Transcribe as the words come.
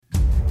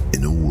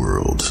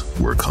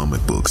where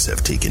comic books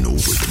have taken over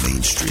the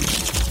mainstream,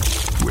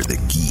 where the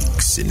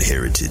geeks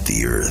inherited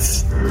the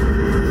earth,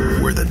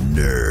 where the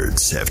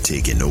nerds have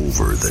taken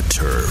over the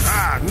turf.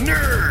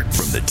 Nerds!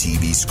 From the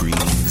TV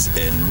screens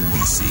and movie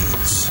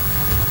scenes.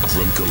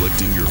 From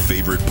collecting your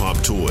favorite pop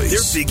toys.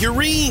 They're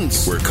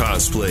figurines! Where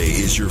cosplay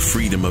is your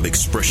freedom of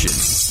expression.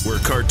 Where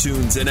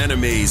cartoons and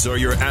animes are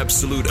your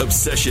absolute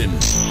obsession.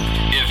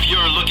 If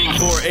you're looking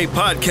for a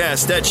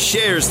podcast that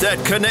shares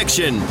that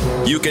connection,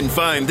 you can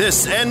find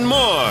this and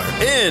more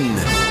in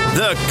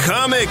the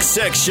comic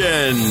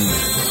section.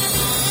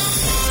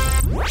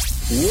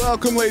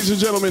 Welcome, ladies and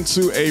gentlemen,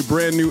 to a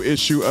brand new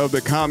issue of the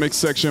Comic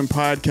Section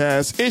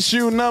Podcast,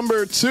 issue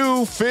number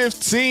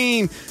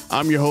 215.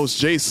 I'm your host,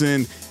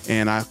 Jason,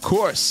 and of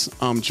course,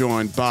 I'm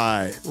joined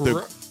by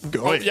the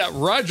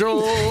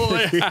Rigel.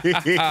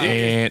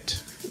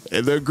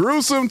 And the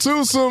gruesome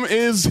twosome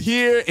is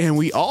here, and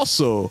we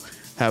also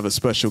have a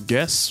special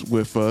guest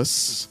with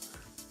us.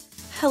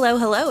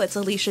 Hello, it's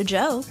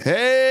AliciaHyphenJo.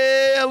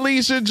 Hey,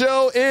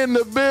 AliciaHyphenJo in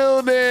the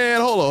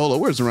building. Hold on.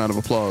 Where's the round of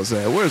applause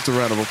at? You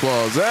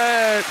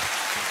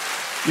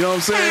know what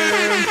I'm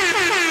saying?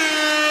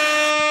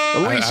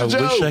 I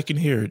wish I can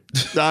hear it.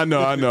 I know.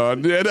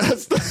 Yeah,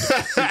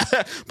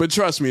 but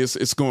trust me,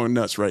 it's going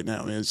nuts right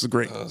now, man. It's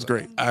great.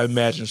 I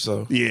imagine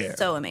so. Yeah.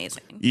 So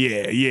amazing.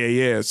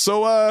 Yeah.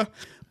 So,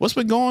 what's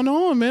been going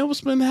on, man?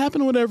 What's been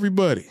happening with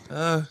everybody?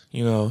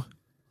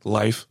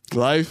 Life.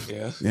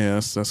 Yeah.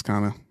 Yes, that's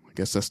kind of, I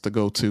guess that's the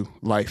go-to.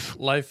 Life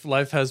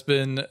has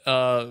been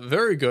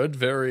very good,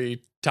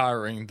 very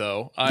tiring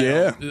though.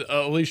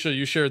 Alicia,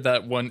 you shared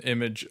that one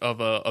image of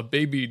a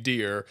baby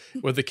deer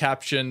with the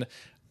caption,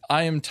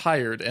 "I am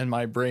tired and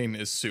my brain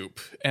is soup."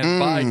 And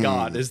by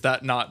God, is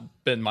that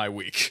not been my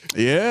week?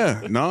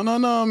 Yeah. No,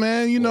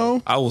 man. You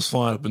know, I was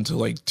fine up until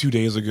like 2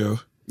 days ago.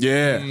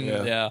 Yeah.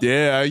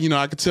 You know,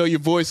 I could tell your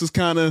voice is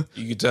kind of,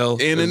 you could tell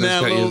in and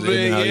out a little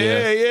bit.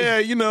 Yeah.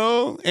 You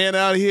know, and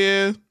out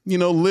here, you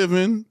know,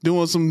 living,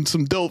 doing some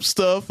dope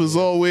stuff as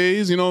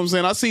always. You know what I'm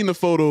saying? I seen the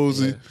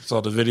photos. Yeah.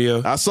 Saw the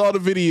video. I saw the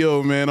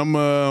video, man. I'm,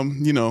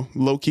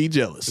 low key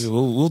jealous.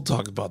 We'll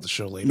talk about the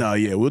show later. No,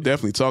 yeah, we'll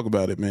definitely talk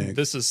about it, man.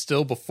 This is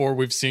still before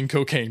we've seen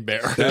Cocaine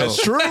Bear. That's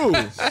true.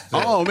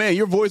 Oh man,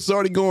 your voice is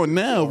already going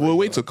now. Well,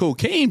 wait till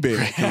Cocaine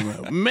Bear come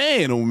out.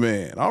 Man, oh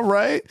man. All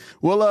right.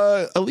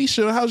 Well,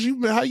 Alicia, how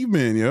you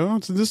been, yo?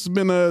 So this has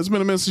been it's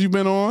been a minute since you've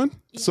been on.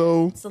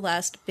 So it's the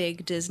last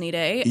big Disney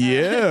day.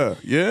 Yeah.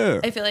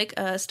 I feel like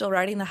still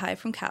riding the high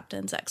from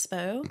Captain's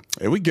Expo.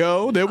 There we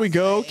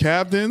go.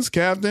 Captains.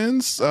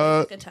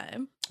 Good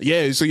time.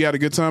 Yeah, so you had a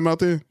good time out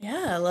there?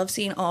 Yeah, I love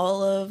seeing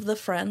all of the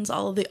friends,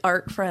 all of the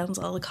art friends,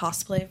 all the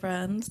cosplay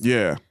friends.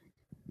 Yeah.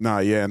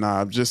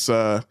 I'm just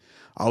I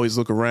always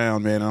look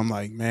around, man, and I'm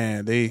like,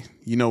 man, they,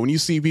 you know, when you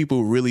see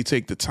people really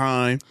take the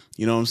time,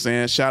 you know what I'm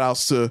saying? Shout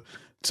outs to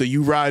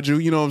you,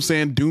 Rigel, you know what I'm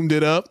saying? Doomed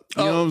it up.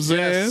 You know what I'm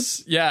saying?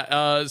 Yes.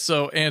 Yeah.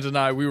 So Ant and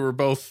I, we were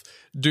both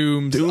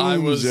doomed. I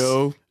was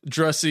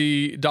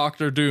dressy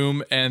Dr.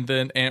 Doom, and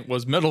then Ant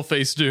was Metal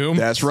Face Doom.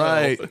 That's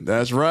right.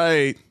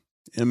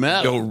 And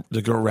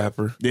the girl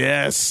rapper.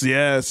 Yes,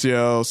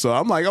 yo. So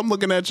I'm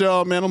looking at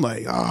y'all, man. I'm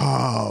like,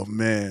 oh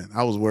man,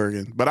 I was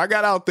working, but I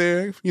got out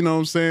there. You know what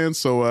I'm saying?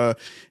 So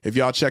if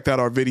y'all checked out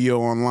our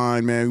video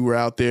online, man, we were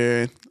out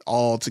there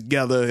all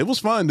together. It was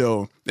fun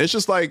though. It's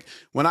just like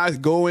when I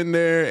go in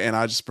there and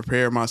I just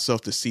prepare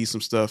myself to see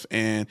some stuff,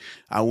 and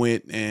I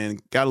went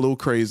and got a little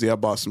crazy. I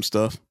bought some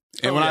stuff.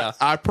 And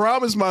I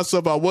promised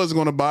myself I wasn't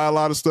going to buy a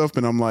lot of stuff,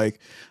 and I'm like,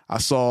 I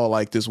saw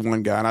like this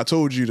one guy, and I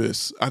told you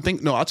this. I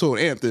told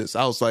Ant this.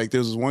 I was like, there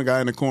was one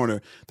guy in the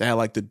corner that had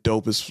like the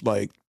dopest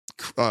like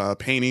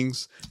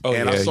paintings. Oh,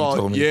 and yeah, I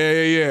saw,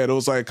 yeah. There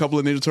was like a couple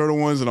of Ninja Turtle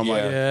ones, and I'm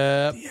like,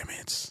 damn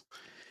it,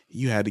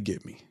 you had to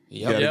get me.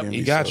 Yep.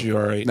 He got you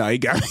all right. No, he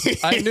got me.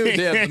 I knew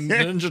the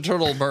Ninja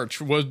Turtle merch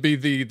would be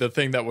the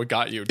thing that would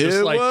got you. Just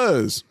it like,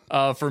 was.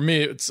 For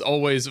me, it's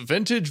always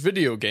vintage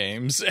video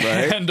games,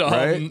 right, and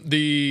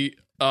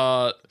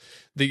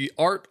the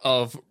art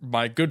of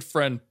my good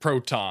friend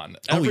Proton.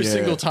 Every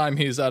single time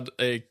he's at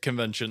a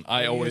convention,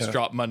 I always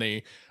drop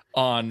money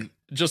on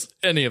just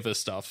any of his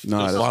stuff. No,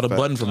 a lot of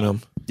button from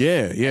him.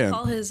 Yeah. I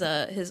call his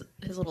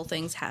little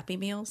things Happy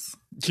Meals.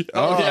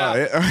 Oh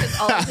yeah.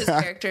 All of his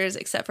characters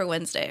except for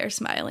Wednesday are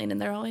smiling,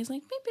 and they're always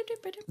like beep, beep,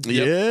 beep, beep,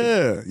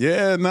 beep.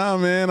 Yeah. Nah,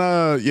 man.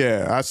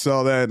 I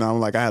saw that, and I'm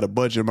like, I had a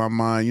budget in my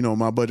mind. You know what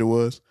my budget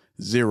was?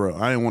 $0.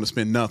 I didn't want to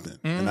spend nothing,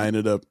 and I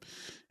ended up,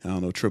 I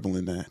don't know,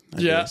 tripling that.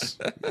 I guess.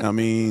 I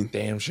mean,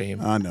 damn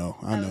shame. I know.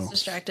 I was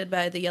distracted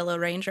by the Yellow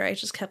Ranger. I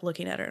just kept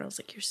looking at her, and I was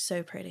like, "You're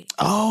so pretty."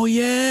 Oh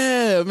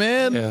yeah,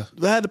 man. Yeah.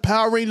 I had the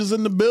Power Rangers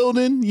in the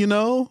building. You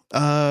know,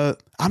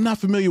 I'm not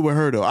familiar with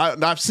her though.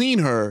 I've seen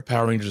her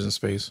Power Rangers in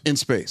space. In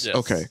space. Yes.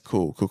 Okay.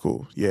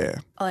 Cool. Yeah.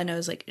 All I know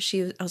is like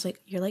I was like,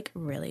 "You're like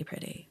really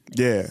pretty."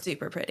 Yeah.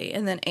 Super pretty.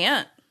 And then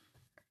Ant.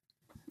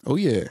 Oh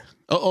yeah.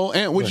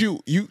 Ant, would you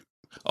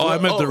Oh, I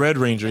met the Red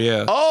Ranger,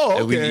 yeah.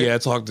 Oh, okay. I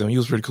talked to him. He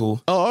was pretty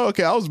cool. Oh,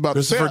 okay. I was about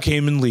to say. Christopher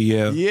Kamen Lee,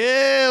 yeah.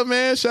 Yeah,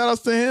 man. Shout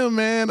outs to him,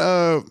 man.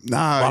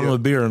 Bottom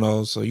of beer and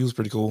all, so he was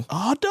pretty cool.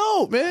 Oh,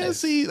 dope, man. Yeah.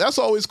 See, that's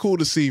always cool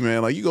to see,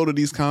 man. Like, you go to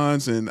these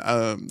cons and,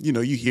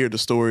 you hear the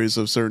stories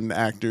of certain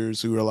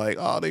actors who are like,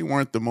 oh, they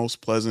weren't the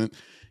most pleasant,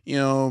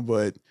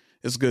 but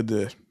it's good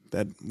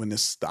that when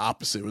it's the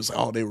opposite, it was like,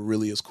 oh, they were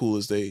really as cool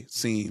as they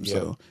seem. Yeah.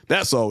 So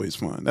that's always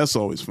fun.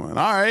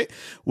 All right.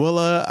 Well,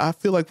 I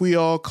feel like we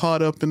all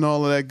caught up in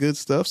all of that good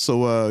stuff.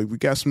 So we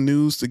got some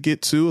news to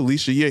get to.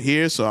 Alicia, you're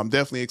here. So I'm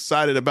definitely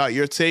excited about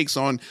your takes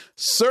on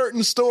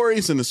certain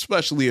stories and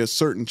especially a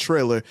certain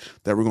trailer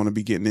that we're going to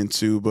be getting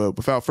into. But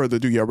without further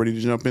ado, y'all ready to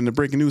jump into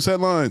breaking news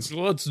headlines?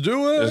 Let's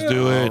do it. Let's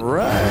do it.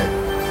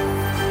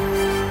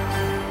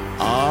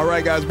 All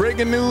right, guys,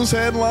 breaking news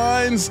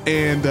headlines,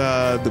 and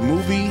the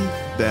movie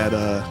that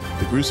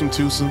the gruesome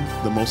twosome,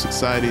 the most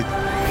excited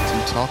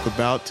to talk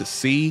about, to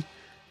see,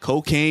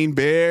 Cocaine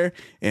Bear,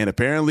 and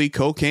apparently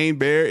Cocaine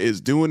Bear is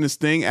doing this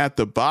thing at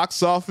the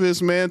box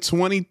office, man.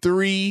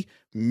 23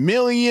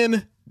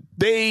 million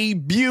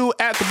debut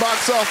at the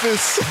box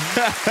office.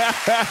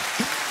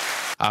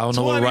 I don't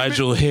know what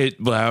Rigel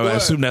hit, but I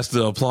assume that's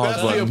the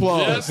applause button. The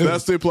applause. Yes.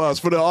 That's the applause.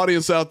 For the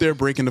audience out there,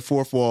 breaking the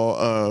fourth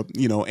wall,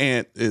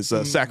 Ant is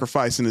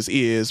sacrificing his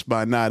ears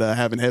by not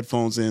having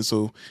headphones in,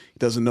 so he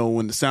doesn't know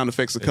when the sound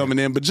effects are coming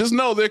in, but just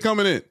know they're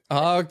coming in.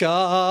 Our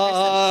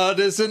God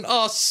is an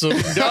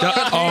awesome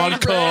God. On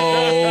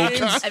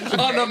coke.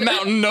 On a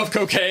mountain of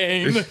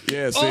cocaine.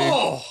 Yeah, see?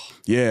 Oh.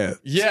 Yeah.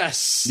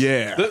 Yes.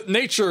 Yeah.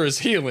 Nature is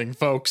healing,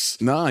 folks.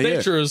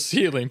 Nature is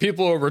healing.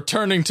 People are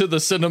returning to the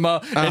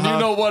cinema, and you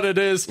know what it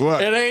is?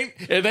 What? It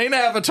ain't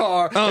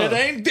Avatar. It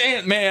ain't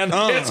Ant-Man.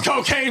 It's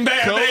Cocaine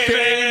Bear,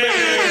 baby.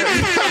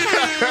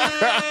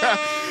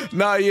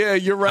 Yeah,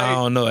 you're right. I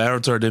don't know.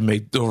 Avatar did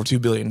make over $2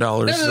 billion. Yeah.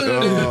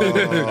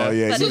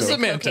 But is it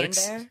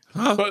semantics. Cocaine Bear?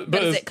 Huh?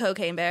 But is it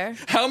Cocaine Bear?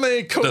 How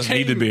many Doesn't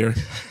need to beer.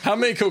 How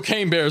many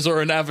cocaine bears are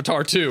in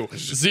Avatar 2?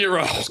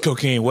 0. It's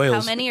cocaine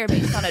whales. How many are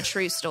based on a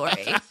true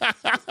story?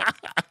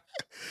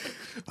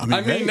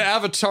 I mean,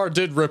 Avatar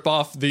did rip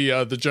off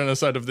the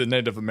genocide of the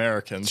Native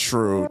Americans.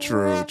 True.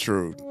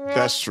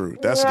 That's true.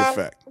 That's a good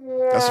fact.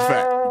 That's a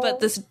fact. But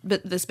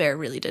this bear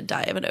really did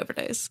die of an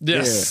overdose.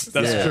 Yes,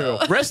 that's true.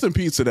 Rest in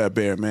peace to that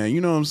bear, man. You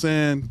know what I'm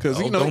saying? Because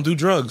don't do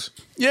drugs.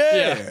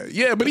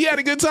 Yeah, but he had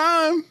a good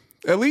time.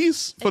 At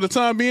least for the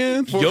time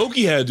being.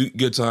 Yogi had a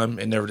good time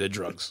and never did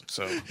drugs.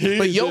 So,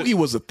 but Yogi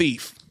was a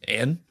thief,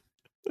 and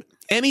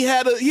he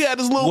had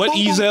his little. What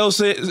Ezel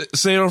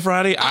said on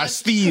Friday? I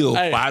steal,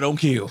 but I don't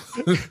kill.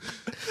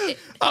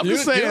 I'm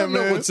just saying, you don't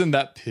know what's in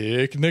that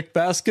picnic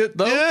basket,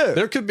 though. Yeah,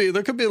 there could be a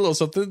little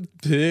something.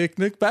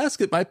 Picnic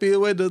basket might be a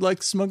way to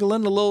like smuggle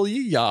in a little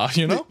yee-yaw,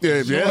 you know?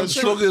 Yeah.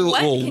 Smuggle a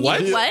little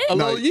what? A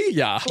little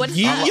yee-yaw.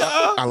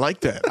 Yee-yaw? I like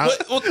that.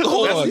 Hold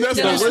on.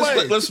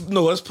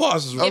 Let's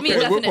pause. Give me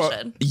a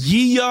definition.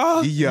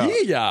 Yee-yaw?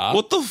 Yee-yaw.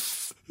 What the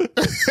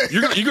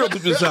You're gonna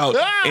put this out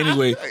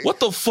anyway. What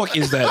the fuck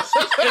is that?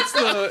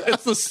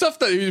 It's the stuff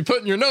that you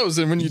put in your nose,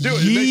 and when you do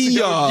it, it makes you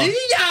go,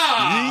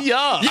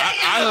 yee-yaw.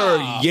 I heard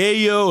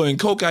yayo and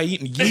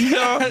cocaine.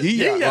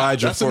 Yee-yaw.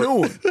 That's a new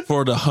one.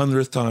 For the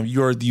 100th time,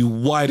 you are the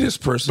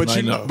whitest person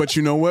I know. But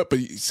you know what? But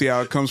you see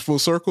how it comes full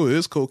circle? It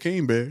is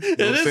Cocaine Bear. You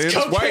know it is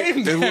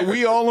Cocaine Bear.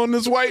 We all on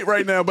this white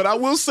right now, but I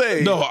will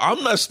say. No,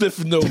 I'm not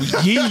sniffing no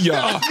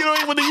yee-yaw. You don't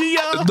even want the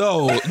yee-yaw?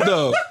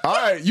 No. All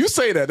right, you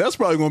say that. That's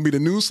probably going to be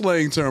the new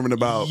slang term in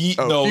about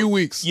a few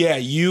weeks. Yeah,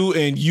 you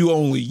and you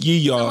only.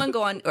 Yee-yaw. Someone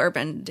go on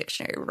Urban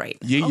Dictionary right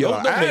now.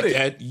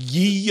 Yee-yaw.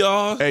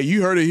 Yee-yaw. Hey,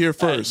 you heard it here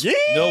first. You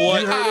know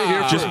what? You heard it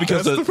here just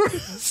because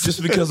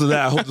of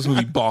that, I hope this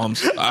movie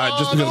bombs. Just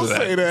because of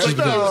that. Say that.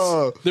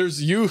 No.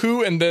 There's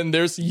Yoo-hoo and then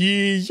there's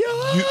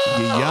Yee-yaw.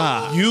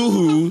 Yee-yaw.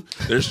 Yoo-hoo.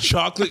 There's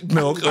chocolate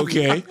milk.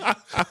 Okay.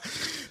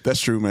 That's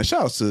true, man.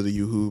 Shout out to the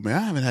Yoo-hoo, man. I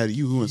haven't had a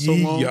Yoo-hoo in so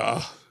long.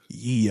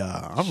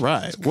 Yeah. All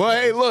right. Well,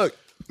 hey, look.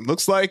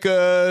 Looks like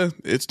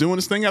it's doing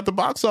its thing at the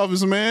box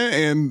office, man.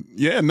 And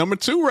yeah, number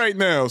 2 right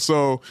now.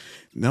 So,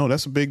 no,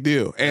 that's a big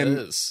deal.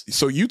 And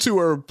so you two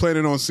are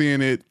planning on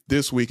seeing it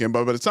this weekend.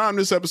 But by the time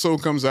this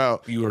episode comes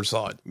out, you already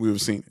saw it. We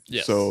have seen it.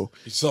 Yes. So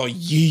you saw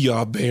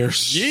Yee-yaw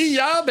Bears.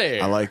 Yee-yaw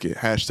Bear. I like it.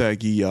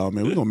 # Yee-yaw,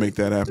 man. We're going to make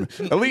that happen.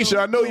 Alicia,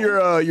 I know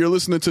you're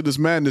listening to this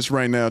madness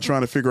right now,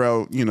 trying to figure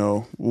out,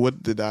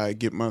 what did I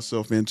get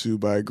myself into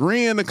by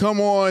agreeing to come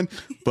on?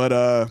 But,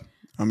 I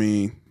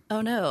mean.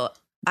 Oh, no.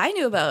 I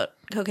knew about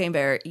Cocaine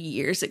Bear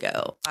years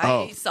ago.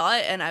 I saw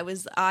it and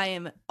I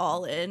am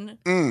all in.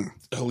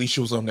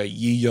 Alicia was on that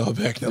Yee-yaw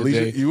back in the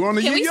day. You on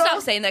the Can Yee-yaw? we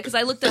stop saying that? Because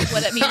I looked up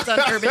what it means on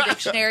Urban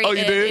Dictionary. Oh,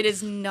 you did? It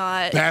is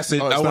not. Pass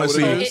it. I want to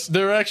see it.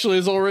 There actually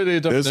is already a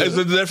definition. Is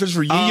there the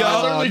definition for Yee-yaw?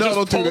 I literally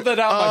just pulled that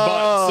out my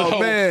butt. Oh,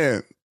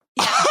 man.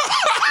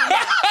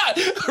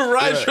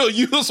 Rigel,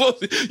 you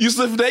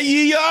slipped that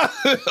Yee-yaw?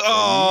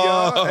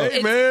 Oh,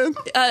 hey, man.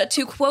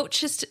 To quote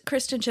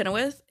Kristen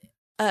Chenoweth,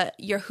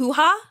 your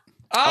hoo-ha?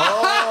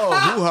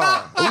 Oh,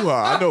 hoo-ha.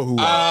 Hoo-ha. I know hooha.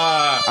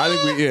 I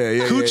think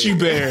yeah. Coochie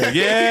Bear.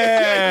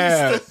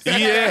 Yeah.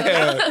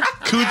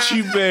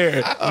 Coochie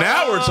Bear.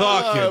 Now we're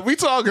talking. We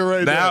talking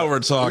right now. Now we're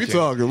talking. We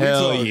talking.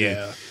 Hell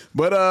yeah.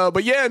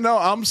 But yeah, no,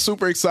 I'm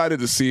super excited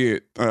to see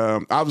it.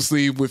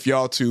 Obviously, with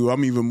y'all too,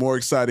 I'm even more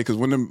excited because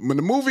when the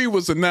movie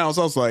was announced,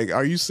 I was like,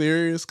 "Are you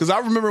serious?" Because I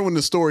remember when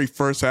the story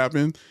first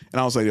happened,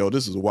 and I was like, "Yo,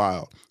 this is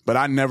wild." But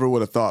I never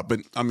would have thought. But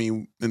I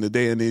mean, in the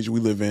day and age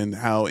we live in,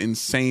 how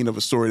insane of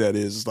a story that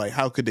is. It's like,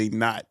 how could they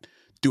not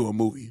do a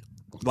movie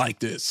like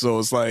this? So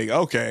it's like,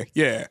 okay,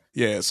 yeah.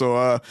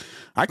 So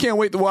I can't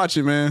wait to watch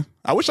it, man.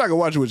 I wish I could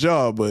watch it with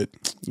y'all, but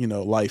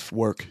life,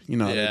 work, you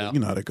know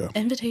how to go.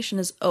 Invitation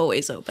is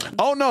always open.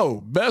 Oh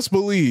no, best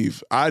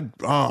believe. I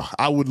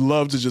would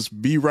love to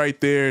just be right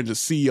there and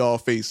just see y'all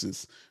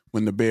faces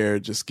when the bear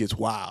just gets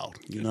wild,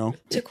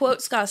 To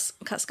quote Scott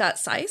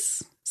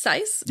Seiss?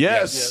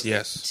 Yes.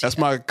 That's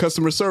my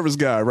customer service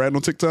guy, right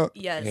on TikTok.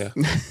 Yes. Yeah.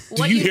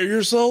 Do you hear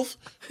yourself?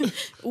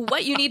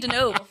 What you need to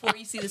know before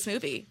you see this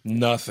movie?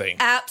 Nothing.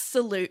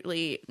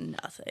 Absolutely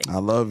nothing. I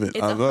love it. It's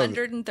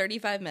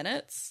 135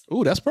 minutes.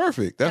 Ooh, that's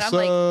perfect. That's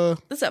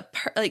this is a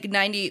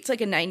 90. It's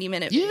like a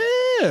 90-minute.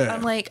 Yeah.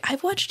 I'm like,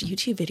 I've watched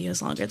YouTube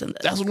videos longer than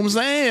this. That's what I'm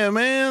saying,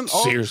 man.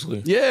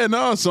 Seriously. Yeah,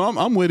 no. So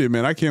I'm with it,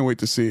 man. I can't wait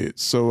to see it.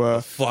 So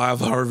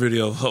 5-hour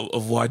video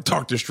of why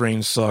Doctor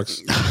Strange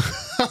sucks.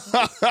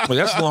 But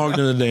that's longer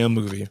than the damn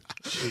movie.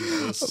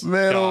 Jesus,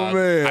 man, God. Oh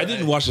man. I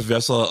didn't watch the video. I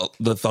saw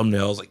the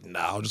thumbnail. I was like, nah,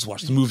 I'll just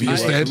watch the movie I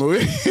instead.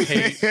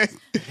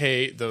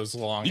 hate those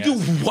long.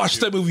 You watched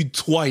that movie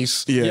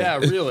twice. Yeah,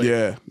 really.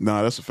 Yeah,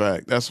 no, that's a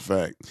fact.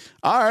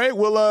 All right,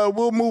 well,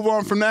 we'll move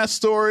on from that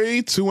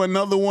story to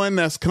another one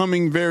that's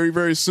coming very,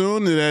 very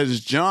soon. And that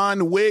is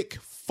John Wick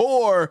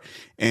 4.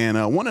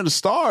 And one of the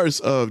stars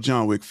of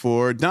John Wick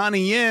 4,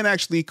 Donnie Yen,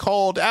 actually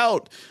called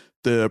out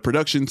the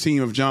production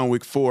team of John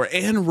Wick 4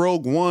 and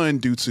Rogue One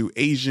due to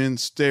Asian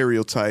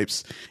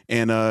stereotypes.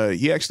 And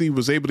he actually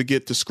was able to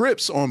get the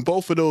scripts on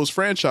both of those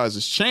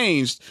franchises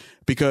changed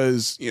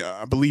because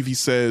I believe he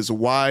says,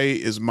 why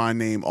is my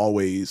name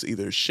always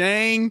either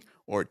Shang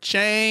or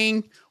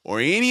Chang or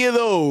any of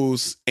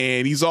those?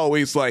 And he's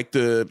always like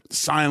the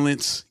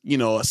silent,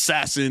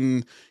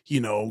 assassin,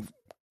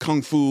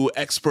 kung fu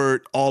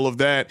expert, all of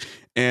that.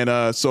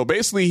 And so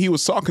basically he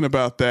was talking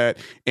about that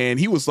and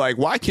he was like,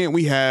 why can't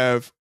we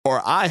have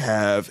I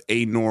have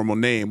a normal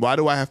name? Why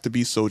do I have to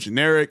be so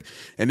generic?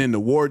 And then the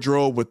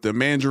wardrobe with the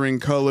Mandarin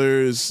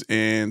colors.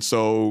 And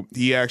so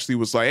he actually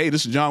was like, hey,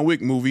 this is a John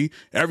Wick movie.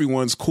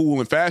 Everyone's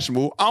cool and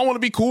fashionable. I want to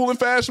be cool and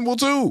fashionable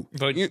too.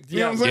 But you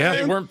know what I'm saying?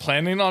 They weren't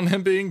planning on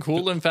him being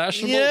cool and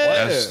fashionable.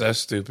 Yeah. That's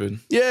stupid.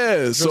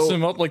 Yeah. Dress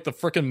him up like the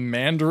freaking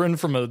Mandarin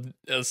from a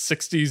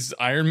 60s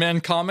Iron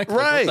Man comic.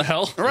 Right. Like, what the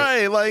hell?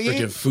 Right. Like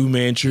Freaking Fu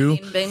Manchu.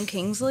 Ben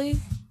Kingsley.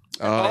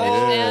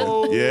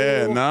 Oh,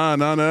 yeah.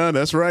 Nah.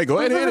 That's right. Go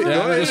ahead, hit it. Go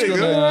ahead, hit it.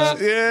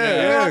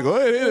 Go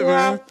ahead, hit it,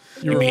 man.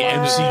 You mean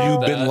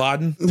MCU Bin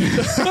Laden?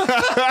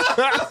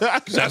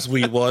 That's what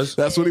he was.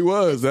 That's what he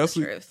was. That's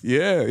Truth.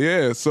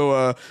 Yeah.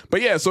 So,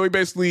 so he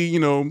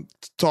basically,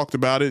 talked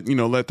about it,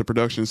 let the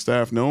production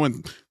staff know,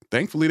 and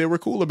thankfully they were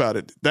cool about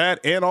it. That,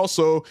 and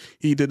also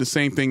he did the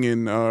same thing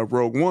in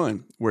Rogue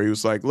One, where he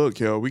was like, look,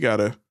 we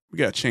gotta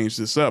change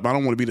this up. I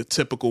don't want to be the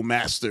typical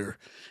master.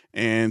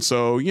 And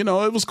so,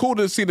 it was cool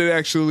to see that they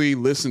actually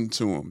listened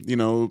to him,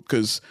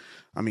 because,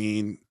 I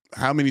mean,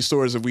 how many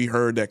stories have we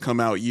heard that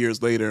come out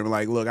years later and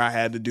like, look, I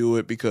had to do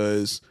it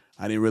because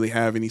I didn't really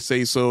have any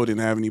say-so,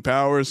 didn't have any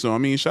power. So, I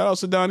mean, shout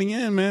outs to Donnie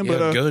Yen, man. Yeah,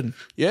 but good.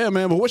 Yeah,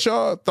 man. But what's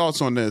your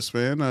thoughts on this,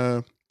 man?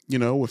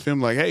 With him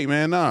like, hey,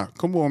 man,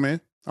 come on,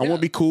 man. I want to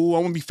be cool. I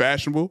want to be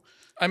fashionable.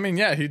 I mean,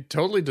 yeah, he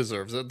totally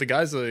deserves it. The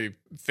guy's a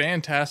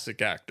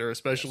fantastic actor,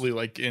 especially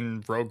like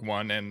in Rogue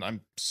One, and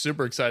I'm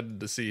super excited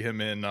to see him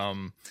in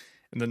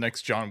the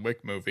next John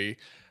Wick movie.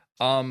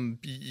 And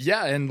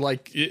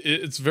like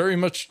it's very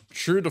much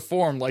true to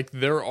form. Like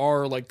there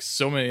are like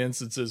so many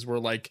instances where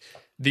like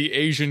the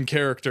Asian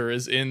character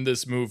is in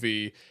this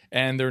movie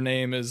and their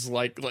name is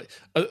like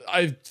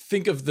I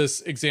think of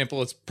this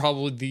example. It's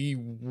probably the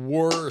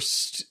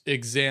worst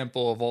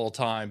example of all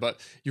time, but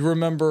you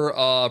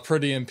remember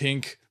Pretty in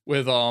Pink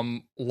with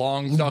Long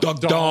Duck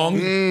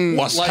Dong.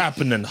 What's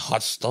happening,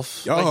 hot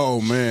stuff?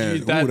 Oh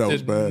man, that was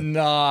did bad.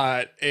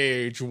 not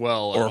age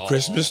well. Or at A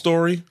Christmas all.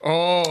 Story.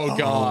 Oh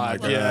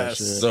God, my gosh,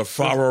 yes. The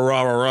fa ra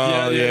ra ra.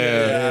 At the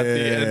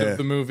end of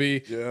the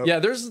movie. Yep. Yeah,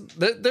 there's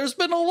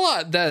been a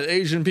lot that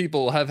Asian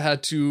people have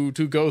had to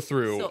go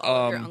through. So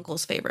all of your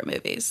uncle's favorite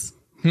movies.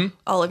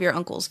 All of your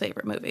uncle's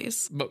favorite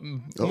movies. But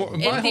In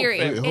theory.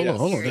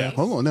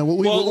 Hold on. Now, what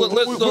we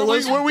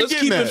Let's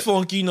keep it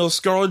funky.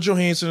 Scarlett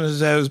Johansson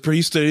has had a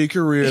pretty steady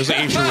career as an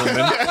Asian woman.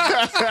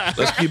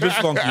 Let's keep it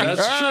funky.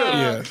 That's true.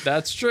 Yeah.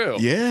 That's true.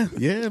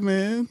 Yeah,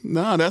 man.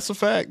 Nah, that's a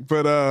fact.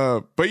 But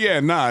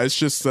yeah, it's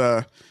just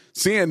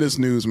seeing this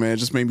news, man,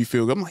 just made me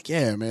feel good. I'm like,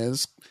 yeah, man.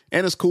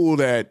 It's cool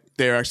that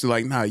they're actually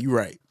like, nah, you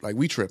right. Like,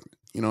 we tripping.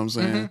 You know what I'm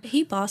saying?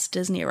 He bossed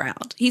Disney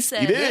around. He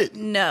said He did.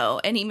 no,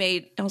 and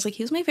I was like,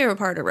 he was my favorite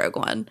part of Rogue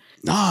One.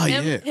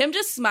 Him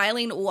just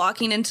smiling,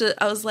 walking into.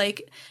 I was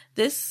like,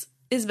 this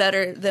is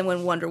better than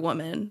when Wonder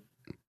Woman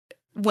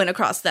went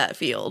across that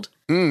field.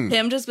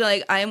 Him just be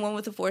like, I am one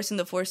with the Force and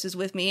the Force is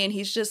with me. And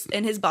he's just,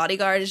 and his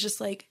bodyguard is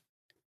just like,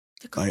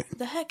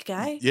 the heck,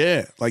 guy?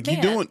 Yeah. Like, Man.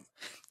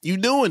 you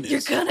doing this.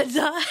 You're gonna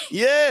die.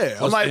 Yeah.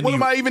 I'm like, what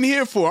am I even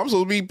here for? I'm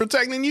supposed to be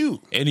protecting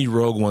you. Any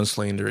Rogue One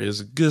slander is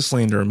a good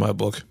slander in my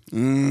book.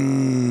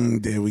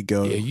 There we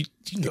go. Yeah, you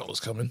know it was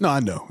coming. No, I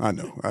know.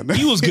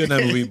 He was good in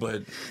that movie,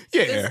 but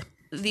yeah.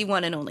 The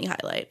one and only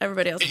highlight.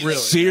 Everybody else Really?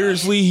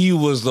 Seriously, he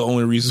was the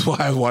only reason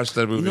why I watched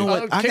that movie. You know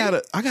what? I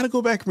gotta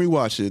go back and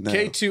rewatch it now.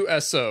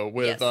 K2SO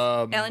with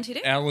Alan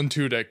Tudyk? Alan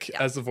Tudyk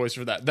as the voice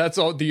for that. That's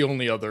the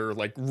only other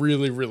like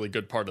really, really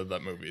good part of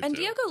that movie. And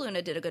too. Diego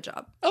Luna did a good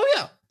job. Oh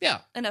yeah.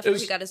 Enough where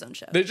he got his own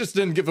show. They just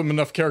didn't give him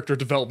enough character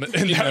development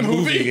in that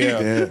movie.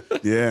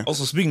 Yeah.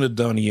 Also, speaking of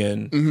Donnie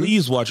Yen,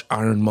 please watch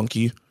Iron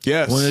Monkey.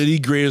 Yes. One of the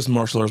greatest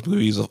martial arts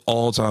movies of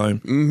all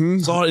time.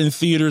 Saw it in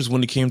theaters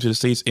when it came to the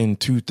States in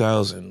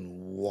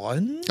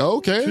 2001.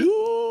 Okay.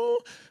 2,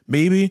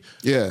 maybe.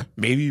 Yeah.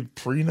 Maybe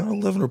pre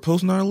 9/11 or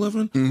post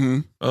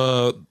 9/11.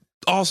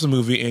 Awesome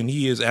movie, and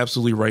he is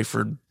absolutely right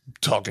for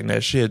talking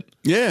that shit.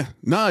 Yeah.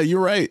 Nah, you're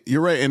right.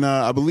 And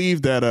I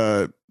believe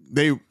that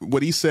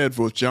what he said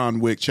with John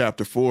Wick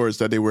Chapter 4 is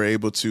that they were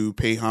able to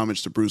pay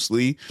homage to Bruce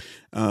Lee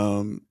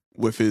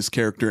with his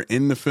character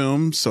in the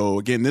film. So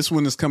again, this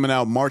one is coming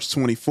out March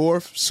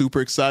 24th. Super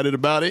excited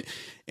about it.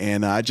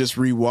 And I just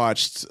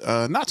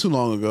rewatched not too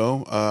long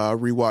ago. I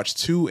rewatched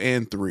 2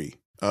 and 3.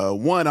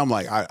 1, I'm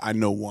like, I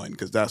know 1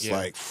 because that's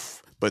like,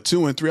 but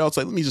 2 and 3, I was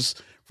like, let me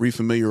just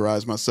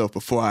refamiliarize myself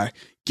before I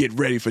get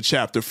ready for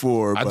Chapter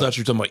 4. I thought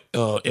you were talking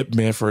about Ip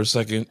Man for a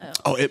second.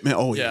 Oh, Ip Man.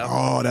 Oh, yeah.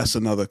 Oh, that's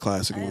another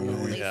classic I've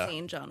movie. only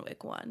seen John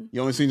Wick 1.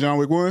 You only seen John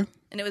Wick 1?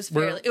 And it was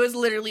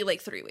literally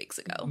like 3 weeks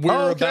ago.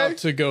 We're about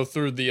to go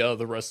through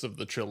the rest of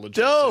the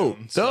trilogy. Dope.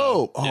 Soon,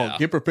 so, Oh,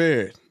 get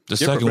prepared. The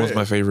second one's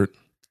my favorite.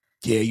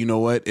 Yeah, you know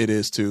what? It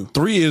is too.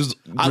 3 is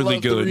I really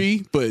love good.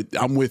 3, but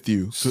I'm with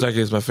you. Second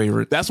is my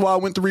favorite. That's why I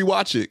went to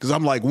rewatch it because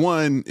I'm like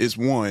 1 is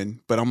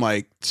 1, but I'm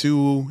like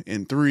 2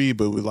 and 3.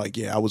 But we're like,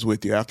 yeah, I was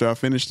with you after I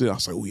finished it. I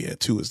was like, oh yeah,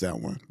 2 is that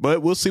one.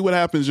 But we'll see what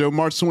happens, Joe.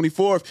 March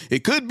 24th.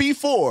 It could be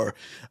 4.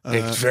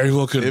 It very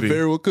well could be. It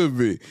very well could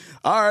be.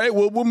 All right.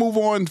 Well, we'll move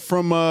on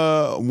from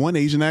one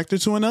Asian actor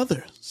to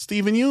another.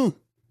 Steven Yeun.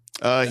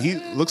 He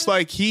looks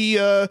like he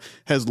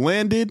has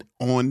landed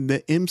on the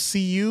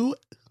MCU.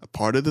 A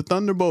part of the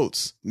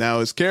Thunderbolts. Now,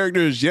 his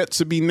character is yet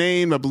to be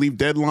named. I believe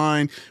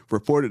Deadline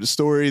reported the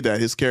story that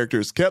his character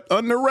is kept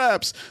under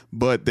wraps,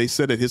 but they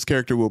said that his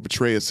character will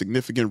portray a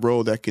significant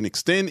role that can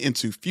extend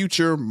into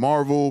future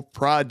Marvel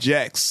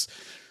projects.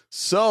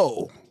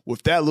 So,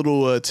 with that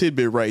little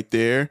tidbit right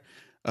there,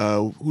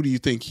 who do you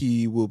think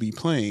he will be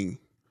playing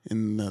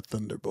in the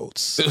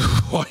Thunderbolts?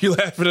 Why are you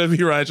laughing at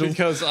me, Rigel?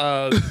 Because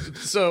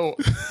so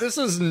this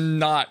is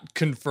not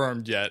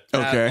confirmed yet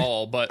at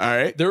all, but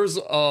there's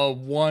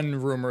one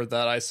rumor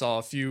that I saw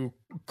a few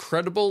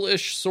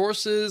credible-ish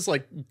sources,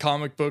 like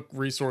comic book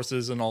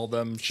resources and all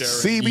them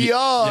sharing.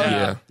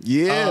 CBR.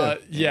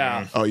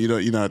 Yeah. Oh,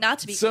 you're not. Not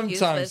to be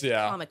confused with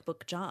Comic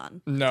Book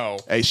John. No.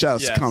 Hey, shout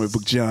out to Comic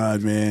Book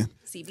John, man.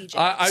 CBJ.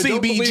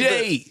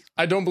 CBJ.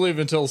 I don't believe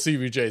until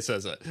CBJ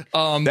says it.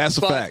 That's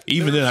a fact.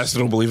 Even then, I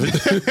still don't believe it.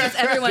 Because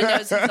everyone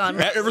knows he's on.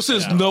 Ever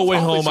since No Way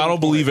Home, I don't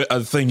believe it.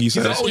 A thing he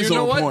says. You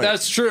know what?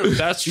 That's true.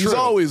 That's true. He's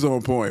always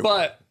on point.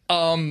 But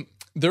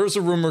there's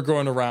a rumor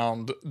going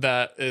around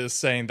that is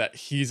saying that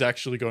he's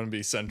actually going to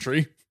be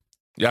Sentry.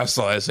 Yeah, I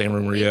saw that same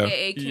rumor.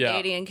 AKA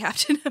Canadian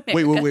Captain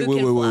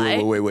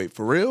America. Wait.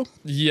 For real?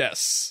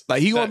 Yes.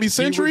 Like he gonna be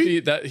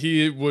Sentry?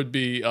 He would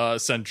be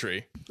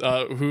Sentry.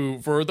 Who,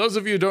 for those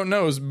of you who don't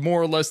know, is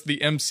more or less the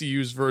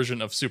MCU's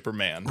version of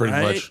Superman. Pretty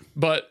much.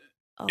 But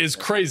is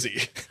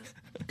crazy.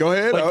 Go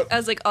ahead. I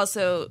was like,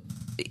 also,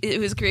 it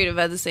was created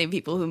by the same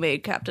people who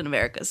made Captain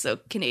America, so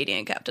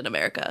Canadian Captain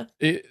America.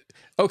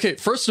 Okay,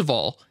 first of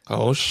all,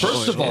 See,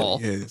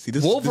 Wolverine. This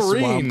is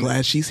why I'm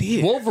glad she's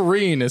here.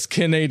 Wolverine is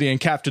Canadian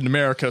Captain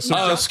America.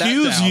 So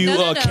excuse you,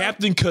 No.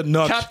 Captain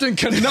Canuck. Captain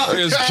Canuck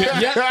is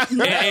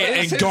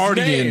and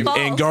Guardian.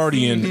 And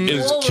Guardian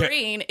is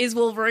Wolverine is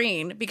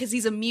Wolverine because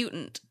he's a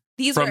mutant.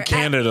 These from are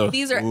Canada.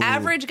 These are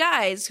average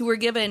guys who were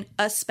given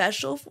a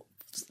special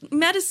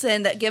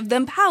medicine that give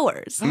them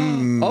powers.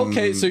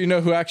 Okay, so you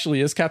know who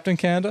actually is Captain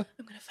Canada?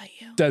 I'm gonna fight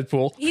you.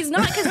 Deadpool. He's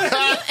not because he's a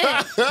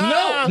mutant.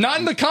 No, not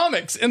in the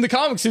comics. In the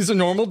comics, he's a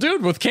normal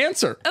dude with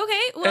cancer.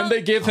 Okay, well, And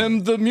they give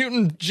him the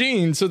mutant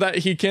gene so that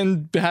he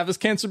can have his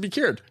cancer be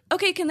cured.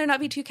 okay, can there not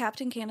be 2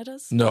 Captain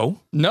Canadas? No.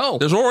 No.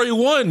 There's already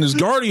one. There's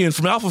Guardian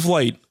from Alpha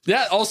Flight.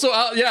 Yeah, also,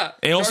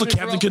 And also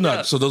Captain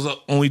Canuck. So those are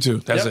only 2.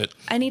 That's it.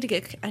 I need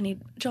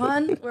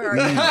John. Where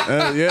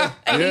are you?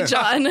 I need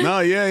John. No,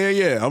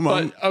 yeah.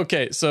 But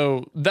okay,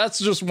 so that's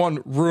just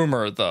one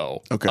rumor,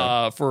 though.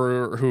 Okay.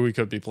 For who he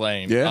could be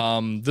playing.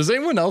 Yeah. Does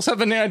anyone else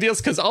have any ideas?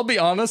 Because I'll be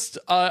honest,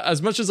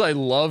 as much as I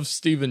love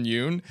Steven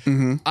Yeun,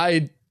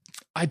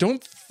 I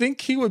don't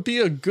think he would be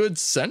a good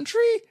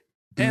Sentry,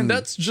 and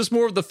that's just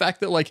more of the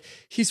fact that like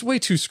he's way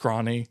too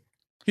scrawny.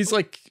 He's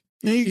like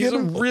Yeah, you get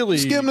him really.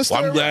 Just give him the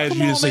Well, I'm glad you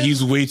didn't say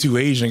he's way too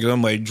Asian because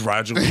I'm like,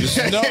 Rigel, we just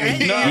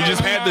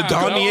had the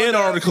Donnie Yen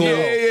article.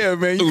 Yeah,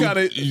 man. You kind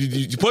of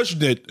you pushing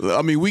it.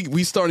 I mean,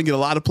 we starting to get a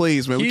lot of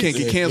plays, man. We can't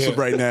get canceled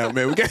right now,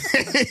 man.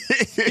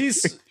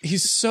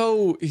 He's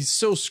so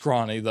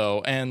scrawny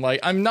though, and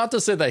like I'm not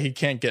to say that he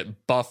can't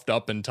get buffed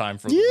up in time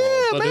for the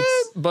role,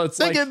 but it's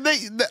like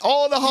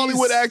all the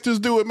Hollywood actors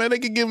do it, man. They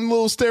can give him a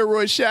little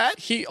steroid shot.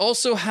 He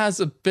also has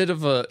a bit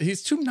of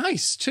he's too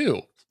nice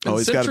too. And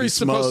he's got to be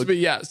supposed to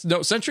be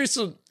Sentry's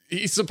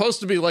he's supposed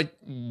to be like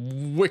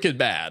wicked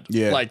bad.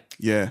 Yeah, like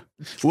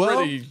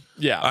Well,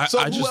 yeah. So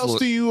who else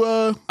do you?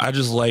 I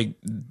just like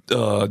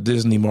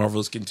Disney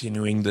Marvel's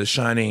continuing the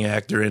Shining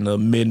actor in the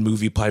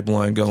mid-movie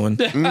pipeline going.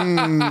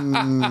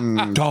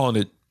 Calling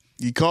it.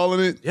 You calling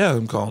it? Yeah,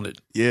 I'm calling it.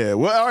 Yeah.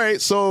 Well, all right.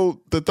 So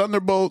the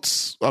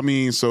Thunderbolts. I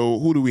mean, so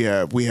who do we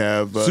have? We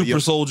have Super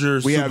Soldier,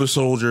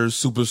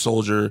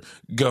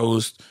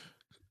 Ghost.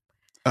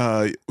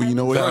 You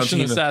know what? Russian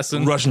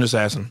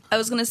assassin. I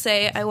was gonna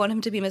say I want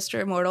him to be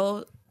Mr.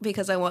 Immortal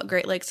because I want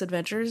Great Lakes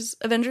Avengers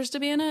to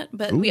be in it,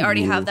 but we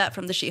already have that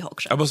from the She-Hulk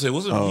show. I was about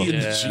to say, wasn't he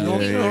in the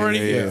She-Hulk show already?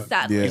 Yeah.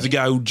 Sadly. He's the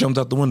guy who jumped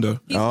out the window.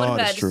 He's would have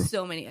had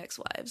so many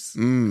ex-wives,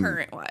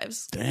 current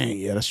wives. Dang,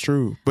 yeah, that's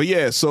true. But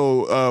yeah,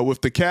 so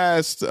with the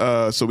cast,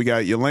 so we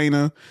got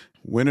Yelena,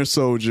 Winter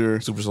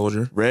Soldier, Super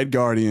Soldier, Red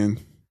Guardian,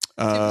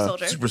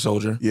 Super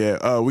Soldier.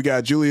 Yeah, we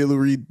got Julia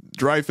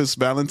Louis-Dreyfus,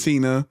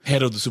 Valentina,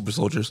 head of the Super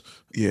Soldiers.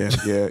 Yeah.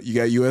 You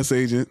got U.S.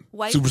 Agent,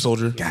 White. Super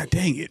Soldier. God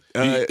dang it!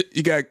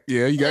 You got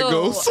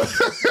Ghost.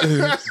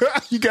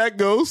 You got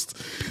Ghost,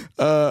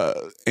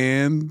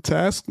 and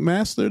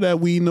Taskmaster that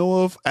we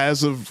know of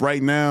as of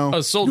right now.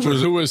 A soldier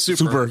who is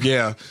super.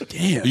 Yeah.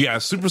 Damn. Yeah,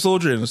 Super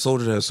Soldier and a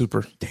soldier that has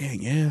super.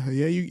 Dang.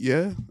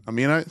 Yeah. I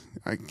mean,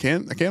 I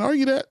can't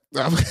argue that.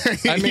 I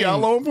mean,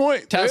 y'all on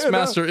point.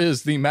 Taskmaster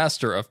is the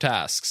master of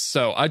tasks,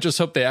 so I just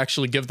hope they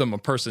actually give them a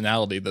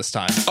personality this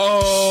time.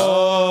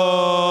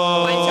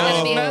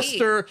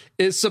 Taskmaster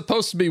is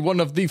supposed to be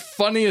one of the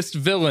funniest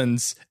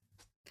villains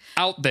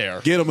out there.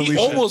 Get him, Alicia.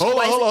 Hold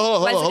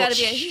on. Why's it gotta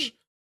be a he?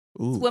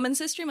 Women's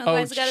History Month.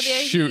 Why's it gotta be a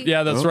he? Shoot,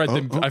 yeah, that's right.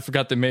 I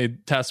forgot they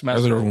made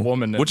Taskmaster a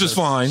woman, which is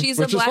fine. She's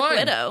a Black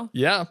Widow.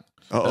 Yeah.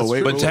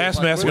 But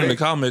Taskmaster in the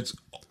comics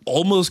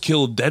almost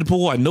killed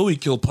Deadpool. I know he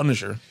killed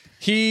Punisher.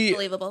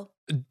 Believable.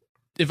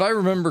 If I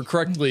remember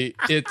correctly,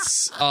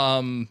 it's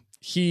Deadpool's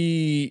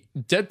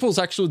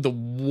actually the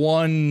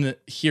one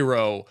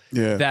hero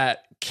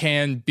that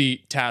can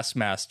beat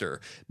Taskmaster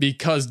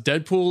because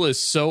Deadpool is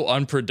so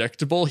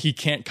unpredictable, he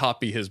can't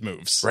copy his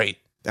moves. Right.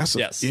 That's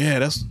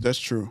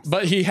true.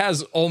 But he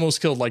has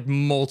almost killed like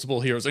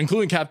multiple heroes,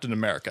 including Captain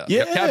America.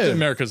 Yeah. Captain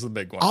America's the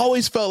big one. I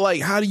always felt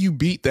like, how do you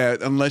beat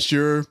that unless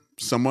you're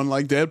someone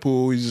like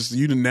Deadpool?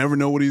 You never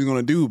know what he's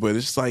going to do, but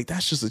it's like,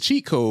 that's just a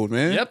cheat code,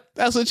 man. Yep.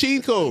 That's a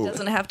cheat code. He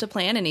doesn't have to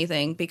plan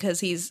anything because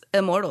he's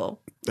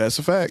immortal. That's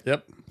a fact.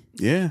 Yep.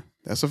 Yeah,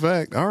 that's a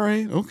fact. All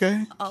right.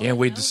 Okay. Can't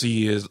wait to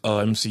see his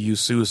MCU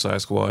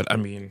Suicide Squad. I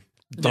mean,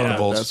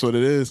 Thunderbolts. That's what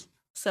it is.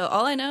 So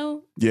all I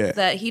know is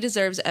that he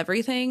deserves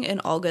everything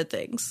and all good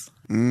things.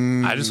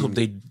 I just hope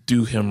they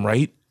do him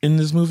right in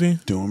this movie.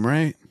 Do him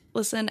right.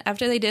 Listen,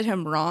 after they did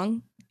him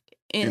wrong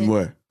in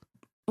what?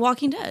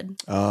 Walking Dead.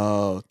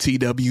 Oh,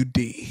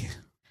 TWD.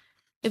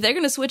 If they're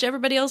going to switch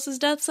everybody else's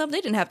deaths up,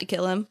 they didn't have to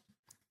kill him.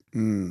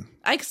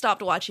 I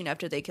stopped watching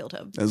after they killed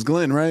him. That's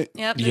Glenn, right?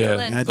 Yep. Yeah.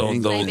 Glenn. The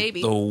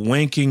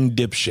wanking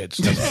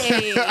dipshits.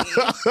 Hey.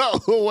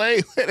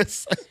 Wait a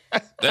second.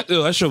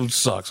 That show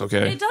sucks,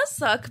 okay? It does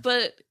suck,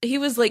 but he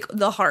was like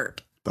the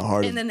heart.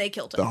 And then they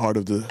killed him. The heart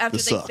of the after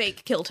they suck.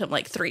 fake killed him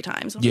like 3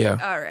 times. I'm yeah.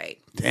 like, all right.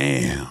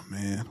 Damn,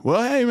 man.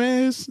 Well, hey,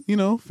 man. It's,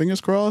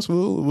 fingers crossed.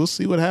 We'll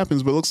see what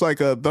happens. But it looks like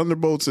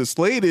Thunderbolts is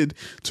slated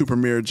to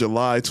premiere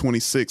July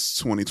 26,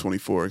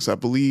 2024. Because I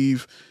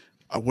believe,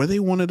 were they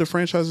one of the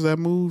franchises that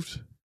moved?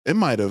 It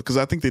might have, because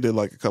I think they did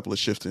like a couple of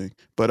shifting.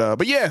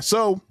 But yeah,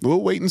 so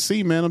we'll wait and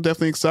see, man. I'm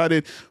definitely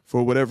excited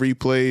for whatever he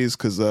plays,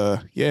 because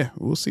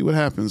we'll see what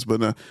happens.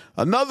 But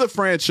another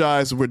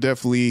franchise we're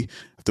definitely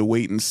have to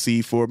wait and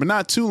see for, but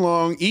not too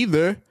long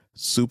either.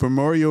 Super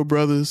Mario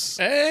Brothers.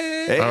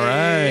 Hey. All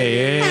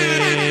right.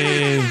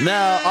 Hey.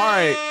 Now, all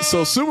right.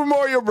 So Super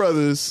Mario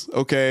Brothers,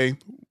 okay,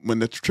 when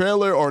the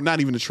trailer, or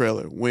not even the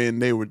trailer, when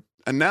they were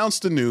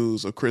announced the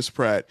news of Chris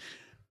Pratt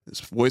is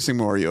voicing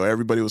Mario,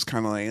 everybody was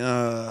kind of like,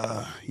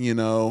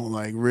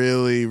 like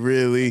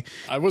really.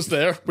 I was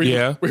there. We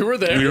were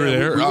there. We were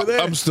there.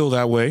 I'm still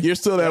that way. You're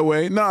still that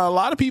way. No, a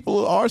lot of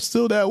people are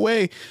still that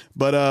way.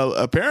 But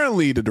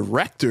apparently the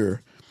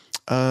director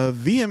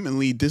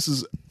vehemently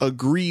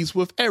agrees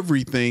with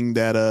everything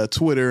that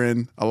Twitter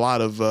and a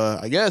lot of,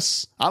 I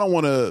guess, I don't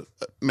want to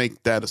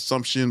make that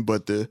assumption,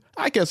 but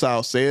I guess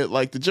I'll say it,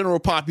 like the general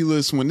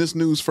populace, when this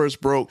news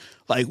first broke,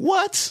 like,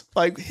 what?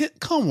 Like,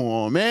 come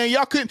on, man.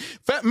 Y'all couldn't.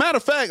 Matter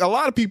of fact, a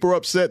lot of people are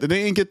upset that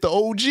they didn't get the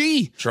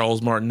OG.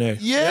 Charles Martinet.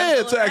 Yeah,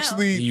 it's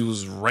actually. He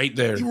was right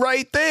there.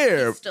 Right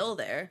there. He's still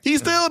there. He's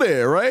still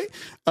there, right?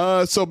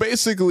 So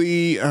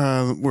basically,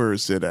 where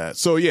is it at?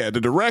 So yeah,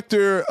 the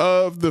director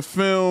of the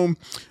film,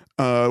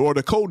 or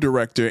the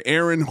co-director,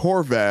 Aaron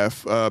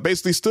Horvath,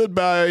 basically stood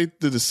by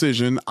the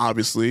decision,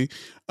 obviously,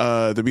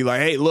 to be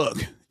like, hey, look,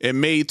 it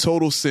made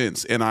total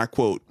sense. And I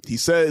quote, he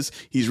says,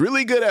 he's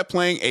really good at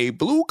playing a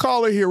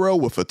blue-collar hero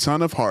with a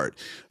ton of heart.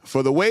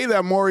 For the way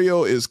that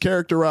Mario is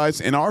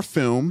characterized in our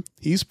film,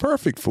 he's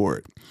perfect for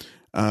it.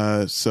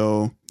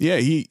 So, yeah,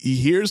 he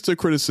hears the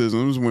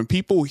criticisms. When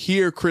people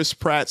hear Chris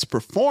Pratt's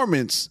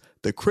performance,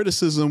 the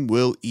criticism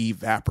will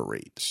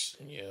evaporate.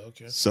 Yeah,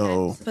 okay.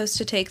 So I'm supposed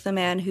to take the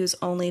man who's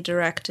only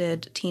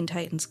directed Teen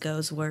Titans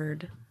Go's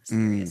word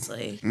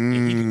seriously. He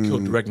can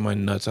co-direct my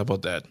nuts. How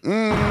about that?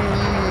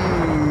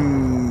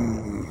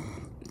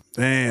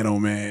 Man, oh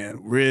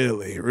man,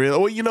 really?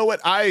 Well, you know what?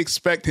 I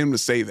expect him to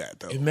say that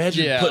though.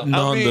 Imagine putting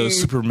on the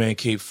Superman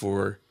cape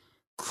for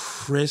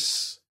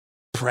Chris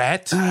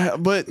Pratt.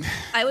 But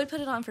I would put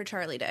it on for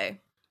Charlie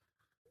Day.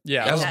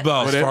 Yeah, that's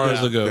about as far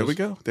as it goes.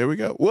 There we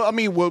go. Well, I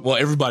mean, well,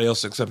 everybody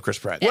else except Chris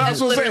Pratt. Well,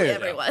 that's what I'm saying.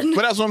 Everyone.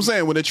 But that's what I'm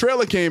saying. When the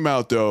trailer came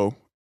out, though,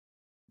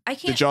 I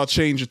can't. did y'all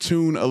change your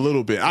tune a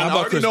little bit? I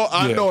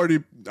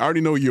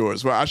already know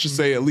yours. Well, I should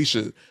say,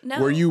 Alicia,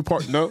 were you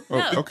part? No.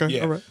 No. Oh, okay.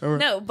 Yeah. All right.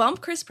 No,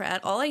 bump Chris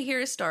Pratt. All I hear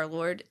is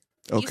Star-Lord.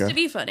 Used to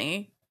be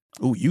funny.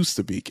 Oh, used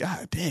to be.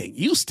 God dang,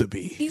 used to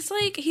be.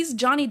 He's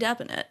Johnny Depp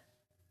in it.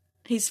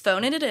 He's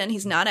phoning it in.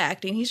 He's not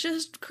acting. He's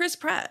just Chris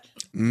Pratt.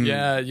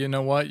 Yeah, you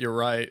know what? You're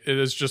right. It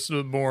is just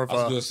more of I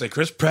was going to say,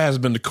 Chris Pratt has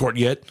been to court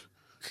yet.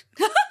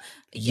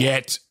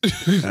 Yet.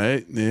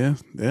 Right? Yeah.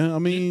 I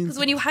mean, because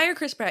when you hire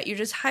Chris Pratt, you're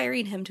just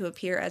hiring him to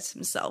appear as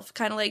himself.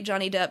 Kind of like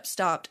Johnny Depp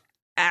stopped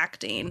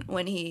acting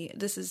when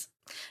this is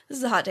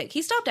a hot take.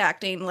 He stopped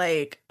acting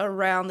like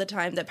around the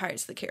time that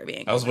Pirates of the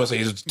Caribbean. I was about to say,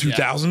 is it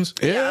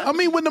 2000s? Yeah. I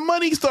mean, when the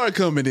money started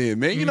coming in,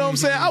 man, you know what I'm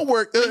saying? I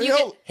work. When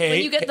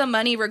you get the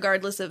money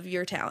regardless of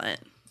your talent.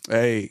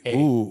 Hey.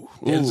 Ooh.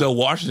 Denzel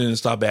Washington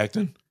stopped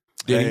acting.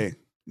 Did he?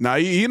 Now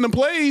he in the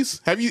plays.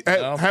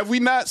 Have we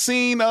not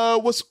seen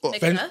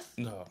Macbeth?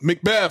 No.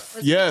 Macbeth?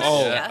 Yes.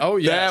 Oh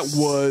yes.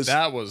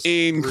 That was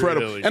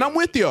incredible. really And I'm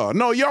with y'all.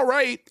 No, y'all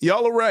right.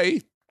 Y'all are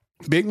right.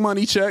 Big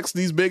money checks,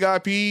 these big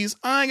IPs.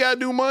 I ain't gotta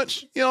do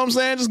much. You know what I'm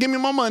saying? Just give me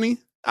my money.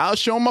 I'll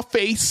show my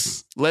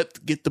face.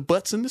 Get the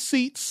butts in the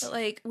seats. But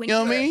like when you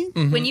know what I mean?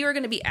 Mm-hmm. When you are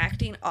going to be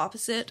acting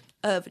opposite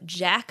of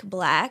Jack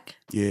Black,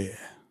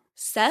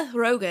 Seth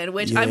Rogen,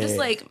 which I'm just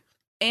like,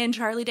 and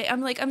Charlie Day.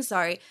 I'm like, I'm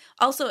sorry.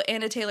 Also,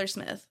 Anna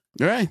Taylor-Smith.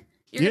 Right.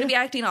 You're going to be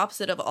acting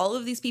opposite of all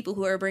of these people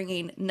who are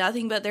bringing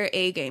nothing but their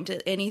A game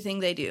to anything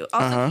they do.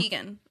 Also,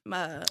 Keegan.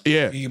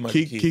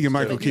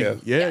 Keegan-Michael Key.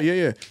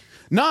 Yeah.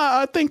 Nah,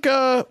 I think,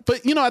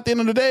 but you know, at the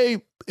end of the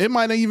day, it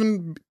might not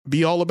even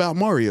be all about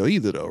Mario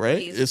either, though, right?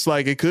 Please. It's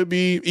like it could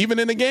be even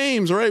in the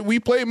games, right? We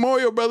play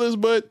Mario Brothers,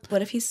 but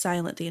what if he's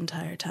silent the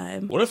entire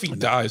time? What if he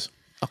dies?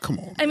 Oh, come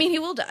on. I mean, he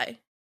will die.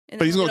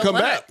 But he's gonna come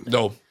back.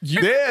 No,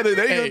 they're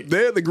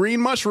the green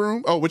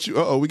mushroom. Oh, what you?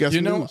 We got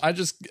some news. I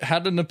just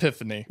had an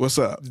epiphany. What's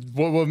up?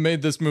 What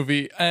made this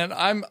movie? And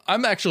I'm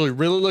actually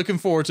really looking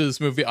forward to this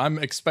movie. I'm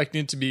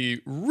expecting it to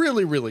be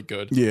really, really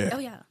good. Yeah. Oh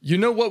yeah. You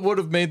know what would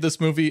have made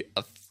this movie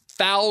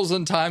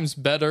 1,000 times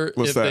better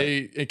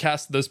they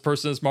cast this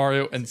person as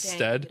Mario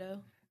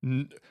instead?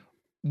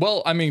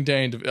 Well, I mean,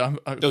 Danny.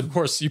 Of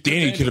course,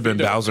 Danny could have been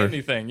Bowser.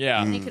 Anything,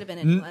 yeah. He could have been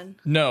anyone.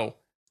 No,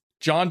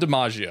 John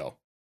DiMaggio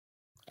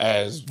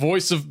as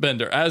voice of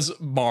Bender as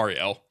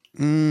Mario.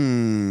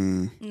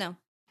 No.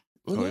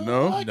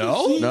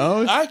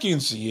 No. I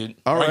can see it.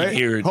 All right. I can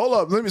hear it. Hold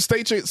up. Let me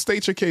state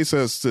your case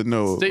as to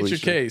no. State your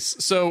case.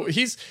 So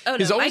he's. Oh no,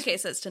 he's always, my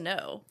case says to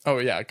no. Oh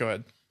yeah, go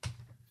ahead.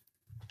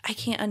 I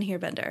can't unhear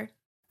Bender.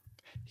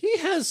 He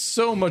has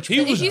so much.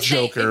 He was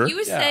Joker. If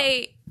you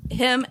say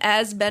him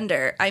as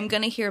Bender, I'm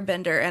gonna hear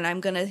Bender, and I'm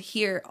gonna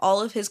hear all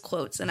of his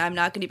quotes, and I'm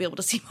not gonna be able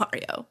to see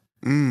Mario.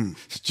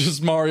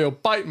 Just Mario,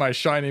 bite my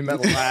shiny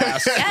metal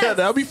ass. Yeah,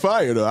 that'd be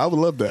fire though. I would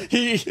love that.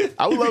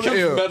 I would love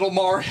it. Metal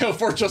Mario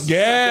for just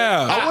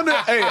I wonder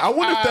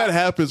if that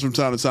happens from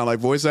time to time. Like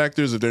voice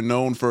actors, if they're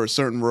known for a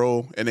certain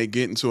role and they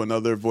get into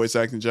another voice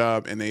acting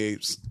job, and they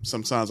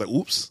sometimes like,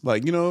 oops,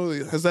 like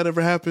has that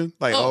ever happened?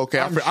 Like,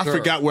 I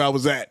forgot where I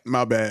was at.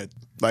 My bad.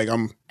 Like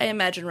I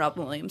imagine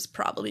Robin Williams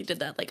probably did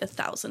that like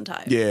 1,000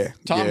 times. Yeah.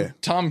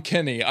 Tom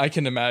Kenny, I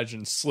can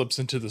imagine, slips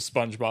into the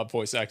SpongeBob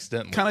voice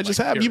accidentally. Kind of just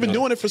happened. You've been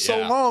doing it for so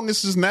long,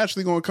 it's just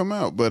naturally going to come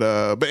out. But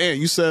Ann,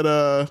 you said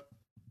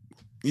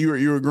you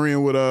were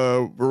agreeing with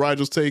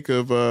Rigel's take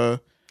of Joe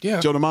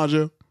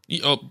DiMaggio?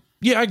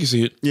 Yeah, I can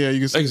see it. Yeah, you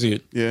can see I can see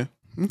it. Yeah.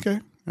 Okay.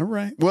 All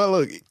right. Well,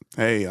 look,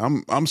 hey,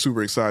 I'm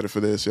super excited for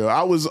this, yo.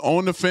 I was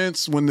on the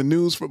fence when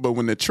but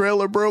when the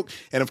trailer broke,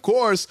 and of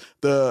course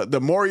the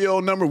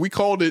Mario number, we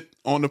called it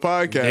on the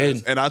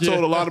podcast, and I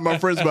told a lot of my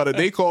friends about it.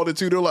 They called it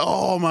too. They're like,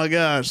 "Oh my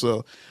gosh!"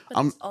 So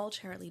it's all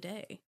Charlie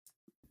Day.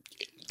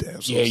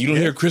 You don't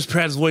hear Chris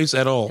Pratt's voice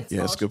at all.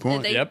 That's a good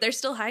point. They're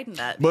still hiding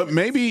that. But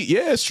maybe,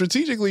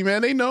 strategically,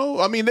 man, they know.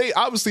 I mean, they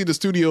obviously the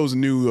studios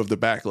knew of the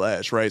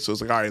backlash, right? So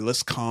it's like, all right,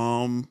 let's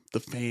calm the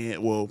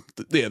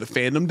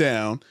fandom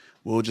down.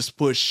 We'll just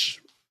push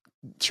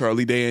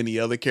Charlie Day and the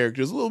other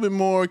characters a little bit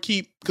more.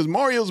 Because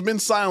Mario's been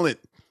silent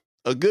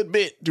a good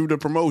bit through the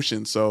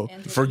promotion. So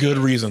For good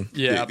reason.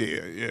 Yeah.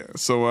 yeah.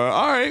 So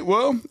all right,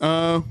 well,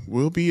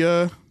 we'll be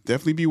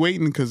definitely be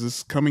waiting because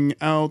it's coming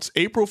out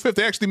April 5th.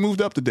 They actually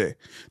moved up the day.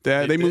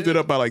 They moved it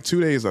up by like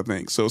 2 days, I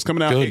think. So it's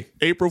coming out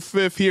April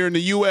 5th here in the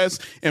U.S.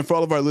 and for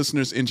all of our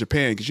listeners in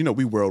Japan, because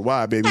we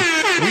worldwide, baby.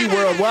 We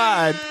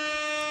worldwide.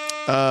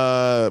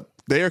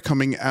 They are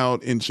coming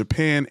out in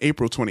Japan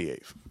April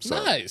 28th.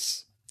 So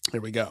Nice.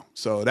 there we go.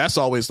 So that's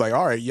always like,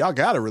 all right, y'all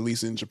got to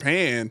release it in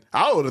Japan.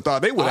 I would have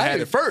thought they would have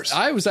had it first.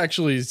 I was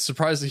actually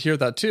surprised to hear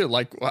that too.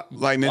 Like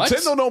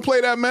Nintendo don't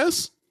play that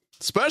mess.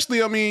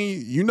 Especially, I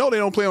mean, they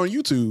don't play on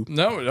YouTube.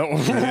 No.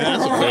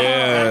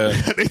 Yeah.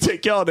 They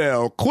take y'all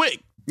down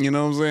quick. You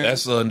know what I'm saying?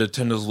 That's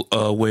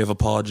Nintendo's way of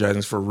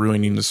apologizing for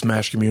ruining the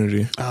Smash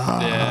community.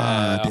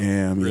 Ah,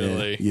 damn.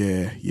 really?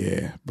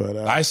 Yeah. But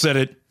I said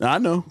it. I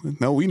know.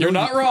 No, we know. You're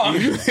not wrong.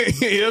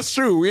 That's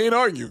true. We ain't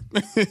arguing.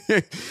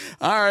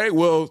 All right.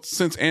 Well,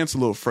 since Ant's a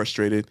little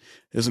frustrated,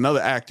 there's another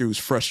actor who's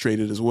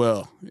frustrated as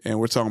well. And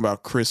we're talking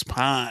about Chris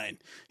Pine.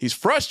 He's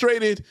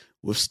frustrated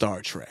with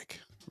Star Trek,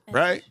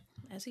 right?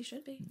 As he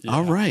should be. Yeah.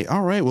 All right.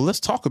 Well,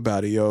 let's talk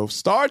about it, yo.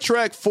 Star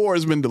Trek 4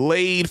 has been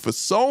delayed for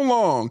so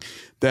long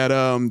that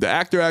the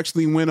actor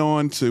actually went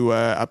on to,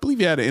 I believe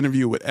he had an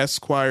interview with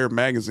Esquire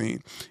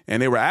magazine, and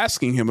they were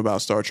asking him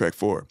about Star Trek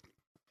 4.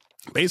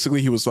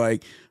 Basically, he was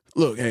like,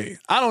 look, hey,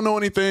 I don't know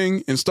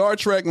anything. In Star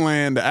Trek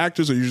land, the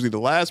actors are usually the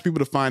last people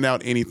to find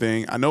out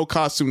anything. I know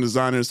costume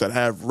designers that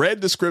have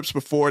read the scripts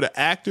before the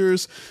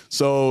actors,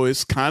 so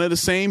it's kind of the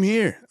same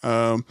here.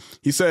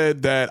 He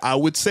said that I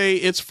would say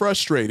it's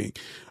frustrating.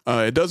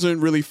 It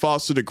doesn't really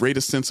foster the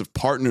greatest sense of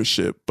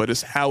partnership, but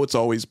it's how it's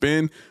always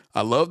been.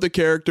 I love the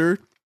character,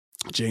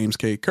 James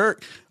K.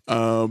 Kirk,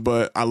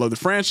 but I love the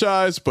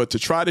franchise. But to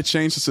try to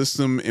change the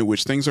system in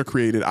which things are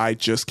created, I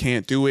just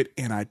can't do it,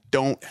 and I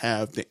don't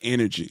have the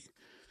energy.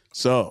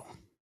 So,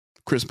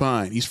 Chris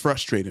Pine, he's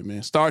frustrated,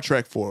 man. Star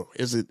Trek 4,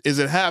 is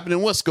it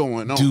happening? What's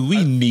going on? Do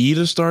we need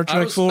a Star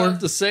Trek 4? I was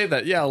about to say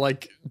that. Yeah,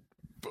 like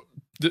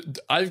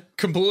I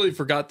completely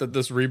forgot that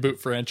this reboot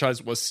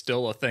franchise was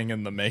still a thing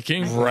in the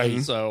making.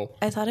 Right. So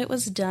I thought it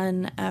was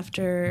done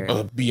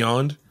after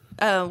Beyond?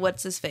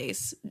 what's his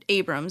face?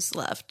 Abrams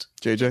left.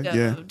 JJ? Go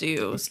Yeah.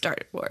 do Star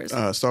Wars.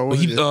 Star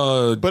Wars.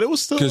 But it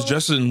was still because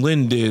Justin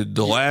Lin did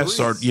the last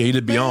Star. Yeah, he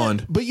did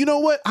Beyond, But you know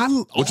what?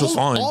 Which was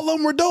fine. All of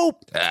them were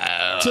dope.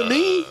 To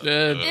me.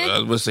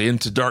 I would say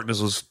Into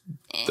Darkness was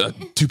a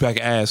 2-pack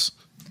ass.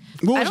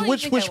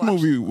 Which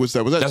movie was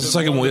that? Was that That's the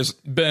second one.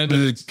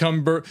 Benedict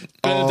Cumberbatch.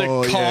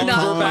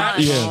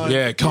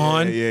 Yeah,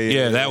 Con.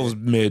 Yeah, that was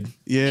mid.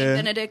 Yeah.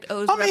 Benedict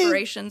owes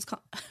reparations.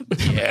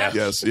 Yeah.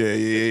 Yes.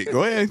 Yeah.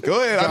 Go ahead.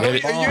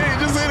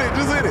 Just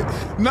hit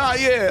it. Nah.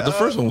 Yeah. The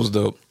first one was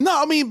dope.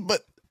 No,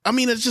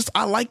 it's just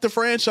I like the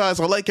franchise.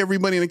 I like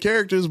everybody in the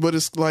characters, but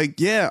it's like,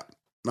 yeah.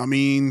 I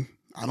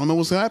don't know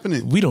what's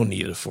happening. We don't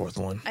need a fourth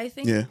one. I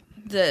think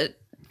that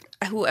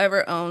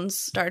whoever owns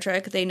Star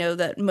Trek, they know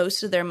that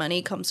most of their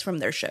money comes from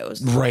their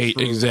shows. Right,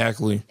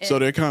 exactly. So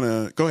they're kind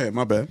of, go ahead,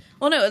 my bad.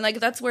 Well, no, and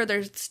like that's where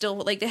they're still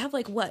like they have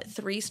like what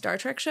 3 Star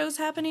Trek shows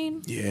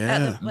happening?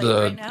 Yeah,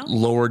 right now?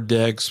 Lower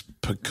Decks,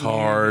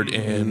 Picard,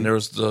 and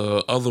there's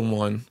the other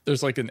one.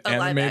 There's like an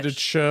animated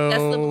show.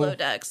 That's the Below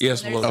Decks.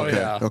 Yes, Below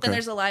Decks. Then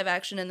there's a live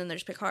action, and then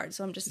there's Picard.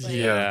 So I'm just like,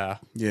 yeah.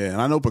 And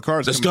I know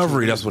Picard's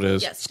Discovery. That's what it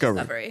is. Yes,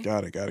 Discovery.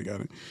 Got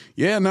it.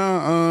 Yeah,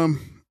 no,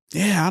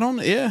 yeah, I don't.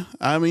 Yeah,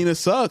 it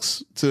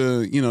sucks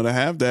to to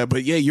have that,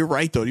 but yeah, you're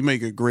right though. You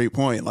make a great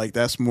point. Like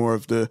that's more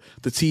of the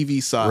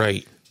TV side,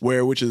 right?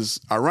 Which is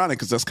ironic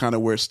because that's kind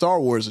of where Star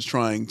Wars is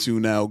trying to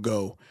now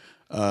go.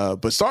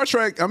 But Star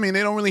Trek, they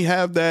don't really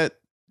have that.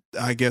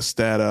 I guess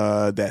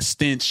that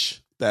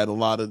stench that a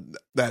lot of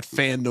that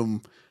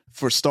fandom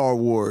for Star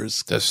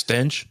Wars. The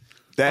stench.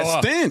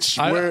 Stench.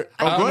 I don't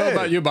know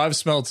about you, but I've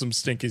smelled some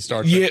stinky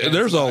Star Trek. Yeah,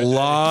 there's a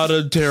lot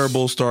of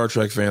terrible Star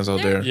Trek fans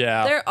out there.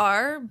 Yeah, there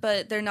are,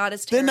 but they're not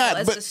as terrible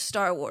as the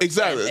Star Wars.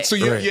 Exactly. So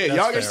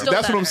y'all. That's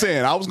what I'm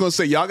saying. I was gonna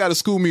say y'all got to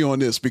school me on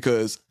this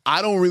because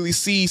I don't really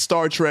see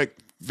Star Trek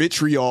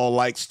vitriol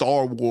like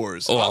Star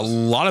Wars. Oh, a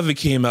lot of it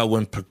came out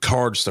when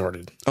Picard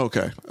started.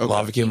 Okay. A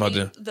lot of it came out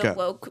then. The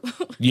woke.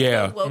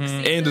 Yeah, the woke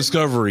and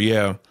Discovery.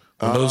 Yeah.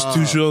 When those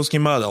 2 shows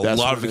came out, a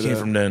lot of it came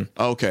from then.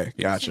 Okay,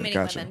 gotcha.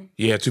 Women.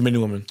 Yeah, too many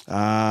women.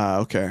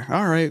 Okay.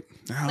 All right.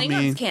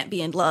 Klingons can't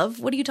be in love.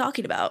 What are you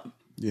talking about?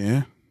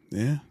 Yeah.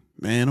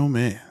 Man, oh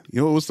man.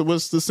 You know what's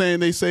the saying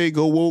they say?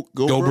 Go woke,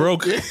 go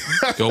broke.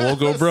 Go woke,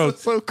 go broke.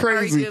 So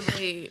crazy.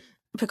 Arguably,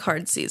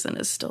 Picard's season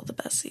is still the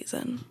best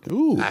season.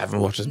 Ooh. I haven't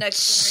watched it.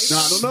 Next No,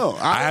 I don't know.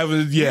 I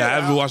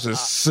haven't watched a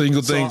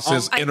single thing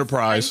since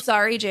Enterprise. I'm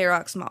sorry,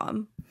 J-Rock's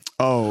mom.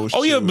 Oh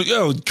yeah, but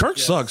Kirk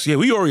sucks. Yeah,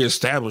 we already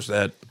established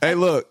that. Hey,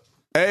 look.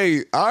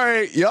 Hey, all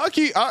right, y'all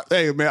keep.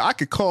 Hey, man, I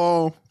could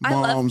call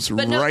moms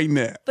right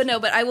now. But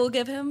I will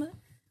give him.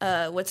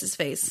 What's his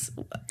face?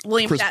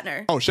 William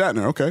Shatner. Oh,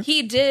 Shatner. Okay.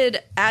 He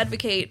did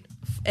advocate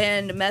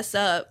and mess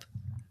up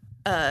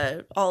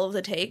all of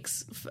the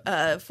takes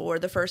for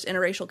the first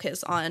interracial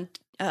kiss on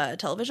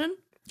television.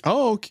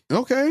 Oh,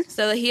 okay.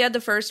 So he had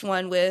the first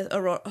one with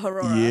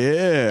Aurora.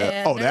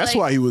 Yeah. And That's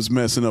why he was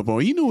messing up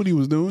on. He knew what he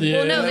was doing. Yeah.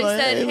 Well, no, they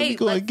said, let me hey,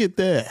 go and get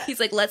that. he's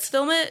like, let's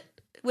film it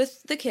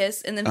with the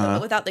kiss and then film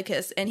it without the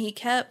kiss. And he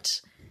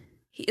kept...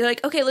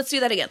 like, okay, let's do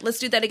that again. Let's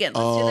do that again.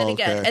 Let's do that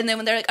again. Okay. And then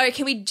when they're like, all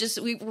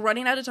right, we're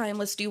running out of time.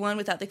 Let's do one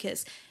without the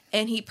kiss.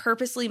 And he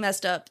purposely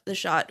messed up the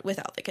shot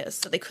without the kiss,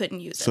 so they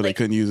couldn't use it. So they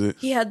couldn't use it.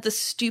 He had the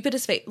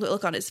stupidest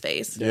look on his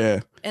face.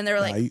 Yeah. And they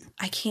were like,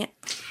 I can't.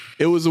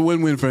 It was a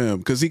win-win for him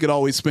because he could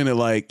always spin it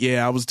like,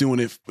 yeah, I was doing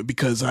it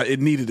because it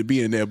needed to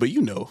be in there. But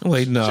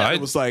Wait, no. I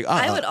was like,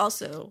 I would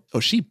also. oh,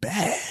 she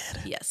bad.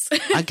 Yes.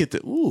 I get the,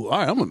 ooh, all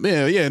right, I'm a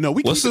man. Yeah, no,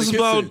 we What's keep this the kiss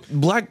about in.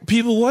 black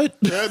people? What?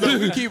 Yeah, no,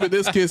 we keeping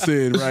this kiss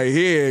in right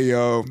here,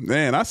 yo.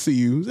 Man, I see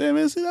you. Yeah,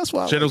 man, see, that's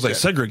why. Shadow's like,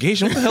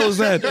 segregation? What the hell is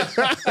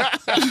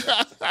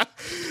that?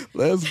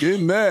 Let's get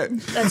in that.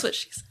 That's what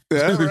she said.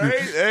 That's right.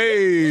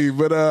 Hey,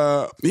 but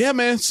yeah,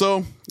 man.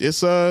 So it's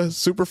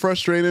super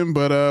frustrating,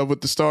 but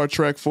with the Star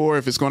Trek 4,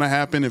 if it's gonna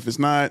happen, if it's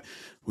not,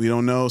 we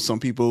don't know. Some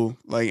people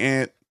like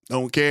Ant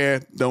don't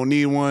care, don't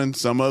need one.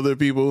 Some other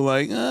people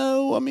like,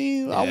 oh, I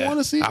mean, I want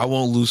to see it. I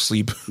won't lose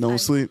sleep. Don't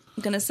sleep.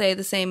 I'm going to say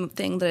the same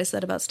thing that I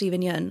said about Steven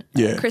Yeun.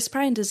 Yeah. Chris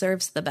Pratt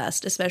deserves the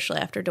best, especially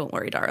after Don't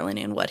Worry, Darling,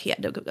 and what he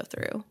had to go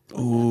through.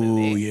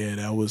 Ooh, yeah,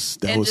 that was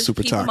Just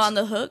super keep toxic. him on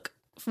the hook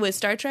with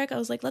Star Trek. I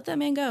was like, let that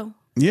man go.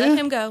 Yeah. Let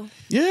him go.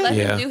 Yeah. Let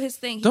Yeah. him do his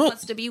thing. He Don't-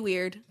 wants to be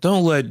weird.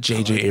 Don't let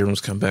J.J. Abrams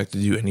come back to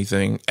do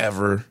anything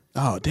ever,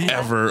 Oh, damn.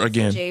 ever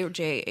again.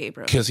 J.J.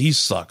 Abrams. Because he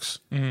sucks.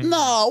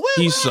 No,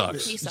 He wait.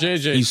 sucks. He sucks.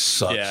 JJ. He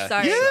sucks. Yeah.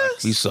 Sorry.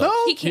 He sucks.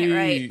 No. He can't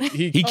write.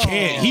 He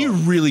can't. He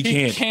really He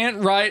can't. can't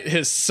write.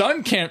 His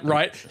son can't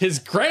write. His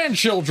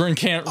grandchildren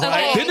can't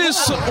write. Didn't his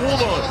son,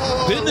 hold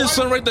on. Didn't his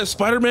son write that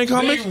Spider-Man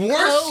comic? The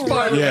worst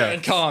Spider-Man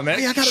Yeah. comic.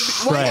 Hey, I gotta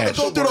why I gotta Trash.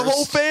 go through the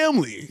whole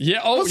family.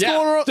 Yeah. Oh, What's yeah.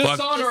 going on?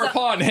 Dishonor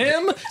upon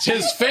him,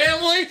 his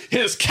family,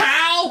 his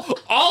cow,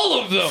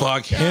 all of them.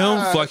 Fuck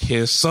him. Fuck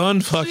his son.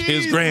 Fuck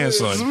his Jesus,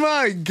 grandson.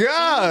 My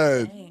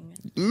God.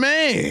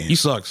 Man. He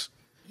sucks.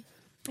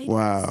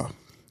 Wow.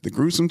 The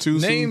gruesome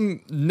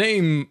twosome.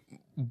 Name.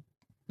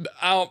 Okay.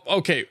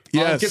 I'll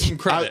Yes. give him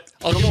credit.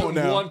 I'll Come give on him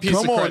now. one piece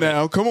Come of on credit.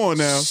 now. Come on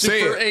now.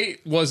 Say Super it. 8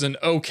 was an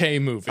okay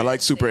movie. I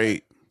like Super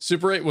 8.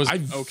 Super 8 was I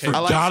okay.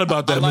 forgot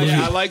about that movie.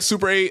 I like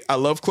Super 8. I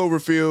love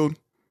Cloverfield.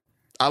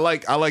 I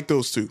like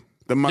those two.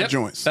 They're my Yep,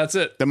 joints. that's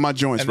it. They're my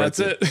joints And right that's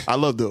there. it. I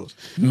love those.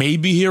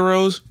 Maybe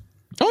Heroes.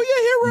 Oh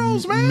yeah,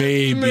 Heroes, man.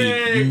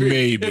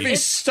 Maybe. If he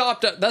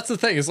stopped at, that's the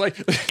thing. It's like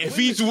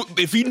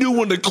If he knew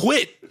when to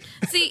quit.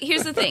 See,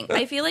 here's the thing.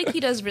 I feel like he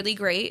does really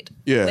great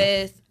Yeah.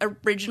 with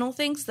original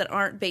things that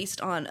aren't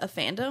based on a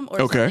fandom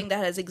or Okay. something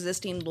that has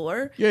existing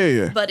lore.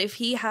 Yeah. But if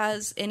he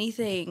has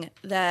anything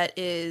that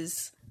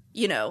is,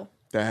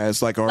 That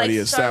has like already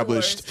like Star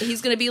established. Wars,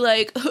 he's gonna be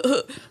like,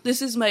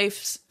 this is my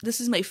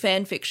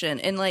fan fiction,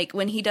 and like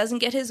when he doesn't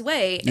get his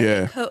way, and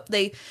Yeah.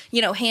 they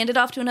hand it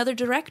off to another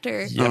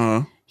director.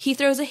 Uh-huh. He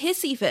throws a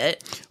hissy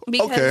fit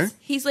because Okay.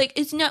 he's like,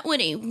 it's not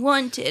what I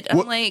wanted. I'm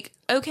What- like,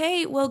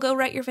 okay, well, go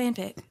write your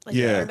fanfic like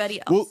Yeah. everybody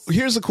else. Well,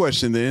 here's a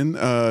question then.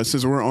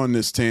 Since we're on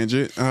this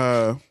tangent,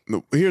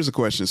 here's a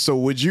question. So,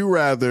 would you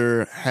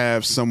rather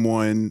have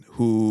someone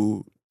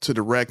who to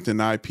direct an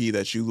IP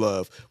that you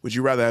love? Would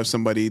you rather have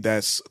somebody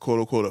that's quote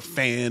unquote a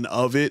fan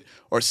of it,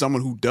 or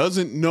someone who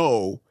doesn't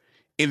know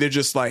and they're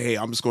just like, hey,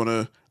 I'm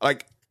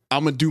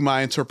gonna do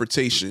my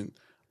interpretation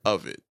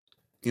of it.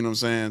 You know what I'm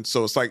saying?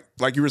 So it's like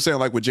you were saying,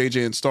 like with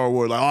JJ and Star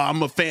Wars, like, oh,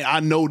 I'm a fan, I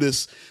know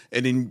this,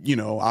 and then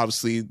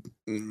obviously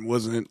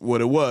wasn't what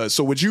it was.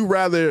 So would you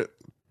rather,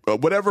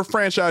 whatever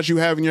franchise you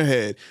have in your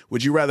head,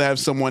 would you rather have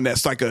someone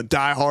that's like a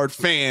diehard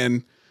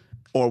fan,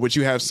 or would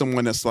you have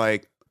someone that's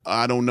like,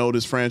 I don't know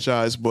this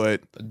franchise,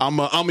 but I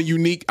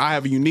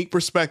have a unique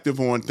perspective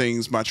on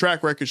things. My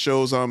track record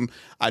shows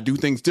I do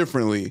things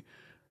differently.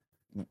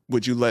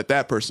 Would you let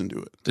that person do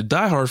it? The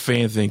diehard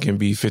fan thing can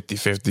be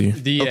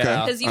 50-50.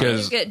 yeah. Because you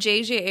either get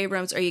J.J.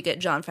 Abrams or you get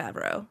Jon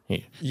Favreau.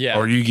 Yeah.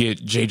 Or you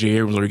get J.J.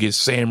 Abrams or you get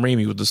Sam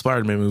Raimi with the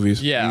Spider-Man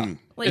movies. Yeah.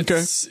 Like,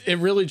 It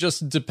really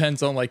just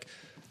depends on like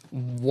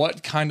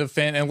what kind of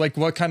fan and like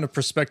what kind of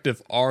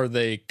perspective are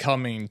they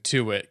coming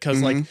to it.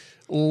 Because like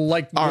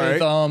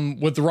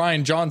with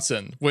Rian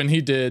Johnson when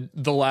he did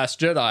The Last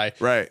Jedi,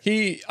 Right.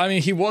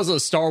 He was a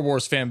Star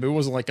Wars fan, but it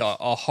wasn't like a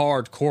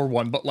hardcore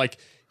one. But like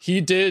he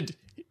did.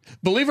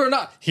 Believe it or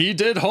not, he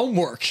did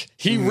homework.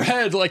 He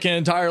read like an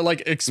entire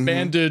like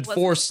expanded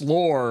Force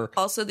lore.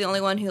 Also, the only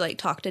one who like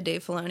talked to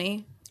Dave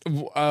Filoni.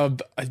 I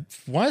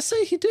want to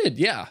say he did.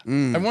 Yeah,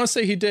 I want to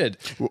say he did.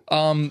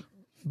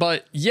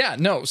 But yeah,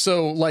 no.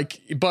 So like,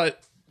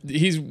 but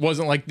he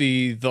wasn't like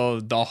the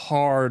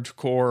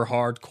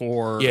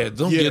hardcore. Yeah,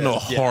 don't get no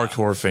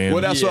hardcore fan.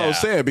 Well, that's what I was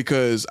Yeah. saying,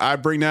 because I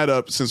bring that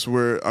up since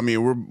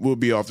we'll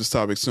be off this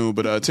topic soon.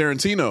 But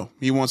Tarantino,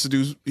 he wants to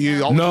do. He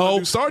always wants to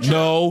do Star Trek.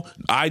 No,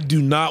 I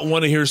do not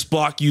want to hear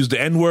Spock use the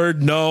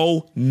N-word.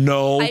 No.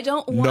 I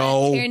don't want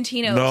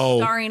Tarantino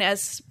starring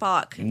as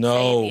Spock saying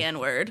the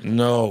N-word.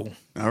 No.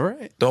 All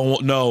right.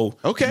 Don't no.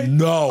 Okay.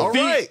 No. All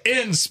right.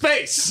 In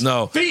space.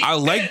 No. Feet I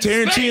like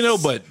in Tarantino,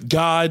 space. but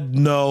God,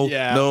 no.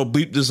 Yeah. No,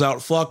 bleep this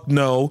out. Fuck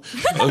no.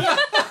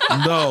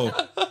 No.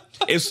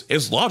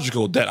 It's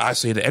logical that I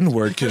say the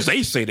N-word because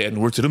they say the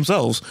N-word to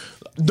themselves.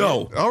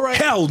 No. All right.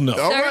 Hell no.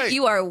 All Sir, right.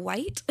 you are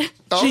white.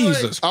 All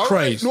Jesus All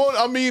Christ. No,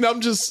 I mean, it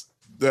was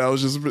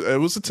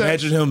a test.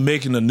 Imagine him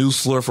making a new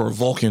slur for a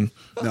Vulcan.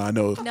 No, I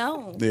know.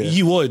 No. Yeah.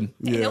 He would.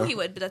 I know Yeah. he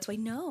would, but that's why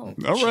no.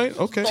 All right.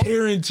 Okay.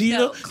 Tarantino.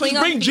 No, Just Klingon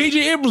bring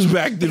J.J. Abrams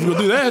back if we'll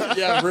do that.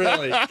 Yeah,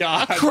 really.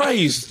 God.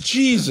 Christ.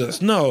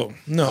 Jesus. No.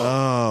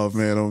 Oh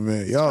man.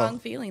 Y'all. Strong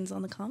feelings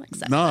on the comic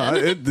section. Nah,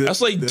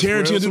 That's like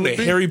Tarantino doing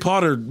the Harry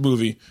Potter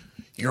movie.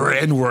 You're an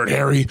N-word,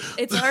 Harry.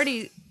 It's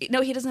already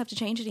no. He doesn't have to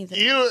change anything.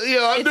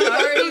 I It's knew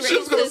already she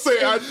was gonna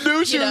say. I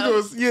knew she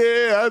was going to.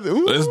 Yeah.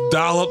 Let's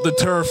dial up the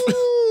turf.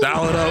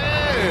 Dial it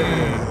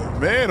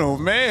up. Man, oh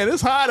man,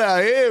 it's hot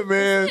out here,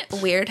 man.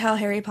 Weird how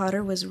Harry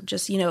Potter was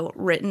just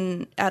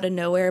written out of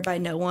nowhere by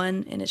no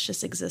one, and it's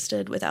just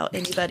existed without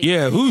anybody.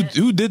 Yeah,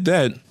 who did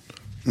that?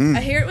 I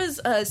hear it was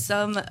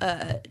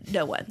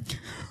no one.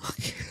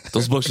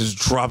 Those books just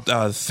dropped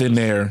out of thin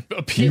air.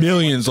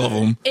 Millions of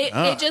them.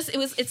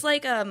 It's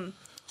like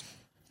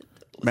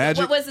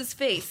Magic. what was his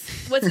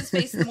face? What's his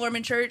face in the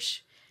Mormon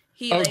Church?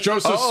 He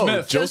Joseph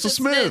Smith. Joseph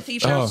Smith. He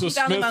found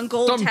them on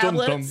gold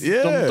tablets.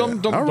 Yeah.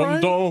 All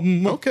right.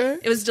 Okay.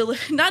 It was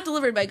not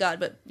delivered by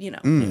God, but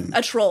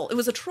a troll. It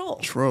was a troll.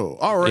 Troll.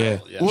 All right.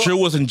 Yeah. Sure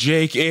wasn't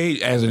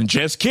J.K. as in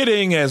just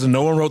kidding, as in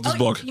no one wrote this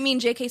book. You mean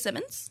J.K.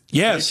 Simmons?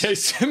 Yes. J.K.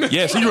 Simmons.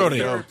 Yes, he wrote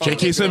it.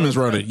 J.K. Simmons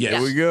wrote it. Yes.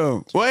 There we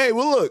go. Well, hey,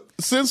 look,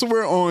 since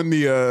we're on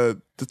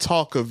the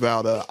talk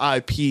about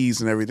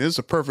IPs and everything, this is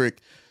a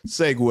perfect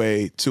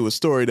segue to a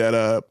story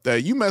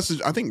that you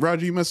messaged. I think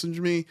Roger, you messaged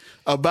me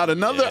about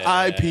another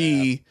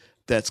IP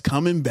that's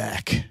coming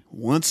back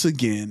once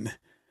again.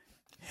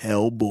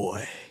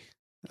 Hellboy.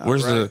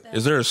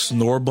 Is there a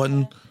snore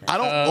button? I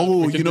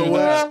don't. You know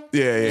what?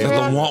 Yeah. Is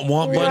that the womp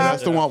womp button?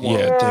 That's the womp womp.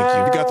 Yeah, thank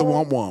you. You got the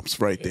womp womps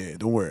right there.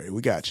 Don't worry,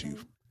 we got you.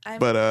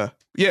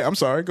 I'm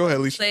sorry. Go ahead,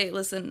 Alicia.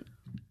 Listen,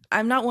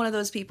 I'm not one of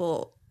those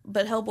people,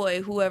 but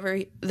Hellboy, whoever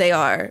they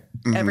are,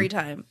 every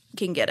time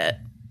can get it.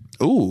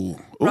 Ooh.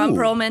 Ron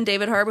Perlman,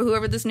 David Harbour,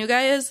 whoever this new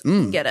guy is,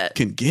 can get it.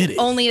 Can get it.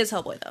 Only as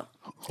Hellboy, though.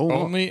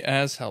 Only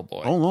as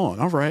Hellboy. Hold on.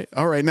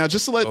 All right. Now,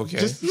 just to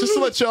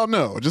let y'all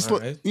know,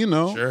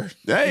 Sure.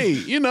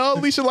 Hey,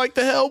 Alicia like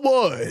the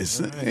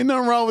Hellboys. Right. Ain't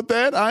nothing wrong with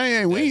that.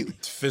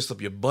 Fist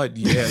up your butt,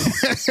 yeah.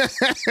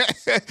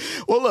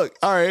 Well, look.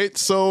 All right.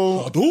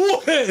 So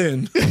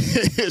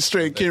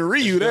straight can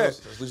read you that.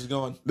 Alicia's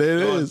going. There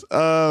it is.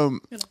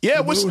 Yeah.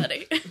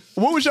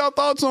 What was y'all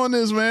thoughts on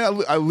this,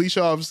 man?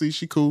 Alicia, obviously,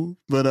 she cool,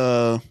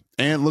 but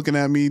Ant looking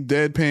at me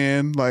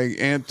deadpan, like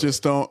Ant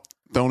just don't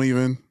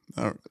even.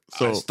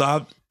 So I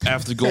stopped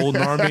after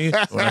Golden Army.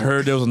 When I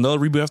heard there was another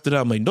reboot after that,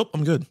 I'm like, nope,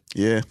 I'm good.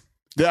 Yeah.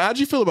 How'd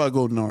you feel about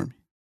Golden Army?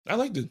 I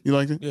liked it. You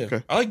liked it? Yeah.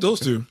 Okay. I like those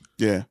two.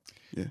 Yeah.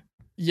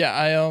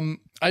 Yeah,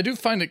 I do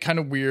find it kind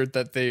of weird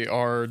that they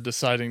are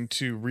deciding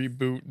to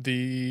reboot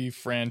the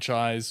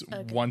franchise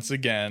once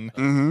again.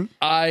 Mm-hmm.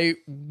 I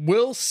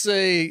will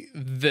say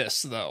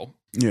this though.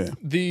 Yeah.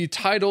 The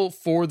title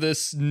for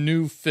this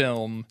new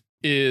film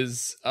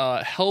is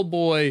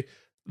Hellboy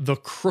the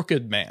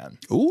Crooked Man.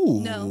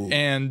 Ooh. No.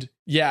 And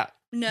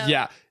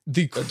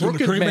the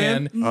Crooked Crooked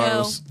Man.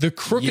 No. The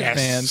Crooked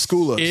Man.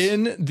 School us.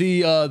 In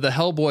the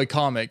Hellboy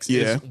comics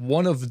is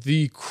one of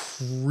the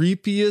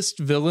creepiest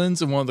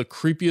villains and one of the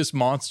creepiest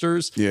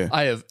monsters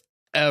I have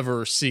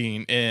ever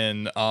seen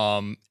in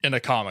a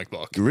comic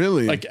book.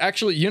 Really? Like,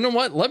 actually, you know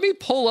what? Let me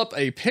pull up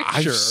a picture.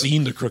 I've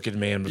seen the Crooked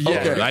Man before.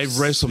 Yeah. I've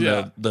read some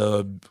of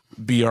the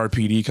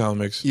BRPD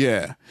comics.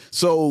 Yeah.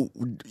 So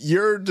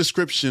your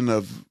description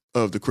of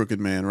the Crooked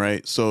Man,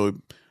 right? So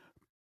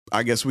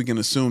I guess we can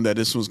assume that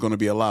this one's going to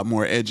be a lot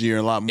more edgier,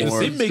 a lot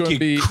more. If they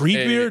make it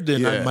creepier,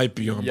 then I might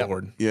be on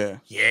board. Yeah.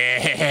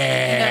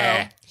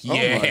 Yeah. No.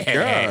 Yeah. Oh my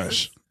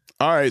gosh.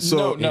 All right.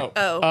 So no.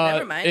 Oh,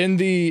 never mind.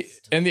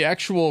 In the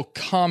actual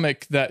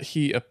comic that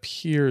he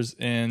appears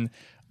in,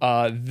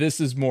 this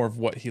is more of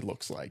what he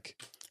looks like.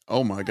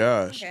 Oh my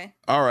gosh. Okay.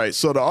 All right.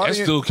 So the That's audience.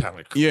 still kind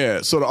of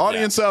Yeah. So the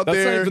audience out That's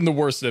there. not even the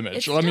worst image.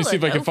 It's Let me still see a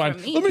if I can no find.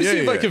 from me. Let me see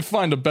if I Yeah. can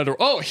find a better.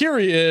 Oh, here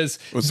he is.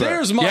 What's that?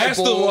 There's my That's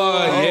boy. the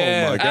one. Oh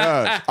Yeah. my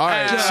gosh. All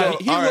right. So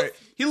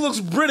He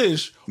looks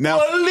British. Now-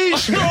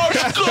 Alicia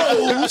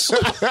goes.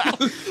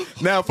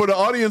 now for the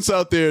audience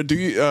out there, do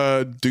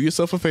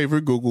yourself a favor.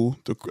 Google.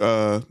 You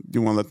want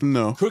to let them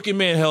know. Crooked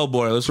Man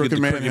Hellboy. Let's Crooked get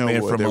the Man Crooked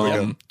Man Hellboy. There we go.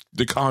 from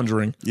The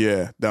Conjuring.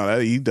 Yeah. No,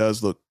 he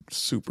does look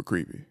super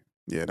creepy.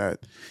 Yeah.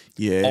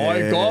 Yeah. Oh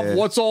my God,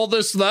 what's all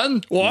this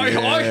then? Why?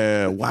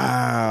 Yeah.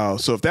 Wow.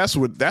 So if that's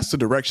the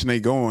direction they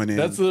going in.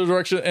 That's the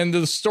direction, and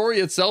the story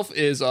itself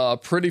is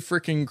pretty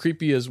freaking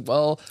creepy as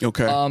well.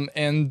 Okay.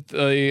 And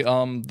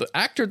the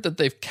actor that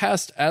they've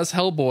cast as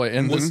Hellboy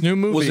in this new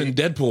movie Was in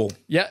Deadpool.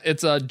 Yeah,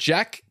 it's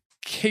Jack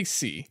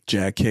Casey.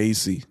 Jack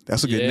Casey.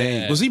 That's a good Yeah.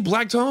 name. Was he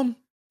Black Tom?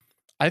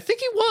 I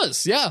think he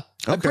was. Yeah,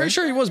 I'm Okay. pretty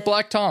sure he was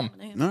Black Tom.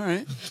 All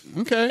right.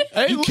 Okay.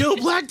 You killed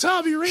Black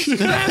Tom, you racist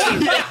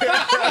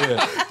bastard.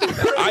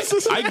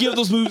 I give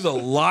those movies a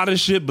lot of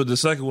shit, but the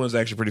second one is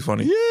actually pretty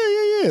funny.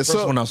 Yeah.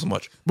 First one not so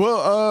much.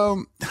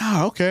 Well,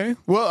 okay.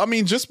 Well, I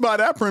mean, just by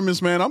that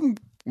premise, man, I'm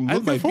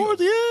looking forward.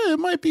 Yeah, it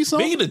might be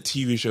something. Making a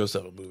TV show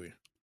instead of a movie.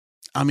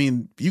 I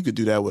mean, you could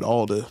do that with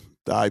all the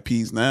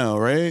IPs now,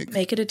 right?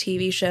 Make it a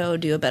TV show,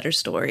 do a better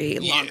story,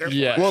 longer.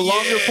 Yeah. Well,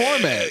 longer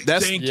format.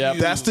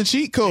 That's the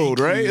cheat code,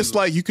 right? It's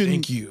like you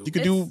could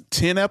do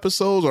 10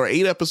 episodes or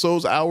 8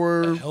 episodes,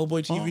 hour.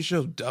 Hellboy TV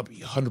show, I'll be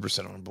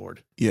 100% on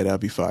board. Yeah,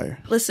 that'd be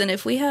fire. Listen,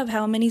 if we have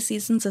how many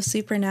seasons of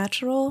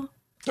Supernatural?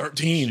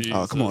 13.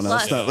 Oh, come on now.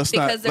 Let's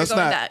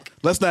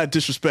Let's not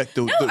disrespect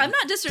the. No, I'm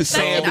not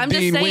disrespecting. I'm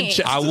just saying.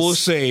 I will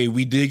say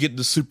we did get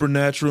the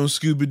Supernatural and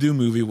Scooby-Doo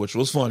movie, which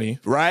was funny.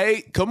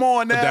 Right? Come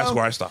on now. But that's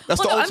where I stopped.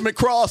 That's the ultimate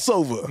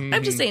crossover.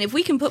 I'm just saying, if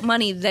we can put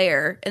money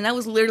there, and that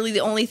was literally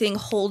the only thing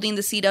holding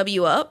the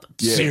CW up.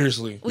 Yeah.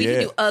 Seriously. We can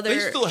do other They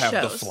still have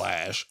shows. The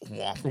Flash.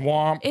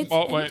 Womp. It's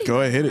wait.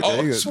 Go ahead, hit it.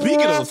 There you go.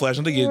 Speaking of the Flash,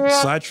 I'm going to get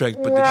sidetracked,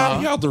 but did you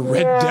see how the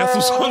Red Death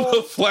was on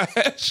the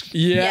Flash?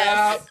 Yeah.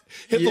 Yes.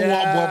 Hit the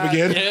womp womp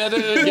again. Hit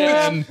it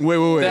again. Wait.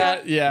 What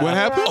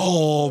happened?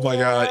 Oh my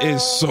god,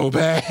 it's so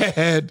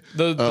bad.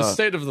 The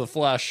state of the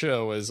Flash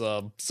show is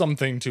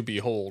something to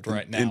behold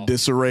right now. In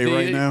disarray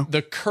right now.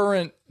 The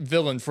current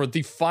villain for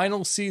the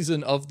final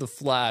season of the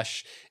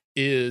Flash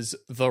is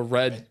the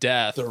Red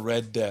Death. The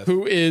Red Death.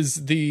 Who is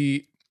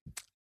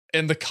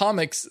in the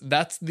comics,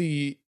 that's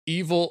the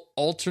evil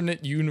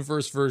alternate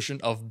universe version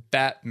of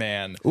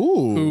Batman.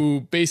 Ooh.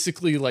 Who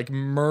basically like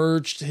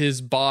merged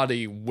his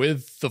body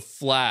with the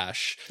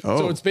Flash.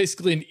 So it's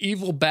basically an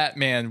evil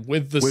Batman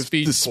with the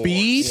speed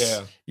force.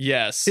 Yeah.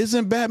 Yes.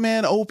 Isn't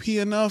Batman OP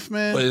enough,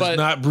 man? But it's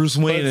not Bruce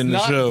Wayne in the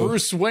show.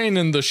 Bruce Wayne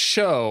in the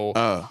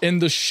show. In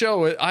the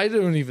show, I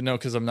don't even know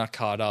because I'm not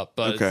caught up,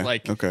 but it's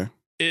like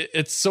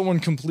it's someone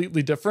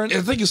completely different.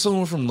 I think it's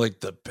someone from like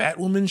the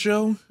Batwoman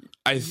show.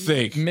 I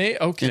think.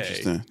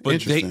 Interesting. But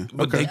Interesting.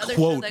 they The other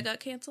quote show that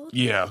got canceled?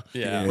 Yeah.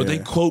 Yeah. But they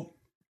quote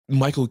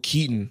Michael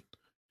Keaton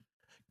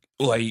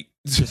like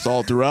just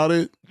all throughout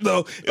it.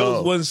 No, it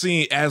was one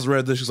scene as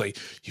Red Death. She's like,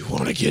 "You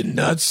want to get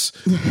nuts?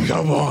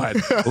 Come on,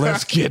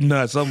 let's get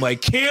nuts." I'm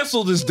like,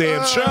 cancel this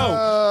damn show.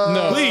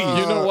 No, please.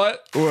 You know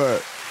what?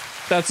 What?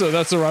 That's a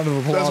round of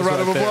applause. That's a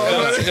round of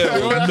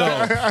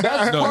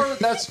applause.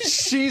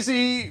 That's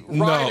cheesy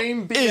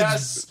writing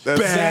BS. That's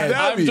bad.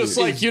 I'm just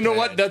like, you know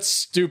what? That's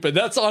stupid.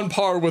 That's on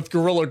par with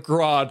Gorilla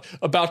Grodd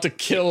about to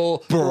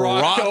kill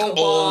Barack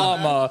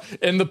Obama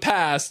in the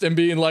past and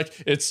being like,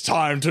 it's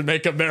time to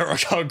make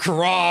America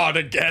Grodd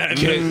again.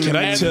 Can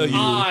I tell you?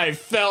 I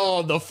fell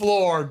on the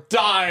floor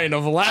dying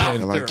of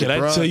laughter. Can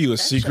I tell you a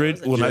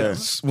secret? When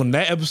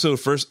that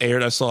episode first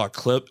aired, I saw a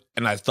clip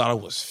and I thought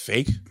it was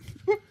fake.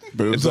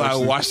 But Until I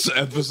watched the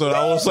episode,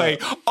 I was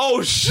like,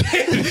 "Oh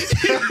shit! He's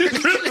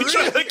really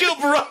trying to kill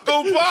Barack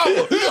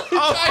Obama!"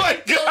 Oh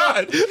my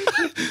god!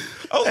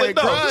 I was like,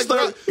 "No, this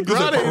is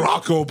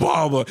Barack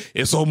Obama.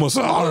 It's almost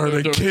an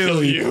honor to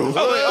kill you." I was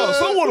like, "Oh,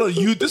 someone on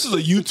you. This is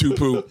a YouTube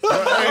poop."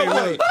 Hey,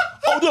 like,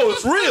 oh no,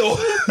 it's real.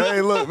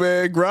 Hey, look,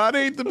 man, Grodd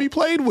ain't to be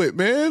played with,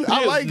 man.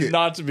 I like it.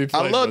 Not to be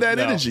played I love with, that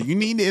no. energy. You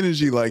need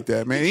energy like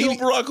that, man. Kill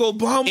Barack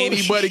Obama.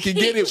 Anybody can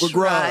get it with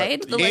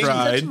Tried. Grodd. The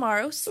Legends of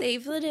Tomorrow,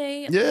 save the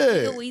day.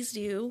 Yeah. We always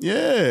do.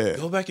 Yeah.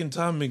 Go back in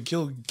time and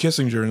kill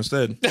Kissinger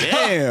instead.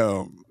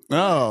 Damn.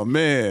 Oh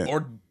man.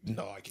 Or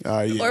no, I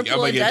can't. Or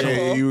pull a Deadpool.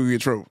 Yeah, you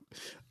get trouble.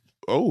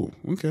 Oh,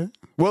 okay.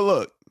 Well,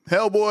 look,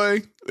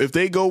 Hellboy. If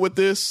they go with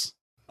this,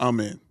 I'm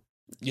in.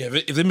 Yeah,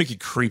 if they make it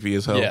creepy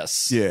as hell.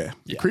 Yes. Yeah,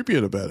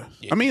 creepier the better.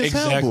 I mean, it's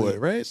exactly.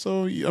 Hellboy, right?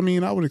 So, I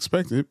mean, I would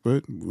expect it,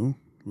 but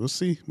we'll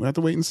see. We'll have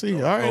to wait and see.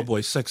 All right. Oh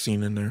boy, sex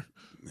scene in there.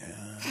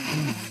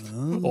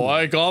 Oh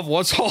my God,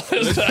 what's all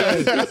this?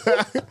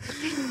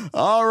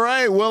 All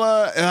right. Well,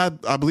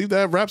 I believe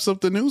that wraps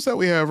up the news that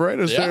we have, right?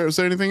 Is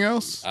there anything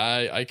else?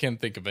 I can't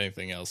think of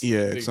anything else. Yeah,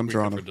 I 'cause think I'm we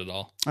drawing covered it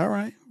all. All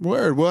right.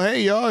 Word. Well,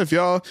 hey, y'all, if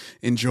y'all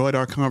enjoyed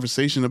our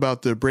conversation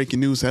about the breaking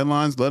news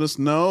headlines, let us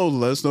know.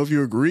 Let us know if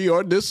you agree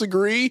or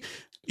disagree.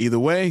 Either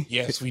way.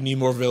 Yes, we need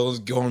more villains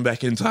going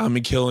back in time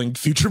and killing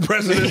future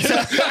presidents.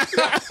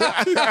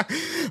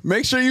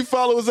 Make sure you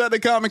follow us at the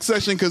comic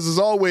section because as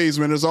always,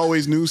 man, there's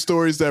always news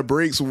stories that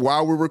breaks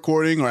while we're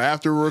recording or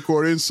after we're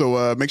recording.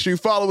 So make sure you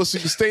follow us so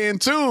you can stay in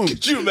tune.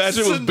 Could you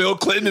imagine with Bill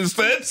Clinton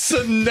instead?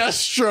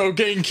 Sinestro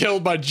getting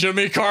killed by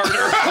Jimmy Carter.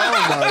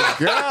 Oh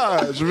my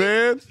gosh,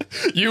 man.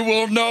 You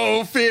will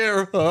know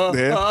fear.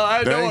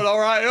 I know it, all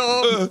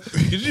right.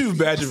 Could you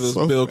imagine if it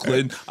was Bill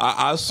Clinton?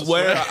 I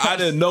swear I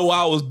didn't know what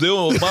I was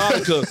doing with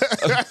Monica.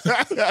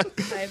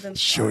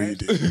 Sure you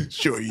did.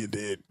 Sure you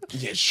did.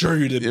 Yeah, sure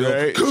you did, Bill.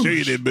 Right? Sure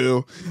you did,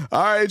 Bill.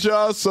 All right,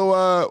 y'all.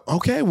 So,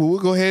 okay, well, we'll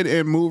go ahead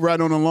and move right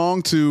on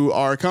along to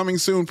our coming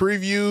soon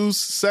previews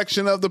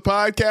section of the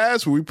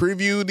podcast where we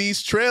preview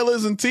these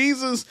trailers and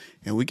teasers,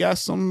 and we got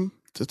some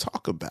to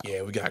talk about.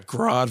 Yeah, we got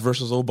Grodd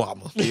versus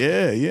Obama.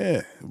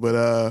 Yeah.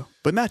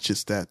 But not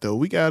just that though.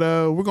 We got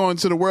we're going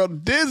to the world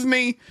of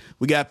Disney.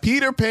 We got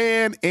Peter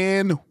Pan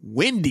and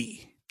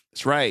Wendy.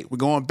 That's right. We're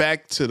going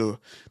back to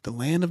the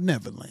land of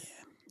Neverland.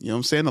 You know what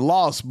I'm saying? The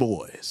Lost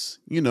Boys.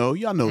 You know,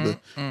 y'all know the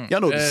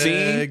scene.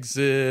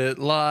 Exit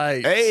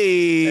light.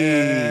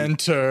 Hey.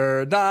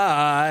 Enter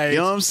night. You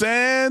know what I'm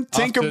saying?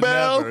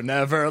 Tinkerbell.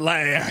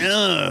 Neverland.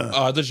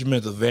 Oh, I thought you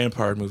meant the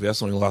vampire movie. That's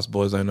the only Lost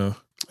Boys I know.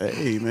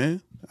 Hey,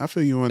 man. I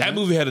feel you on that. That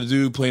movie had a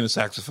dude playing the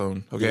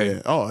saxophone. Okay.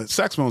 Yeah. Oh,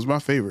 saxophone's my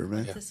favorite,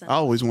 man. Yeah. I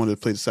always wanted to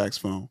play the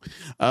saxophone.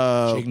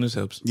 Shaking his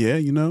hips. Yeah,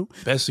 you know.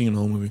 Best scene in the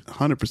whole movie.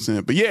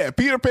 100%. But yeah,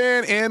 Peter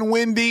Pan and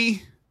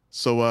Wendy.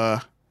 So,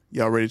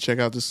 y'all ready to check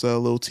out this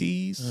little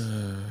tease?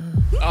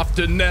 Off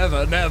to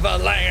Neverland.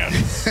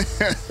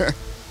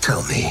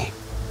 Tell me,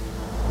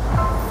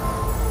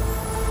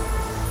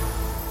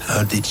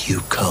 how did you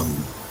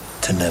come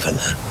to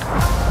Neverland?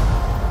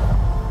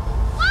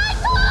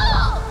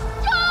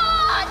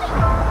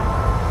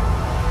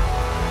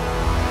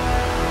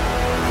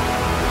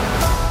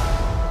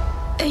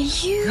 Are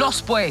you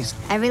Lost Boys?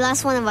 every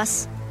last one of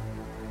us?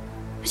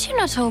 But you're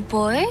not all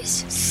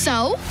boys.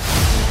 So?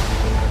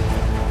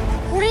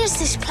 What is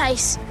this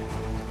place?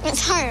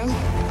 It's home.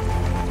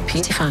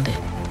 Peter found it.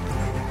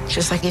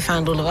 Just like he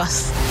found all of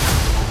us.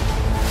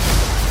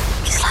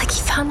 It's like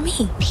he found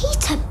me.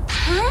 Peter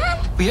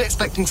Pan? Were you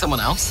expecting someone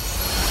else?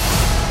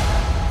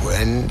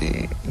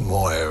 Wendy,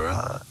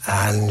 Moira,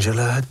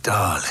 Angela,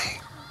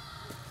 darling.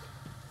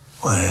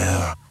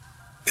 Where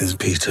is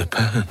Peter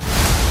Pan?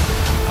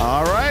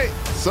 All right.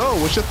 So,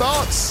 what's your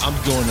thoughts? I'm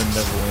going to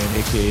Neverland,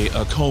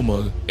 a.k.a. a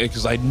coma,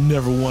 because I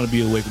never want to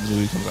be awake when the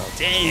movie comes out.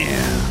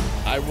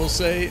 Damn. I will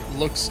say,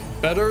 looks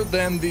better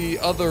than the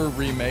other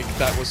remake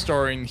that was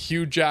starring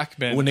Hugh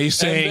Jackman. When they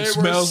sang And were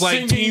Smells Like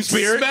singing Teen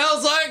Spirit?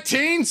 Smells Like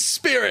Teen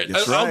Spirit.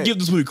 That's I'll right. give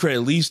this movie credit.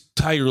 At least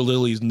Tiger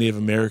Lily's Native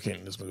American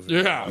in this movie.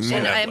 Yeah.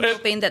 And I'm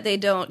hoping that they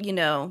don't,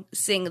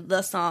 sing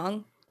the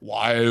song.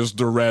 Why is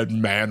the red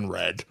man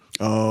red?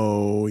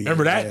 Oh, yeah.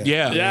 Remember that?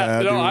 Yeah. Yeah,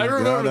 I do. I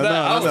remember that.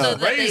 I was Also,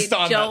 that raised they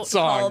on don't that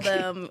song. call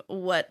them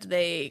what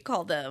they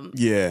call them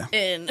Yeah.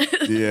 in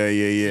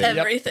Yeah.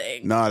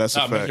 everything. Nah, that's a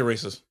Stop making fact.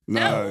 racist.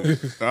 No.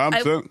 I'm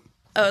I- telling-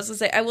 I was gonna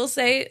say, I will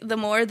say, the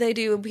more they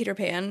do Peter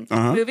Pan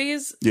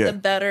movies, Yeah. the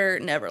better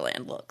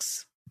Neverland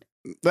looks.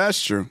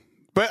 That's true.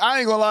 But I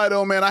ain't gonna lie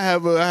though, man. I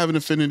have an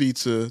affinity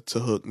to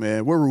Hook,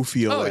 man. Where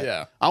Rufio Oh, at?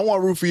 yeah. I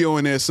want Rufio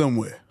in there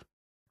somewhere.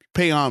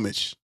 Pay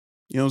homage.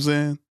 You know what I'm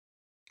saying?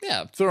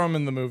 Yeah, throw him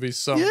in the movie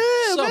Yeah,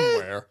 man.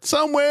 somewhere.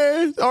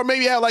 Somewhere. Or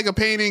maybe have like a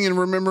painting in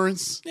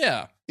remembrance.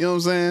 Yeah. You know what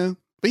I'm saying?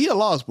 But he a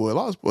Lost Boy.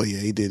 Lost Boy, yeah,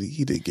 he did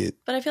get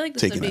But I feel like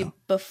this Taken would be out.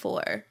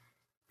 before.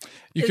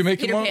 You can make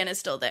Peter him Pan is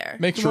still there.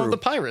 make him one of True. the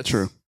pirates.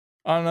 True.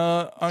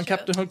 On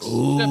Captain Hook's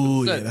Ooh, ship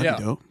yeah, instead. that'd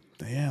be dope.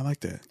 Yeah, I like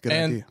that. Good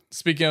And idea.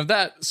 speaking of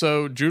that,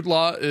 so Jude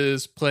Law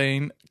is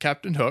playing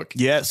Captain Hook.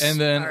 Yes. And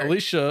then Smart.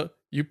 Alicia,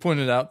 you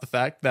pointed out the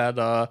fact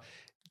that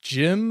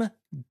Jim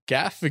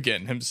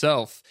Gaffigan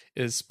himself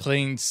is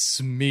playing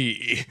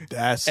Smee.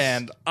 That's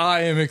And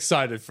I am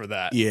excited for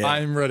that. Yeah.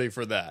 I'm ready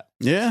for that.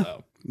 yeah.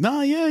 So,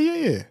 No,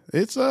 yeah.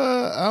 It's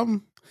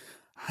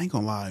I ain't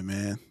gonna lie,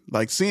 man.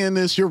 Like seeing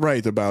this, you're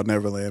right about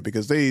Neverland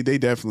because they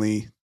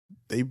definitely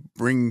they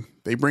bring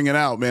it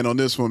out, man. On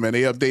this one, man,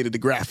 they updated the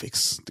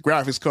graphics. The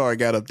graphics card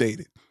got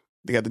updated.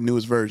 They got the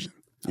newest version.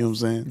 You know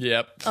what I'm saying?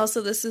 yep.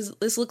 Also, this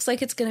looks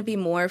like it's going to be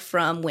more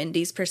from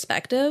Wendy's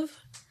perspective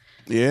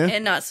Yeah.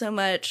 and not so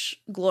much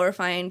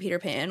glorifying Peter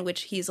Pan,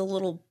 which he's a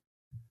little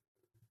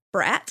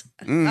brat.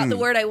 Not the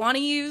word I want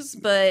to use,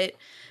 but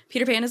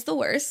Peter Pan is the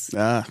worst.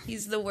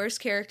 He's the worst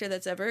character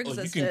that's ever Oh,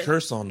 existed. you can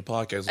curse on the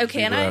podcast. Oh,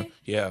 can I?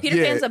 Yeah. Peter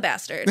Yeah. Pan's a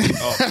bastard.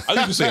 Oh, I was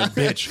going to say a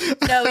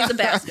bitch. No, he's a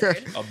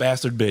bastard. A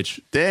bastard bitch.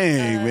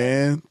 Dang,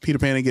 man. Peter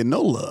Pan ain't getting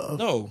no love.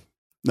 No.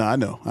 No, I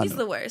know. He's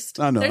the worst.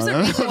 I know. There's a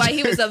reason why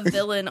he was a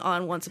villain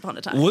on Once Upon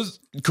a Time.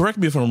 Correct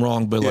me if I'm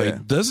wrong, but Yeah.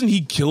 like, doesn't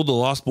he kill the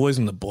Lost Boys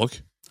in the book?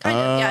 Kind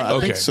of, yeah. I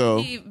think so.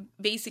 He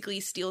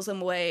basically steals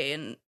them away,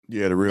 and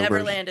Yeah, the real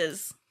Neverland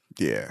is.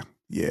 version.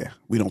 Yeah.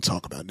 We don't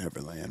talk about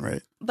Neverland,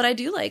 right? But I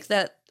do like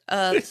that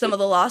some of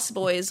the Lost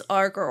Boys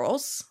are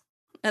girls,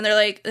 and they're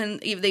like, and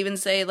they even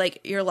say like,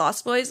 "You're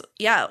Lost Boys."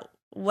 Yeah.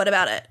 What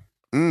about it?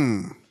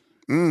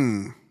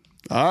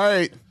 All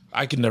right.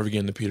 I could never get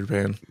into Peter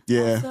Pan.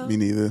 Yeah, Also- me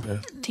neither.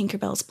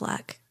 Tinkerbell's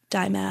black.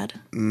 Die mad.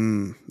 Oh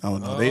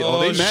no, they Oh,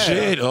 mad.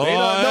 shit. They Oh,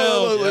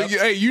 don't know. yep.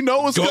 Hey, you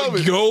know what's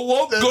coming.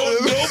 Go, bro.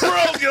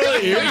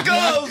 Here it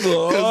goes.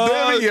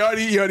 Because you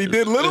already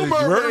did Little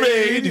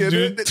Mermaid. You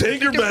Dude, did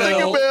Tinkerbell.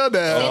 Tinkerbell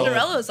now.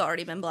 Cinderella's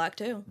already been black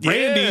too.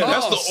 Brandy,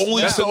 that's the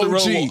only That's the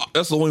Cinderella. OG.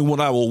 That's the only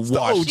one I will the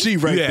watch. OG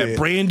right yeah, there.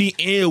 Brandy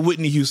and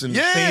Whitney Houston in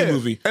the Yeah, same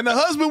movie. and the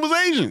husband was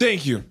Asian.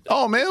 Thank you.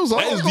 Oh man, it was all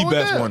That is the going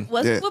best down. one.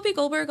 Was Yeah. Whoopi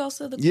Goldberg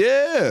also the?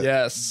 Yeah,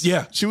 Yes.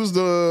 Yeah. She was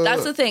the.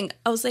 That's the thing.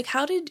 I was like,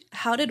 how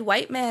did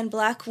white man,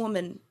 black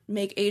woman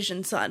make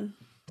Asian son?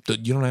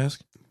 You don't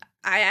ask?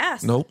 I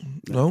asked. No.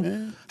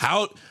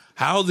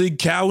 How did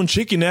cow and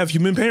chicken have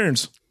human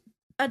parents?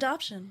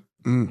 Adoption.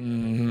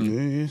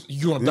 Yeah.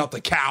 You gonna adopt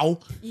a cow?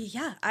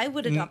 Yeah, I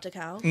would adopt a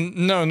cow.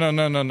 No.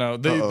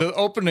 The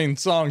opening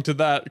song to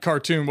that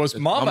cartoon was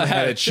Mama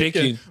had a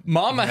chicken.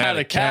 Mama had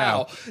a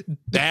cow.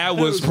 Dad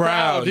was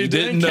proud. He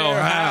didn't know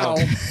how.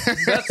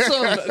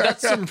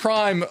 That's some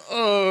prime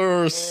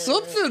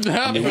something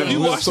happened. You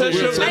watch that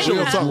show?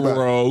 We'll talk about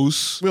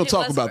Gross. We'll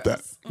talk about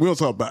that. We'll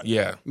talk about it.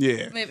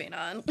 Yeah. Moving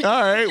on.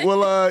 All right.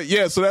 Well,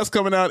 so that's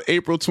coming out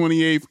April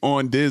 28th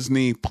on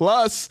Disney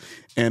Plus.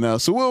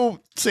 And so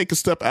we'll take a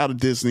step out of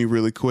Disney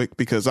really quick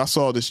because I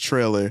saw this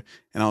trailer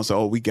and I was like,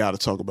 oh, we got to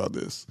talk about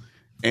this.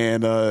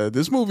 And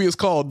this movie is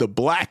called The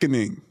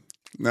Blackening.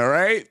 All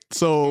right.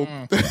 So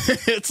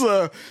it's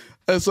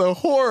a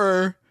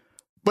horror,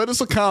 but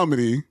it's a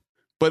comedy.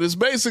 But it's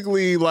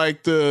basically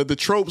like the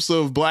tropes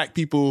of black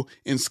people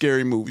in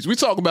scary movies. We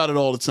talk about it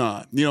all the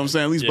time. You know what I'm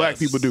saying? At least black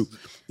people do.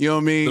 You know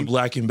what I mean? The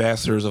black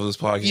ambassadors of this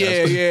podcast.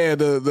 Yeah.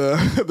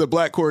 The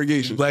black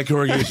corrugation. Black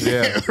corrugation,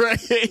 yeah.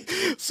 Right.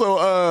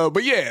 So,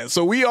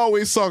 so we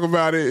always talk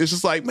about it. It's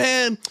just like,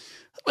 man,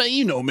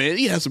 you know, man,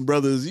 you have some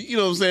brothers, you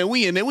know what I'm saying?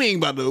 We in there, we ain't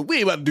about to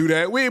do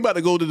that. We ain't about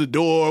to go to the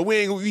door.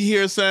 We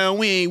hear a sound.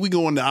 We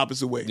going the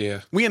opposite way.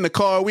 Yeah. We in the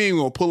car. We ain't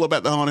gonna pull up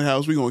at the haunted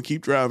house. We gonna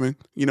keep driving.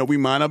 You know, we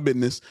mind our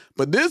business.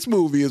 But this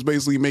movie is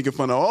basically making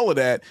fun of all of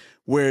that,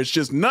 where it's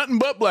just nothing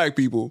but black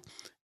people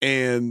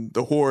and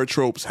the horror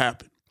tropes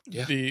happen.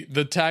 Yeah.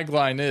 The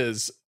tagline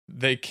is,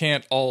 they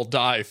can't all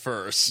die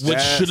first. Which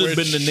should have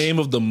been the name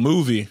of the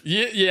movie.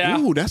 Yeah.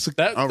 Ooh, that's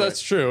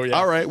true. Yeah.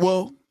 All right.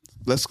 Well,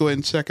 let's go ahead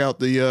and check out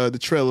the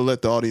trailer.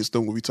 Let the audience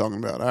know what we're talking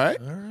about. All right.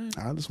 All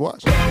right. Let's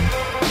watch.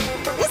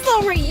 This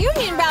little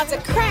reunion about to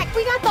crack.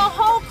 We got the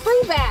whole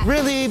crew back.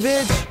 Really,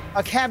 bitch?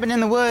 A cabin in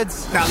the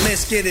woods. Now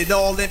let's get it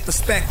all in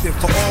perspective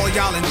for all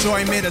y'all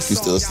enjoyment. You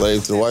still a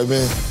slave to the white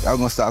man? Y'all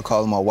gonna start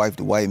calling my wife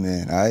the white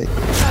man, all right?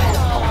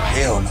 Oh,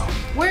 hell no.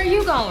 Where are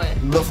you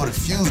going? Look for the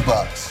fuse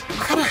box. What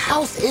kind of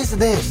house is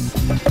this?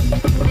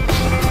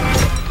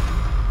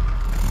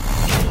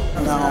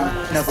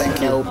 No,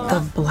 thank you.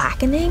 The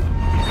Blackening?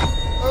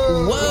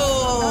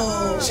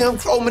 Whoa! Jim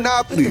Crow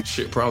Monopoly.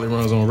 Shit probably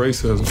runs on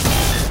racism.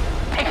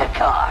 Pick a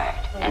card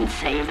and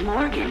save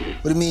Morgan.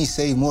 What do you mean,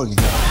 save Morgan?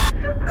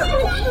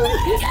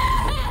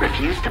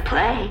 Refuse to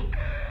play,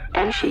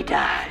 and she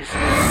dies.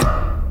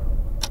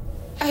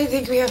 I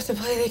think we have to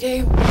play the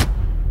game.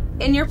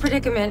 In your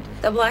predicament,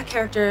 the black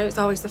character is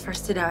always the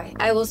first to die.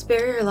 I will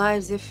spare your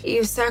lives if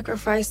you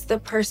sacrifice the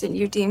person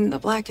you deem the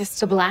blackest.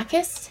 The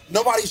blackest?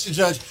 Nobody should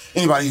judge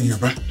anybody in here,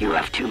 bro. You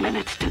have 2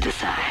 minutes to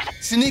decide.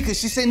 Shanika,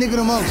 she say nigga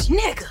the most.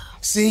 Nigga.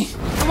 See?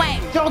 Wait.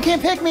 Y'all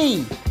can't pick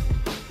me.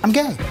 I'm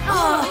gay.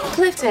 Oh,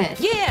 Clifton.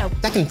 Yeah.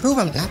 That can prove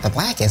I'm not the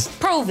blackest.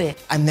 Prove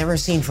it. I've never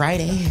seen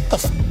Friday.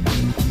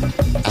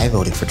 I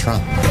voted for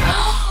Trump.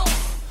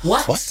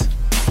 What?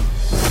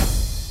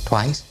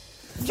 Twice.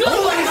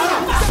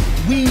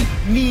 We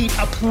need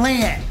a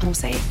plan. Don't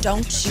say it.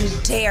 Don't you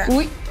dare.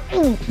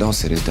 Don't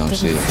say this dumb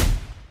shit.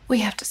 We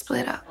have to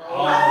split up.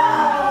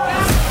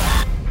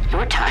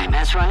 Your time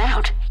has run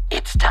out.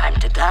 It's time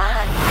to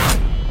die.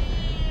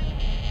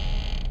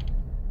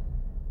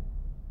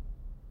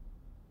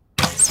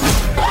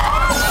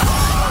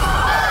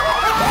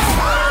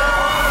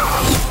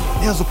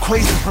 There's a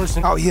crazy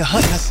person out here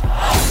hunting us.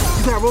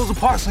 You got Rosa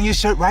Parks on your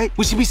shirt, right?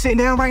 Would she be sitting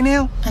down right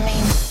now? I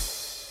mean,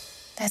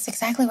 that's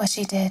exactly what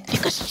she did. You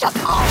can shut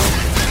up.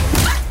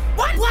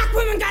 What black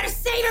women gotta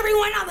save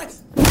everyone all the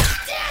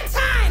damn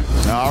time?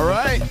 All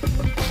right.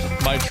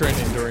 My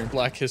training during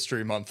Black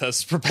History Month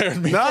has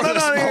prepared me for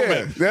this moment.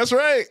 Yeah. That's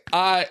right.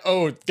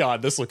 Oh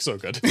God, this looks so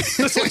good. This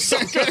looks so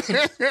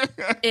good.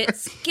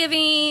 It's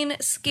giving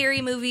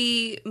scary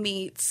movie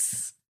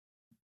meets.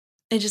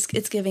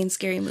 It's giving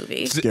scary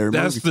movie.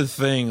 That's the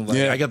thing. Like,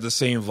 I got the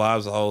same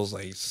vibes. I was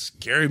like,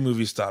 scary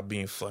movies stopped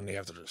being funny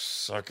after the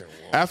second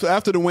one.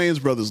 After the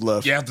Wayans brothers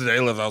left. Yeah, after they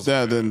left, I was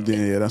like,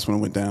 that's when it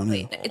went down.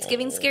 It's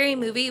giving scary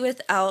movie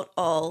without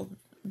all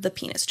the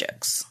penis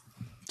jokes.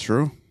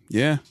 True.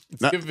 Yeah.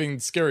 It's giving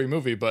scary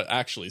movie, but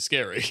actually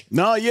scary.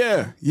 No,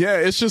 yeah. Yeah.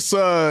 It's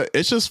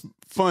just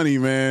funny,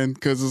 man.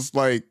 Cause it's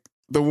like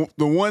the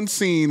one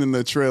scene in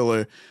the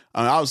trailer,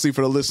 obviously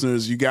for the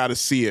listeners, you got to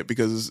see it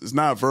because it's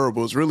not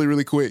verbal. It's really,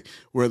 really quick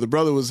where the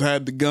brother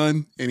had the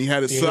gun and he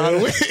had it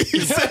sideways.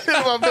 He said,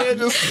 my man,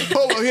 just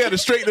hold on. He had to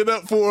straighten it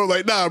up for him.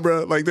 Like, nah,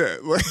 bro, like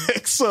that.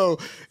 Like, so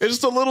it's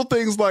just the little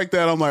things like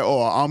that. I'm like,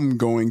 oh, I'm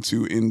going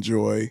to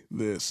enjoy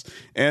this.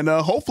 And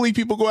hopefully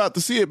people go out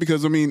to see it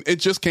because, I mean, it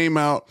just came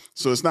out.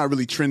 So it's not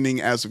really trending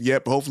as of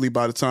yet. But hopefully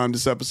by the time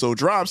this episode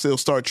drops, it'll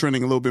start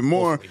trending a little bit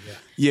more.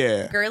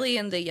 Yeah. Girly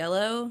in the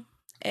yellow.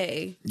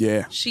 A.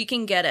 Yeah. She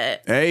can get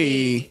it.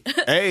 A.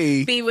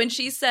 B, when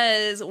she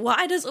says,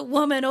 why does a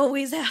woman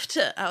always have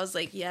to? I was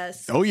like,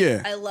 yes. Oh,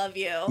 yeah. I love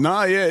you.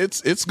 Nah, yeah,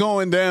 it's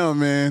going down,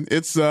 man.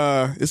 It's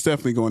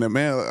definitely going down.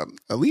 Man,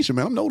 Alicia,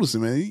 man, I'm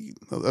noticing, man.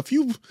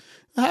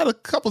 I had a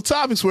couple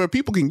topics where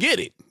people can get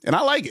it, and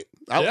I like it.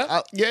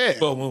 Yeah.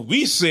 But when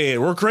we say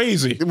it, we're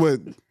crazy.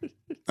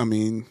 I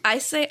mean. I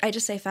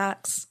just say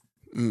facts.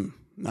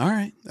 All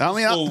right. I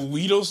mean, so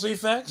we don't say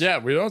facts? Yeah,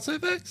 we don't say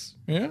facts.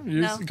 Yeah,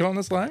 you're calling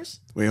us liars?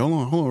 Wait, hold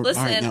on.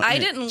 Listen, All right, now, I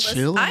didn't listen.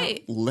 Chill out.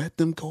 Let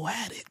them go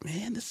at it,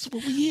 man. This is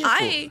what we here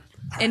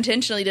for.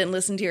 Intentionally didn't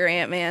listen to your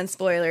Ant-Man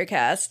spoiler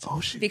cast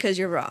because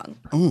you're wrong.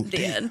 Oh,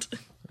 the end.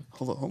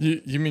 Hold on.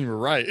 You mean we're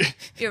right?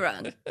 You're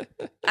wrong.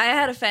 I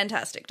had a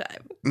fantastic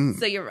time,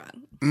 so you're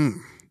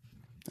wrong.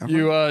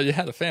 You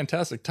had a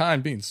fantastic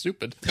time being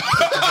stupid.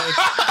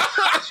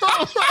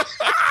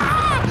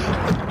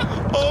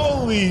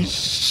 Holy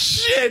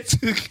shit!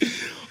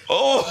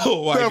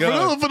 Oh my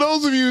god! For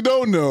those of you who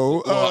don't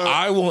know,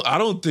 I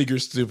don't think you're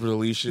stupid,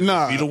 Alicia.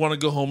 Nah. If you don't want to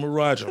go home with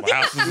Rigel, my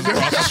house is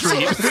across the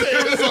street.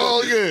 It's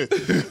all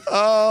good.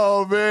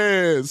 Oh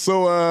man.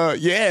 So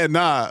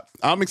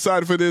I'm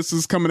excited for this. This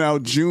is coming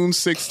out June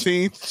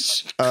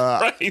 16th.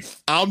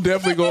 I'm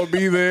definitely gonna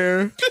be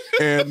there.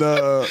 And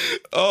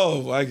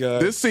oh my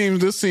god. This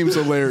seems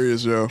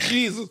hilarious, yo.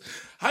 Jesus.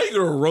 How you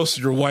gonna roast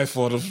your wife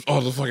on the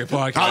fucking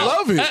podcast? I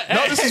love it.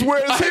 No, this is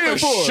where it's here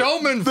for.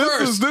 Showman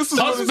first. This is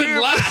what it's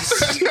here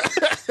last.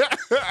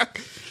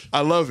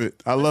 I love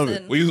it.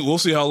 We'll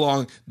see how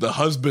long the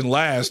husband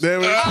lasts.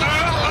 There we go.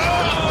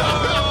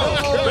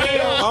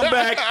 I'm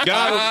back.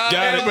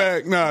 Got it.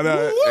 Back.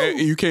 No.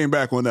 You came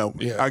back on that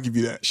one. Yeah. I'll give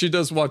you that. She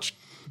does watch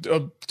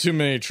too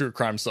many true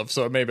crime stuff,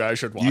 so maybe I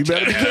should watch it. You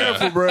better be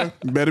careful, bro.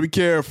 You better be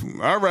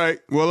careful. All right.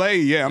 Well, hey,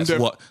 yeah, I'm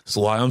definitely. That's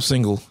why I'm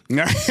single.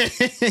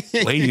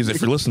 Ladies,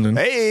 if you're listening.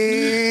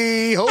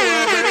 Hey, hold on,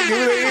 man. Give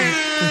it in.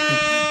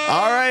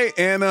 All right.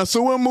 And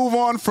so we'll move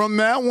on from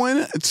that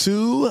one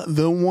to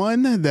the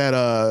one that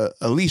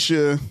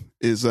Alicia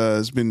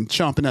has been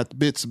chomping at the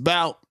bits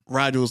about.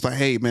 Rigel was like,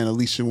 hey, man,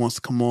 Alicia wants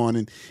to come on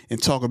and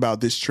talk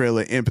about this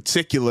trailer in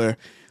particular.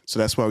 So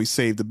that's why we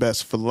saved the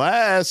best for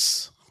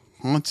last.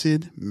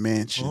 Haunted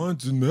Mansion.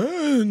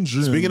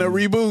 Speaking of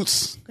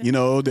reboots,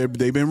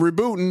 they've been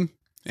rebooting,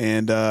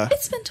 and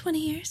it's been 20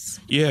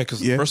 years. Yeah, because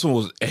the first one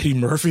was Eddie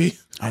Murphy.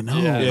 I know,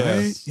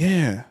 right?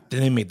 Yeah.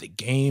 Then they made the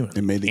game. They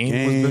made the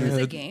game. Was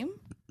it a game?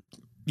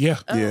 Yeah.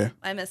 Oh, yeah.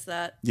 I missed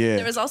that. Yeah.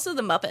 There was also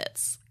the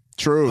Muppets.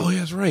 True. Oh, yeah,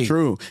 that's right.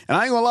 True. And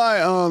I ain't gonna lie.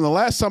 The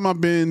last time I've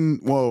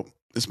been,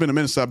 it's been a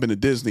minute since I've been to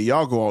Disney.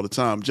 Y'all go all the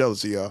time. I'm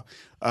jealous of y'all.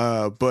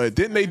 But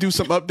didn't they do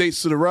some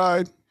updates to the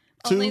ride?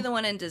 Only the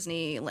one in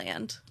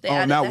Disneyland. They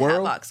added not the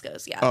World? Hatbox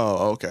Ghost, yeah.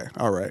 Oh, okay.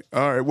 All right.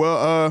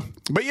 Well,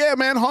 but yeah,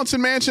 man, Haunted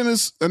Mansion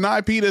is an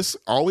IP that's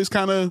always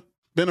kind of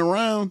been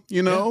around,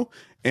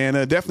 and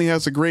definitely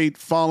has a great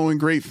following,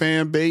 great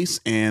fan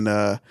base. And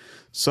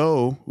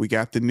so we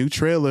got the new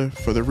trailer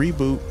for the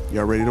reboot.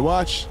 Y'all ready to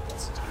watch?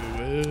 Let's do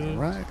it. All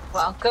right.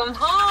 Welcome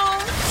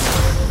home.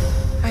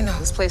 I know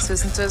this place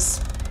isn't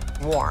as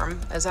warm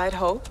as I'd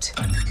hoped.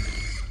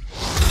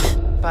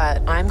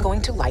 But I'm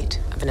going to light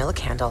a vanilla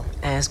candle,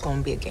 and it's going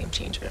to be a game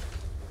changer.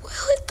 Will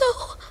it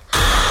though?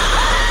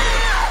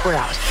 We're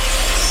out.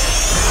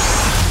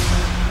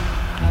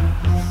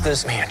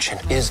 This mansion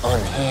is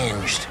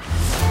unhinged.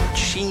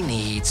 She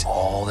needs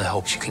all the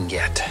help she can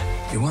get.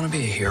 You want to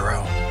be a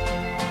hero?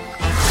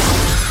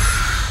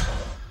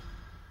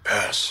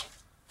 Pass.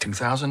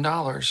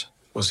 $2,000.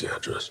 What's the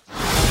address?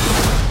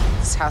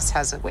 This house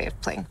has a way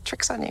of playing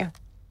tricks on you.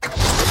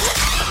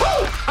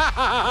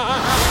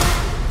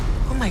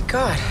 Oh my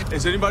God.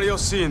 Is anybody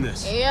else seeing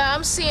this? Yeah,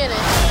 I'm seeing it.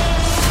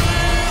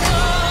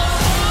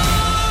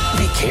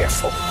 Be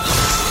careful.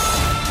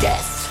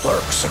 Death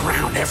lurks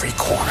around every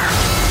corner.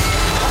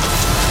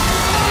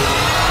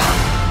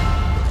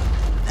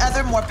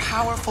 Other more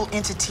powerful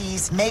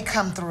entities may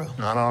come through.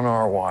 Not on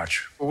our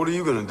watch. Well, what are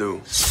you gonna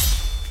do?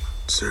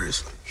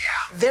 Seriously?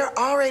 Yeah. They're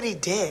already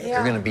dead.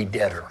 You're gonna be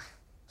deader.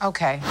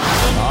 Okay.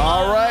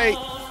 All right.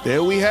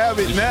 There we have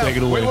it. Now, take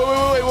it away.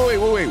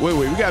 Wait.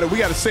 We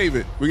gotta save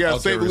it. We gotta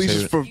save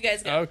Alicia's for. You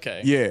guys go.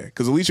 Okay. Yeah,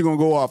 because Alicia gonna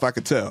go off. I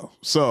could tell.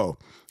 So,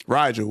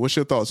 Rigel, what's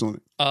your thoughts on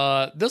it?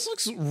 This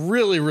looks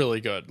really, really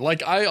good.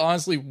 Like, I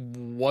honestly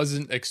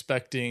wasn't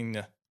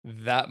expecting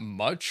that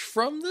much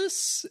from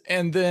this.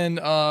 And then,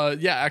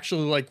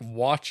 actually, like,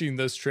 watching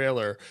this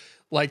trailer,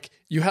 like,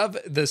 you have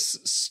this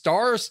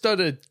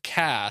star-studded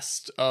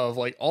cast of,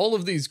 like, all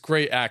of these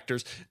great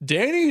actors.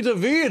 Danny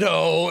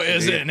DeVito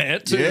is in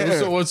it, too,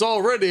 so it's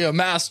already a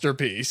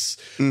masterpiece.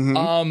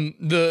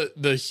 Mm-hmm.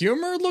 The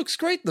humor looks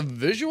great. The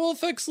visual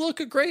effects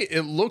look great.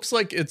 It looks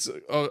like it's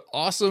an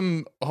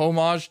awesome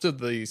homage to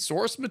the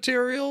source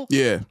material.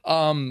 Yeah.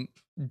 I am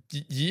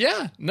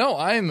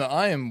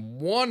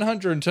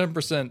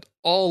 110%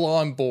 all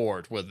on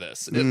board with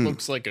this. It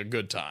looks like a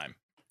good time.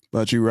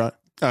 About you, Rock?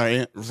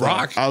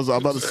 Rock. I was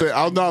about to say.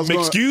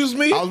 Excuse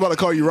me. I was about to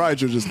call you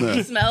Rigel just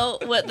now. Smell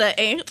what the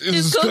ant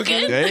is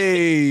cooking.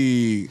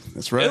 Hey,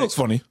 that's right. It looks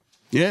funny.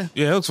 Yeah.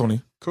 Yeah, it looks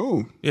funny.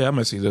 Cool. Yeah, I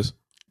might see this.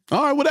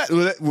 All right. Well,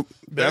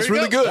 that's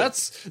really good.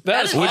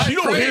 That's Which you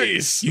don't hear.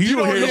 praise. You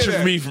don't hear this that.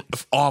 from me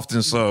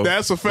often, so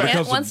That's a fact.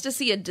 Ant wants to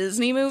see a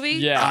Disney movie.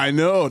 Yeah. I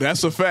know.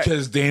 That's a fact.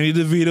 because Danny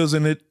DeVito's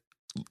in it.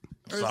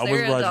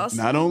 Rosario Dawson.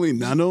 Not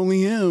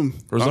only him.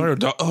 Rosario.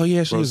 Oh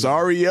yeah, she is.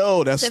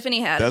 Rosario. That's Tiffany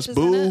Haddish That's is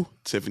Boo. in it.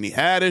 Tiffany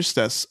Haddish.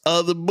 That's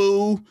other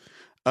Boo.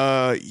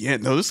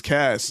 This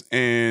cast,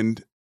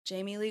 and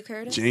Jamie Lee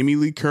Curtis. Jamie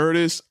Lee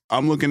Curtis.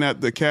 I'm looking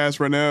at the cast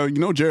right now. You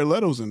know Jared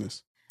Leto's in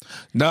this.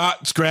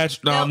 Not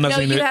scratch. No, I'm not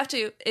seeing you it. have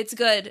to. It's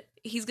good.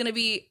 He's gonna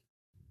be.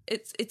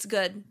 It's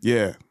good.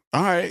 Yeah.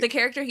 All right. The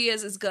character he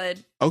is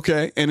good.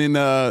 Okay. And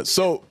then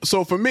so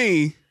for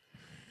me,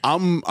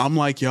 I'm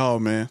like y'all,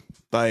 man.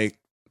 Like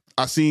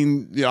I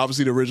seen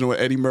obviously the original with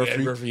Eddie Murphy.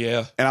 Eddie Murphy,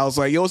 yeah. And I was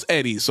like, yo, it's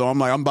Eddie. So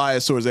I'm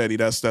biased towards Eddie.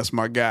 That's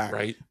my guy.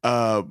 Right.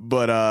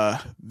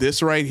 But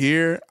this right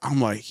here, I'm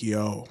like,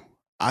 yo,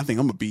 I think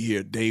I'm gonna be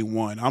here day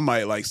one. I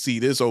might like see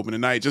this open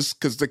tonight just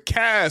because the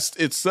cast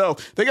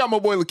itself, they got my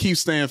boy Lakeith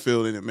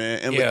Stanfield in it, man.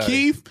 And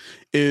Lakeith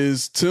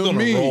is to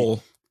me,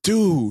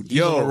 dude,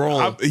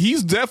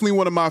 he's definitely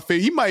one of my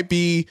favorite. He might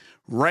be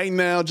right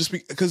now just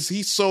because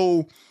he's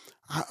so,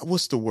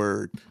 what's the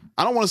word?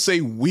 I don't want to say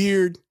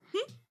weird,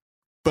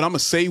 but I'm gonna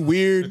say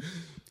weird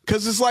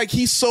because it's like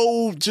he's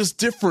so just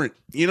different.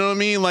 You know what I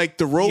mean? Like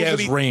the roles. He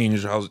has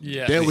range.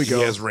 There we go.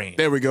 He has range.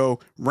 There we go.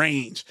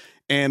 Range.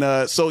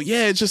 And so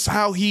yeah, it's just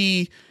how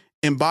he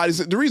embodies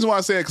it. The reason why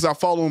I say it because I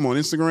follow him on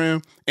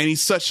Instagram, and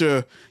he's such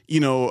a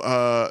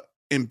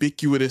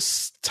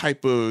ambiguous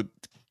type of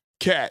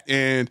cat.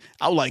 And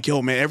I was like,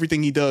 yo, man,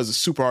 everything he does is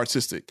super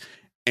artistic.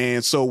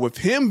 And so with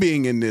him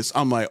being in this,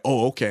 I'm like,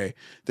 oh, okay.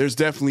 There's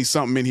definitely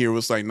something in here.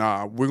 It's like,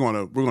 nah, we're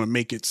gonna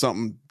make it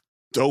something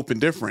dope and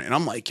different. And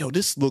I'm like, yo,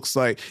 it looks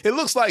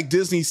like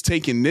Disney's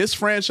taking this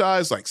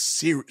franchise like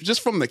serious,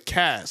 just from the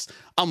cast.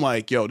 I'm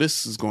like, yo,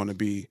 this is gonna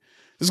be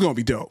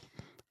dope.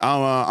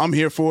 I'm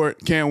here for it.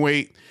 Can't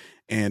wait.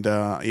 And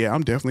yeah,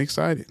 I'm definitely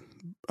excited.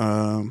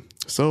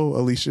 So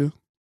Alicia,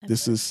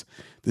 this is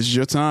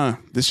your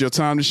time. This is your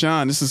time to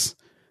shine.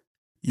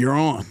 You're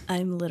on.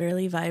 I'm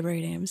literally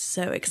vibrating. I'm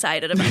so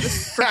excited about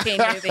this freaking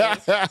movie.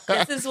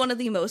 This is one of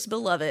the most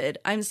beloved.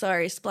 I'm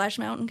sorry, Splash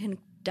Mountain can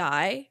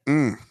die.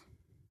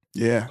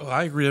 Yeah. Oh,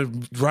 I agree.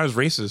 It drives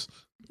racist.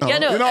 Yeah,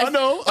 no, I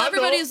know.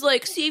 Everybody's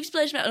like, save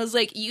Splash Mountain. I was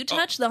like, you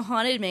touch the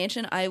haunted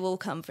mansion, I will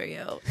come for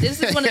you.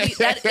 This is one of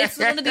the it's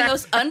one of the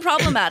most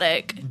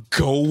unproblematic.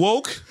 Go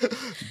woke.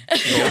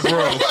 Go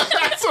bro.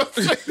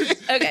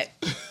 Okay,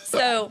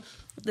 so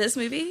this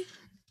movie,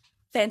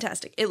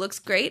 fantastic. It looks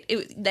great.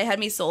 They had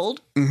me sold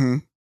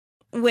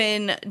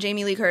when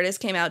Jamie Lee Curtis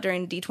came out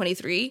during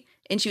D23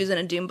 and she was in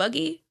a Doom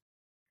buggy.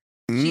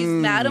 She's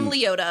Madame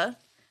Leota,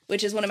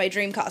 which is one of my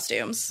dream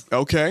costumes.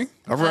 Okay,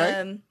 all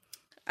right.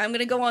 I'm going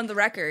to go on the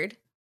record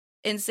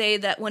and say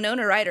that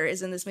Winona Ryder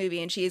is in this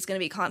movie, and she is going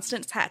to be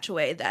Constance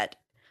Hatchaway,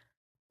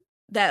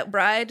 that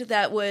bride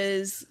that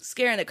was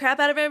scaring the crap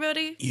out of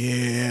everybody.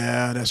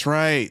 Yeah, that's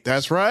right.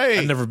 That's right.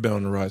 I've never been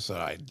on the right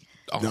side.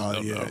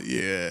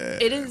 Yeah.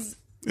 It is.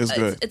 It's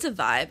good. It's a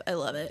vibe. I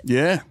love it.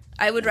 Yeah.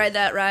 I would ride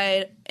that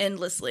ride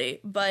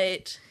endlessly,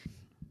 but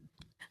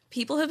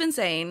people have been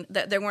saying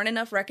that there weren't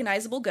enough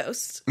recognizable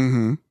ghosts.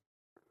 Mm-hmm.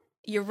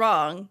 You're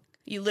wrong.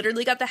 You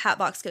literally got the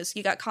Hatbox Ghost.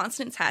 You got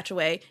Constance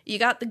Hatchaway. You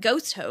got the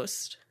Ghost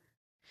Host.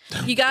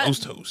 You got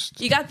Ghost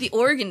Host. You got the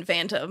Organ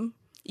Phantom.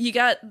 You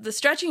got the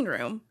Stretching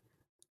Room.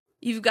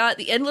 You've got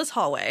the Endless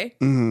Hallway.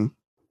 Mm-hmm.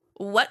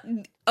 What?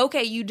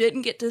 Okay, you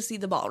didn't get to see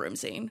the ballroom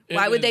scene.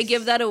 Why would they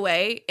give that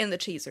away in the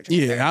teaser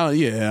trailer?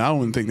 Yeah, I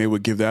wouldn't think they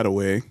would give that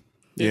away.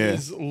 It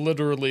is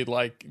literally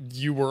like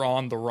you were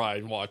on the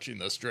ride watching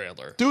this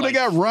trailer. Dude, they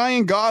got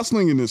Ryan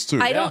Gosling in this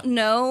too. I don't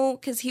know,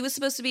 because he was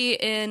supposed to be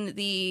in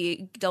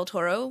the Del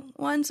Toro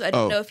one, so I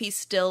don't know if he's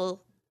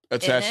still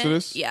attached to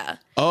this. Yeah.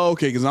 Oh,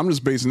 okay, because I'm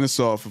just basing this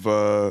off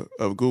of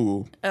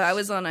Google. I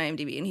was on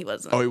IMDb and he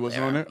wasn't. Oh, he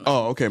wasn't on there?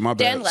 Oh, okay, my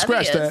bad. Dan Levy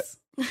Scratch is. that.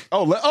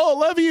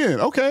 Levy in.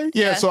 Okay.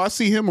 Yeah, so I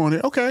see him on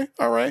it. Okay,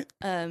 all right.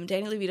 Danny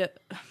LaVita.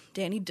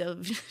 Danny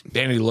Lovita?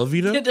 Danny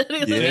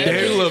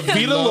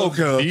LaVita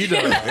Loca.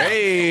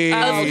 Hey.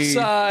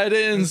 Outside,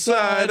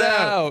 inside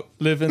out.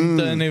 Living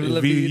Danny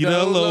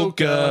LaVita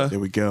Loca. There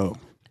we go.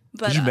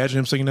 But, Did you imagine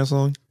him singing that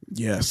song?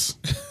 Yes.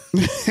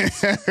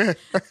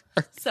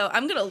 So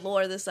I'm going to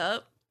lore this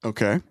up.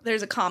 Okay.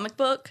 There's a comic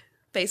book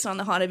based on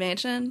the Haunted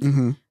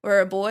Mansion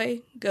where a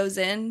boy goes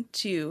in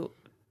to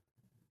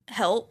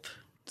help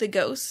the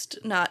ghost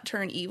not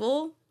turn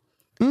evil.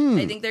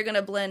 I think they're going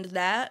to blend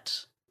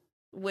that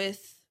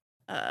with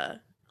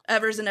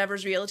Evers and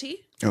Evers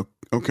Realty.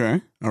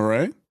 Okay. All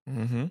right.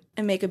 And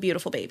make a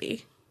beautiful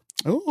baby.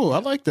 Oh, I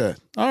like that.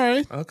 All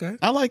right. Okay.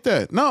 I like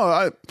that.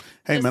 No,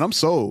 man, I'm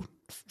sold.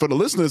 For the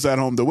listeners at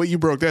home, the way you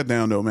broke that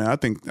down, though, man, I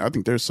think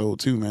they're sold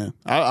too, man.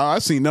 I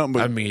seen nothing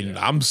but. I mean,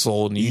 I'm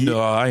sold, and you know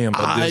how I am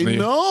about Disney. I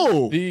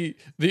know.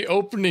 The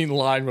opening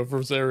line with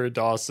Rosario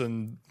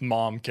Dawson,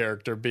 mom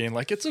character, being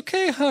like, "It's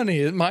okay, honey.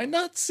 It might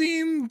not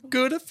seem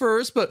good at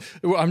first, but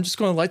I'm just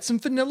going to light some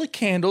vanilla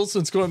candles,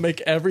 and it's going to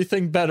make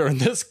everything better." And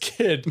this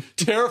kid,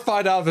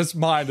 terrified out of his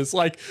mind, is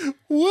like,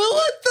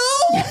 "Will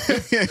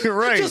it though?"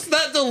 Right. Just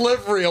that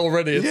delivery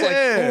already. It's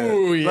like,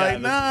 "Ooh, yeah."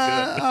 Like,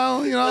 nah,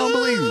 I don't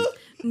believe you.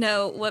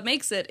 No, what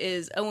makes it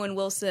is Owen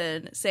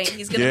Wilson saying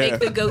he's going to make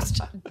the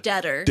ghost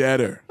deader.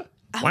 Deader.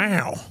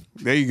 Wow.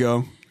 There you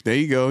go.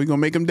 You're going to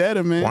make him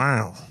deader, man.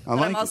 Wow.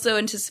 I'm also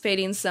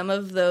anticipating some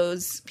of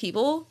those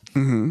people,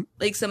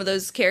 like some of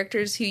those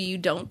characters who you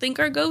don't think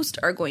are ghost,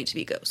 are going to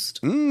be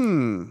ghost.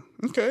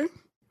 Okay.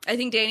 I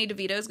think Danny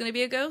DeVito is going to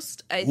be a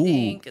ghost. I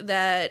think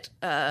that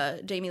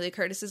Jamie Lee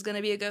Curtis is going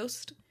to be a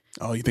ghost.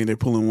 Oh, you think they're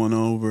pulling one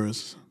over?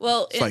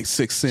 Well, it's like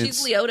Sixth Sense.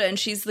 She's Leota, and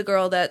she's the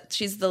girl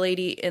she's the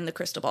lady in the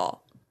crystal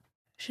ball.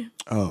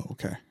 Oh,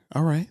 okay.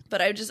 All right.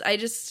 But I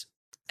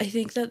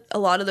think that a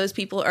lot of those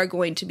people are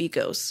going to be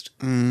ghosts.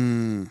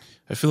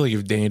 I feel like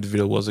if Danny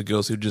DeVito was a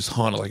ghost, he'd just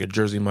haunt like a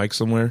Jersey Mike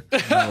somewhere.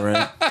 All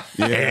right.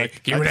 Yeah.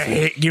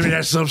 Hey, give me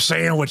that sub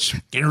sandwich.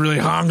 Getting really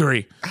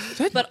hungry. Is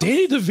that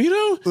Danny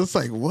DeVito? It's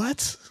like,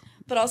 what?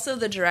 But also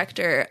the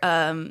director,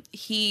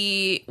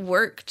 he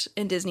worked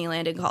in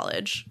Disneyland in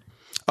college.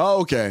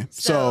 Oh, okay.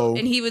 So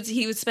and he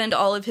would spend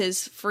all of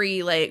his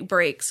free like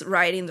breaks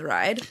riding the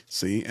ride.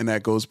 See, and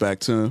that goes back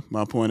to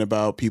my point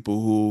about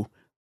people who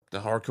the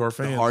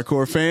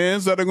hardcore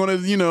fans that are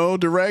going to,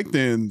 direct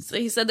and. So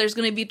he said there's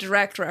going to be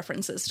direct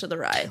references to the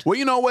ride. Well,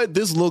 you know what?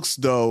 This looks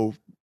though.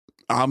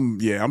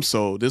 I'm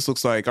sold. This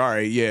looks like, all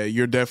right, yeah,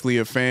 you're definitely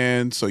a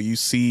fan, so you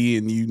see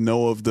and you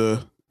know of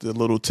the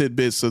little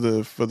tidbits for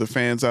the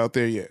fans out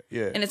there. Yeah.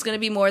 And it's going to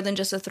be more than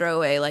just a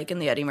throwaway like in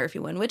the Eddie Murphy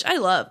one, which I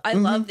love. I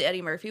love the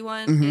Eddie Murphy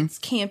one. Mm-hmm. It's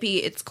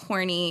campy, it's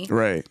corny.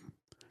 Right.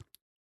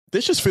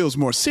 This just feels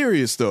more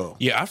serious though.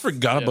 Yeah, I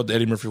forgot about the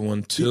Eddie Murphy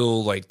one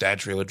till like that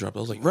trailer dropped. I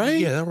was like, right?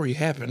 Yeah, that already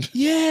happened.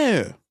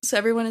 Yeah. So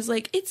everyone is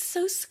like, it's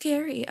so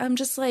scary. I'm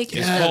just like,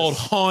 it's called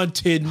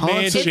Haunted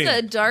Mansion. It's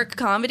a dark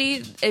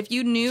comedy. If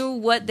you knew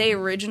what they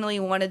originally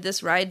wanted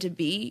this ride to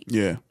be.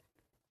 Yeah.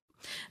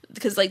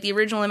 Because like the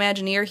original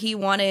Imagineer, he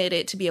wanted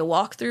it to be a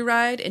walkthrough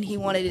ride and he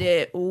wanted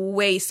it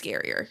way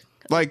scarier.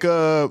 Like,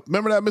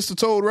 remember that Mr.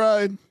 Toad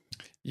ride?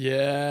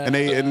 Yeah.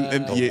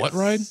 And what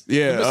ride?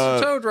 Yeah. The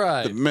Mr. Toad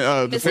ride.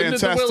 The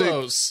fantastic. The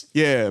Willows.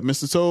 Yeah,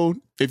 Mr. Toad.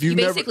 If you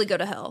basically go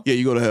to hell. Yeah,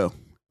 you go to hell.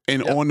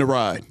 And on the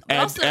ride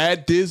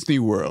at Disney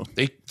World.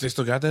 They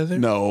still got that there?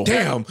 No.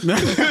 Damn.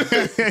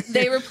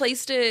 They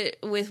replaced it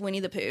with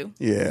Winnie the Pooh.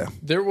 Yeah.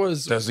 There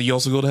was. Does he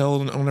also go to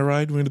hell on the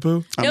ride, Winnie the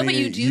Pooh? No, but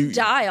you do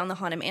die on the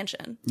Haunted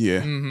Mansion.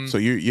 Yeah. Mm-hmm. So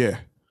you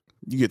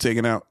get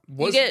taken out.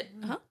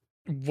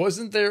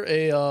 Wasn't there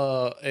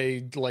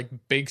a like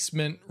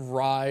basement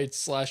ride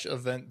 /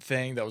 event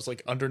thing that was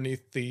like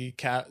underneath the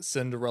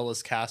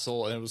Cinderella's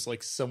castle, and it was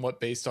like somewhat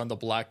based on the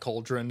Black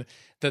Cauldron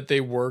that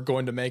they were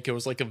going to make? It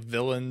was like a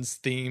villains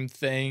theme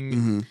thing,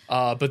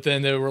 mm-hmm. But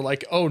then they were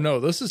like, "Oh no,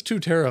 this is too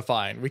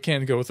terrifying. We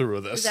can't go through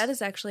with this." That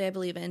is actually, I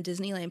believe, in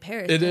Disneyland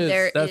Paris. It is.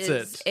 There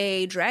is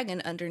a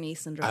dragon underneath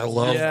Cinderella. I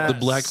love the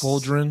Black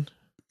Cauldron,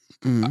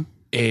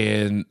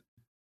 and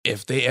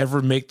if they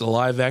ever make the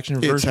live action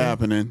version, it's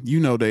happening.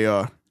 You know they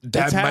are.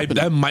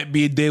 That might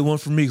be a day one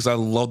for me because I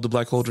love the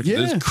Black Cauldron. Yeah.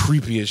 It's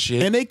creepy as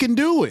shit, and they can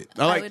do it.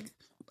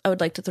 I would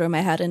like to throw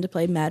my hat in to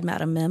play Mad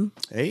Madam Mim.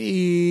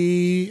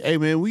 Hey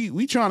man,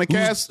 we trying to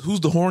cast.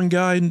 Who's the horn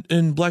guy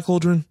in Black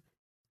Cauldron?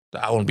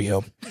 I won't be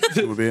him.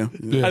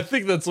 Yeah. I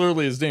think that's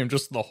literally his name,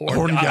 just the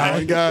horn guy.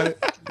 Horn guy.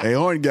 A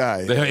horn guy.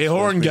 A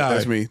horn guy.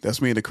 That's me.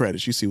 That's me in the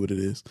credits. You see what it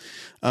is.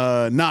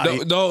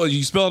 No,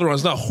 you spelled it wrong.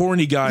 It's not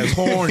horny guy. It's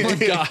horn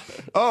guy.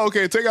 Oh,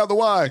 okay. Take out the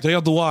Y. Take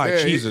out the Y.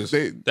 Yeah, Jesus.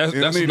 That's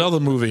another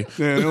movie.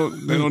 Yeah,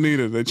 they don't need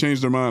it. They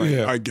changed their mind,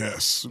 I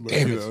guess.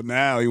 But,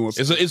 now he wants.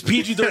 It's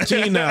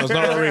PG-13 now. It's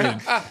not R-rated.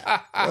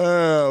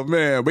 Oh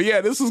man, but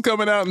yeah, this is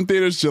coming out in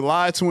theaters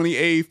July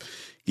 28th.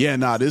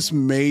 Yeah, this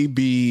may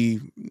be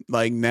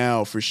like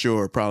now for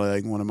sure, probably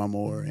like one of my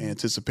more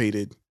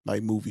anticipated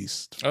like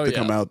movies to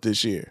come out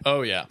this year.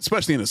 Oh yeah,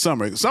 especially in the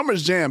summer.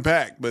 Summer's jam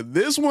packed, but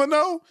this one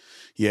though,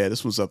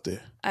 this one's up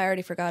there. I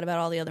already forgot about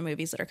all the other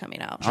movies that are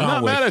coming out. I'm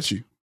not mad at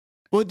you.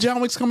 Well,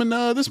 John Wick's coming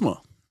this month.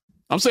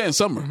 I'm saying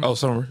summer. Oh,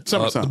 summer.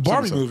 Summertime. The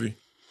Barbie movie.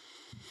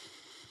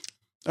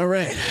 All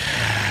right.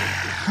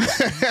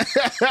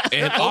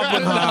 And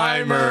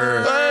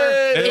Oppenheimer.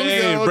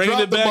 Hey, bringing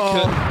it back.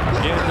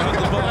 Drop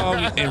the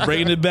bomb and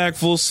bringing it back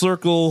full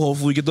circle.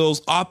 Hopefully, we get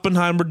those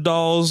Oppenheimer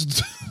dolls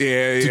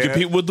to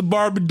compete with the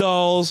Barbie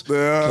dolls.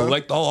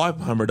 Collect all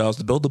Oppenheimer dolls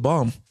to build the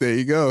bomb. There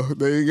you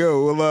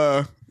go.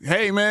 Well,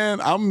 hey man,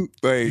 I'm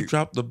like, you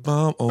dropped the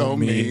bomb on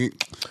me,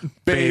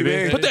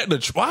 baby. Put that in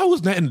the. Why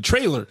was that in the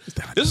trailer?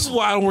 This is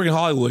why I don't work in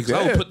Hollywood, because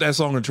I would put that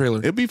song in the trailer.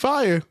 It'd be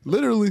fire,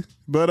 literally.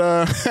 But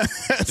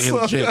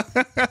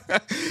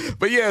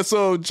but yeah,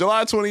 so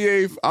July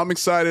 28th, I'm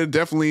excited.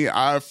 Definitely,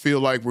 I feel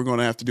like we're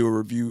gonna have to do a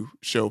review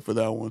show for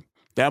that one.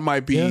 That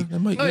might be.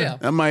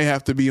 That might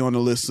have to be on the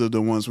list of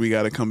the ones we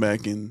got to come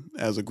back in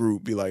as a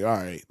group. Be like, all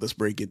right, let's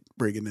break it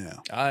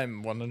now.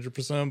 I'm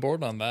 100% on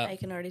board on that. I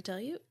can already tell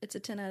you, it's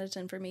a 10 out of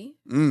 10 for me.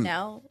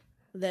 Now,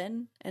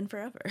 then, and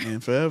forever.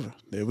 And forever.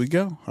 There we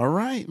go. All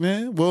right,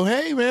 man. Well,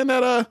 hey, man.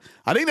 That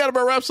I think that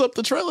about wraps up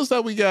the trailers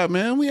that we got,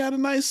 man. We had a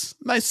nice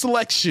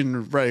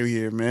selection right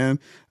here, man.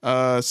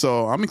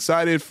 So I'm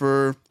excited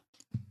for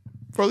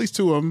at least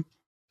two of them.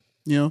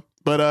 You know.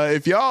 But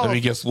if y'all... Let me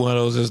guess, one of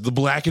those is The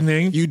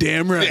Blackening. You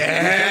damn right.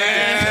 Yeah.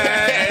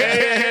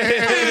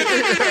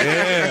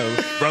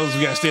 brothers,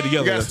 we gotta stay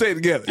together. We gotta stay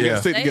together. We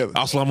gotta stay together.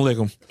 Assalamu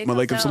alaikum.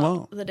 Malaikum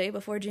salam. The day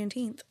before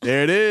Juneteenth.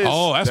 There it is.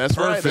 Oh, that's perfect.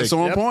 Right. That's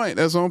on point.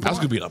 That's on point. That's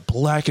gonna be the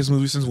blackest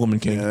movie since Woman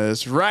King.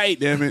 That's right,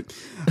 damn it.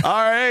 All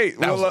right.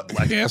 That was a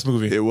black ass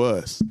movie. It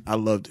was. I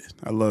loved it.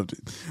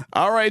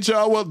 All right,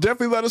 y'all. Well,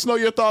 definitely let us know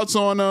your thoughts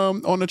on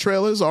the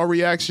trailers, our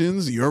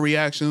reactions, your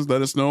reactions.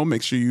 Let us know.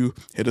 Make sure you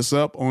hit us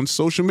up on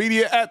social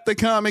media at the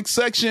comic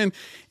section.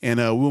 And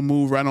we'll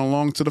move right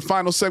along to the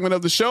final segment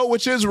of the show,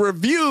 which is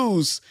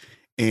reviews.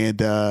 And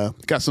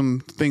got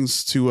some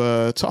things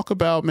to talk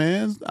about,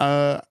 man.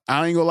 I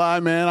ain't gonna lie,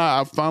 man.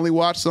 I finally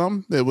watched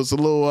some. It was a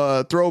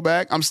little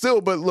throwback. I'm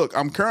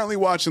currently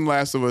watching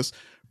Last of Us.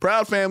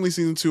 Proud Family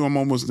Season 2, I'm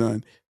almost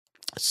done.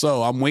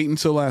 So I'm waiting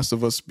till Last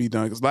of Us be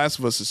done because Last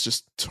of Us is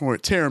just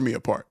tearing me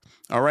apart.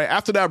 All right.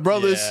 After that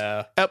Brothers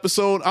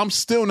episode, I'm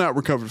still not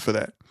recovered for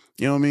that.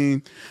 You know what I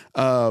mean?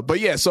 But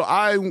yeah, so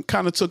I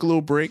kind of took a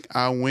little break.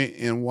 I went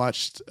and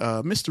watched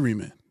Mystery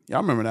Men.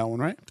 Y'all remember that one,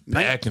 right?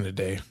 Back in the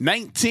day.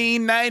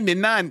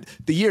 1999,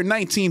 the year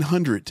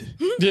 1900.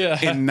 Yeah.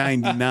 In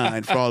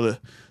 99 for all the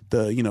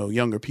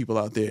younger people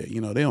out there.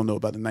 You know, they don't know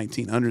about the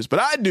 1900s, but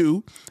I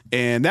do.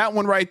 And that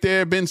one right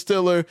there, Ben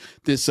Stiller,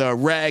 this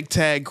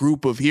ragtag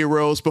group of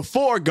heroes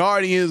before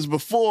Guardians,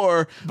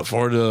 before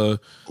the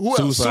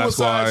Suicide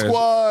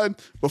Squad,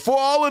 before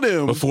all of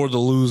them. Before the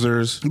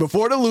Losers.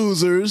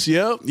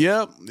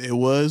 Yep. It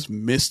was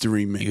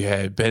Mystery Men. You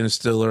had Ben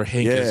Stiller,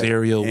 Hank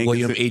Azaria,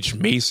 William H.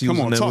 Macy was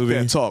in that movie.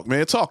 That talk,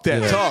 man. Talk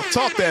that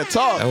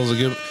talk. That was a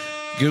good.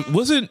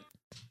 Was it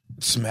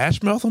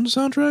Smash Mouth on the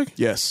soundtrack?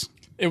 Yes.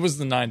 It was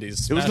the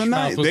 90s. It was the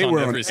 90s. They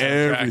were on every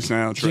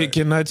soundtrack.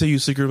 Can I tell you a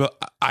secret about?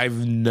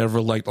 I've never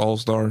liked All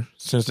Star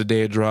since the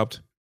day it dropped.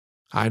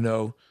 I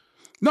know.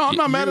 No, I'm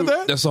not mad at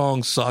that. That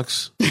song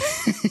sucks.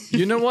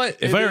 You know what?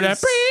 If I heard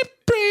that,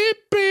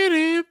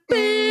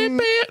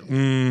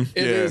 it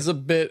is a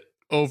bit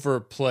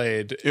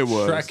overplayed. It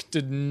was. Shrek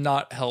did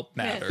not help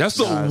matters. That's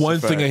the one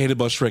thing I hate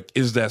about Shrek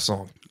is that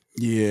song.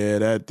 Yeah,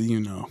 that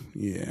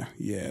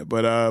yeah.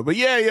 But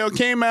yeah,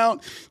 came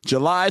out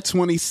July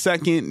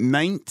 22nd,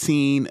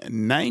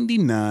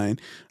 1999.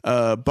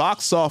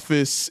 Box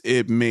office,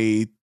 it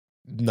made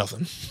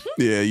nothing.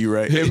 Yeah, you're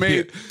right. It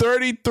made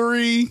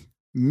 $33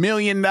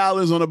 million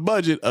on a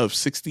budget of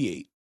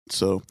 68.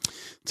 So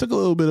took a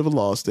little bit of a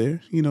loss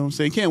there. You know what I'm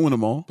saying? Can't win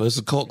them all. But it's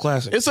a cult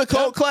classic. It's a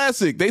cult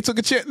classic. They took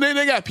a chance.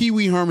 They got Pee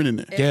Wee Herman in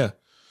there. Yeah.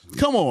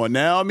 Come on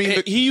now. I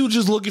mean, he was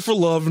just looking for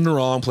love in the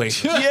wrong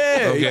place.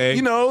 Yeah. Okay.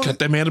 You know, cut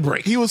that man a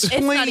break. He was It's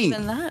not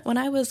even that. When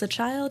I was a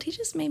child, he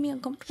just made me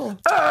uncomfortable.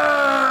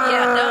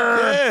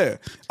 Yeah.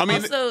 I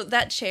mean, also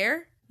that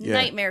chair,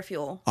 nightmare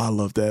fuel. I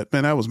love that,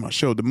 man. That was my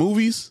show. The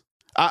movies.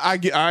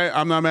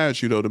 I'm not mad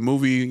at you though. The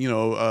movie,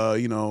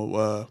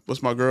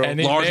 what's my girl? And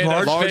he made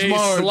a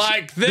face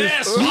like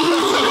this.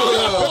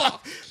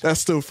 That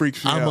still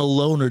freaks me out. I'm a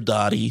loner,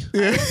 Dottie.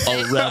 A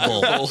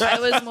rebel. I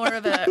was more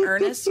of an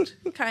earnest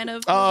kind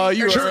of.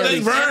 You sure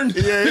thing, Vern.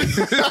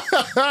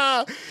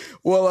 Yeah.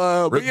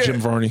 Well, Rip Jim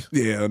Varney.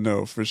 Yeah,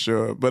 no, for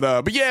sure.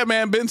 But yeah,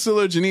 man, Ben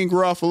Stiller, Janine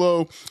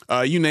Garofalo,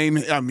 you name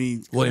it. I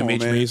mean, William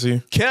H.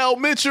 Macy, Kel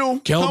Mitchell.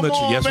 Kel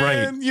Mitchell, yes,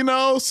 man. right. You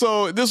know,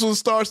 so this was a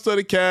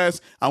star-studded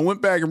cast. I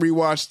went back and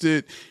rewatched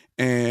it,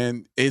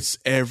 and it's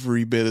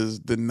every bit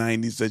of the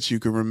 90s that you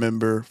can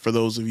remember. For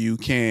those of you who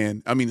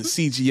can, I mean, the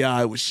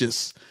CGI was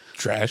just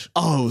trash.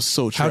 Oh, it was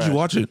so trash. How'd you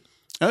watch it?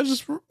 I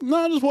just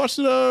watched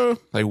it.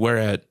 Like where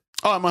at?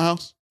 Oh, at my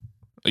house.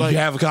 You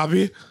have a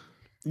copy?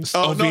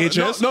 Oh,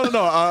 VHS? No.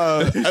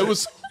 It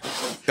was.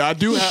 I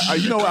do.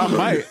 You know,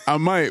 I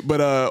might, but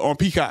on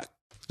Peacock.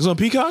 It's on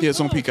Peacock. Yeah, it's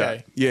on Peacock.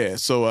 Okay. Yeah.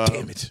 So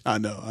damn it. I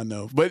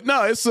know. But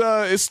no, it's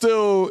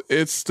still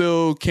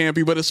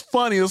campy, but it's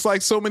funny. It's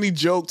like so many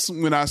jokes.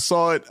 When I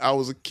saw it, I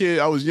was a kid.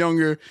 I was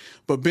younger,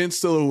 but Ben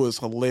Stiller was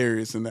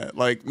hilarious in that.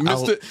 Like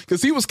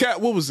because he was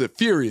what was it?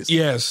 Furious.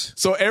 Yes.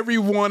 So every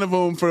one of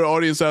them, for the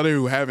audience out there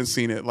who haven't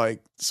seen it,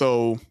 like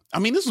so. I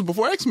mean, this was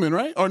before X-Men,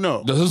 right? Or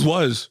no? This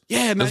was.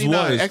 Yeah,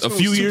 99. X-Men a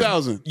few was years.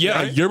 2000. Yeah,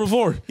 right? a year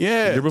before.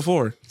 Yeah. A year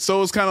before.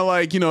 So it's kind of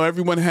like,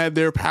 everyone had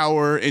their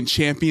power in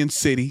Champion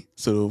City.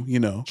 So,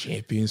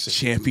 Champion City.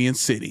 Champion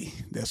City.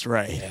 That's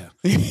right.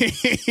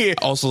 Yeah.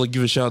 Also,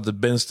 give a shout out to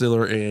Ben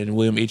Stiller and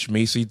William H.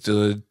 Macy,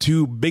 the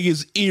two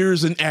biggest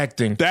ears in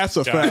acting. That's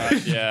a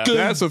fact. Yeah.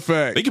 That's a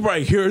fact. They could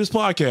probably hear this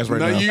podcast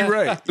right now. You're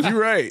right. You're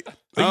right.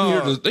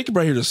 They can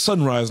probably hear the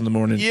sunrise in the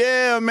morning.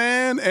 Yeah,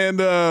 man. And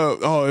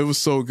it was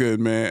so good,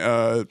 man.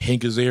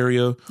 Hank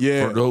Azaria,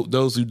 yeah. For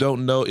those who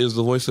don't know, is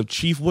the voice of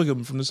Chief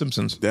Wiggum from The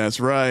Simpsons. That's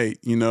right.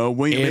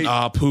 William and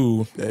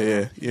Apu.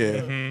 Yeah.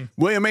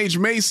 Mm-hmm. William H.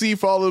 Macy,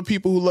 for all the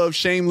people who love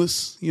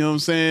Shameless. You know what I'm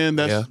saying?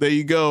 There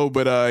you go.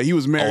 But he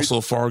was married. Also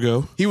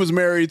Fargo. He was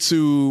married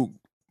to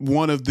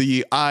one of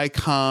the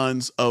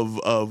icons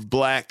of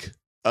black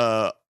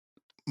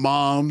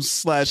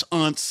moms /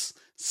 aunts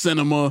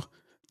cinema,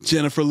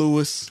 Jennifer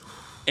Lewis.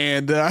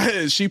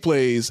 And she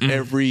plays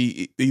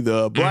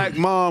either black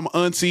mom,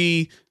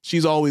 auntie.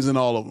 She's always in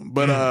all of them.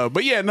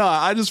 But yeah, no,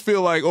 I just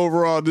feel like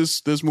overall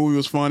this movie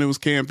was fun. It was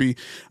campy.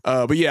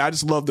 But yeah, I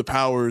just love the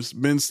powers.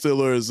 Ben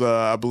Stiller's,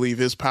 I believe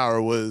his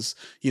power was,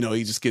 he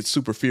just gets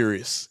super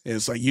furious. And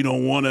it's like, you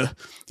don't want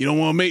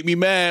to make me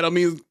mad. I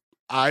mean,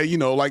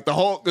 like the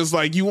Hulk is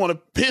like, you want to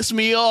piss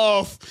me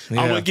off.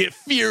 Yeah. I'm going to get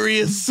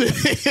furious.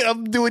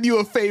 I'm doing you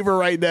a favor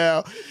right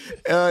now.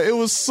 It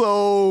was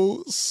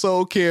so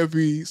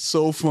campy,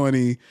 so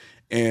funny.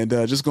 And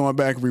just going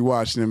back and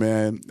rewatching it,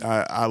 man,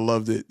 I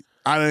loved it.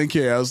 I didn't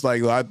care. I was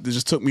like, it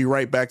just took me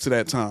right back to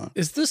that time.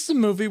 Is this the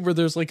movie where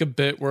there's like a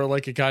bit where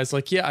like a guy's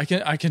like, yeah,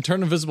 I can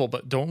turn invisible,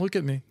 but don't look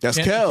at me. That's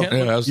Kel.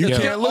 You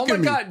can't look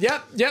at me. Oh my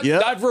God.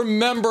 Yep. I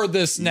remember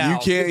this now. You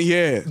can't,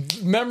 yeah.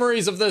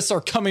 Memories of this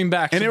are coming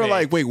back. And they were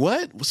like, wait,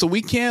 what? So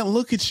we can't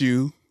look at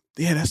you.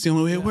 Yeah, that's the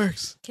only way it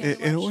works.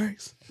 It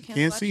works.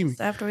 Can't see me.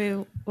 After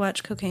we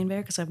watch Cocaine Bear,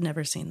 because I've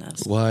never seen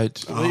this. What?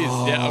 Please.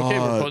 Yeah, okay,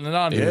 we're putting it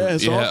on here. Yeah,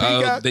 it's on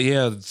Peacock.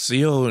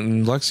 Theo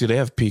and Lexi, they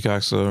have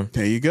Peacock, so.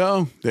 There you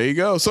go.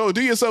 So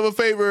do yourself a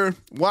favor,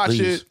 watch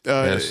it.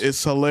 Yes.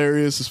 It's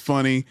hilarious. It's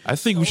funny. I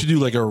think we should do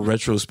like a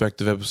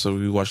retrospective episode.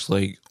 We watch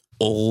like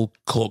old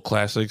cult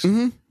classics.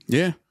 Mm-hmm.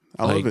 Yeah.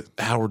 I love it.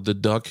 Howard the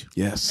Duck.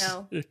 Yes.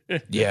 No.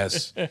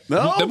 Yes.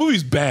 No? That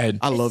movie's bad.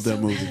 I love that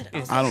movie.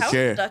 I don't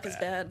care. Howard the Duck is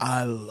bad.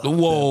 I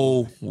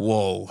love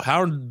Whoa.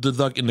 Howard the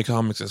Duck in the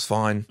comics is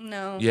fine.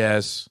 No.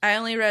 Yes. I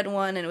only read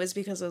one, and it was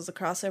because it was a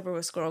crossover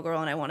with Squirrel Girl,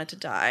 and I wanted to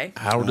die.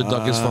 Howard the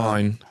Duck is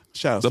fine.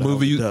 Shout out the to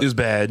movie Howard the is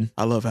bad.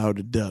 I love Howard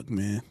the Duck,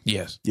 man.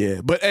 Yes. Yeah.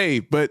 But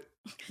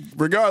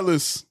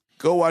regardless,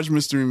 go watch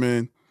Mystery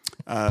Men.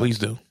 Please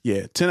do.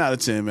 Yeah. 10 out of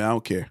 10, man. I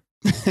don't care.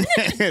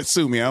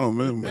 Sue me. I don't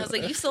remember. I was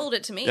like, you sold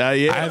it to me. Yeah.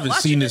 I haven't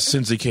seen it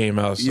since it came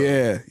out. So.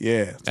 Yeah.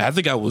 I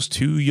think I was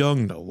too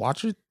young to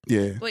watch it.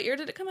 Yeah. What year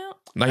did it come out?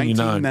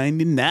 99.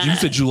 1999. You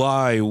said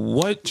July.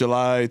 What?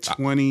 July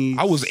 20.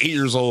 I was 8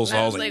 years old, so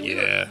I was like,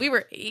 we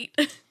were 8.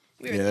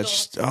 That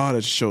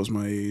just shows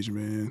my age,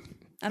 man.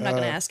 I'm not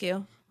going to ask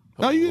you.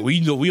 No,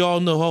 we all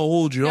know how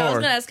old you are. I was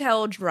going to ask how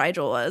old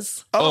Rigel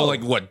was. Oh,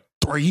 like what?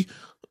 3?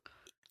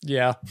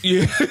 Yeah.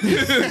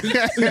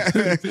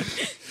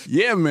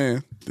 Yeah,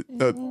 man.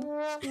 No.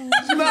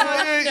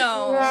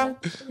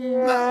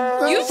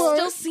 You've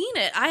still seen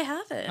it. I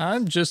haven't.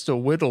 I'm just a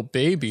little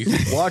baby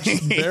who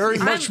watched very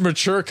much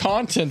mature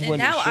content when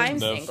now I'm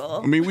have.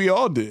 single. I mean, we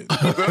all did. You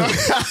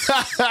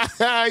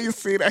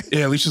see that?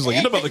 Yeah, Alicia's like,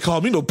 you're not about to call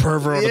me no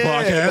pervert on the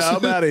podcast. No,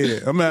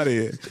 I'm out of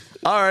here.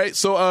 All right.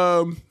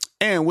 So,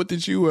 Ann, what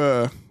did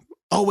you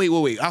Oh,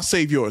 wait. I'll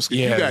save yours.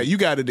 Yeah. You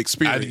got an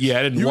experience.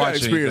 I didn't watch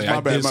experience.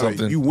 anything. My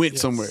bad. You went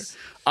somewhere.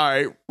 All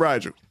right,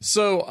 Rigel.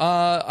 So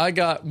I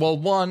got,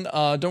 don't want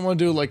to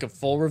do like a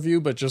full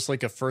review, but just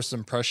like a first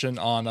impression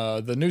on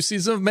the new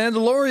season of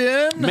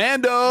Mandalorian.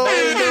 Mando!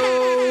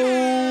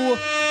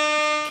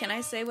 Can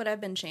I say what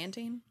I've been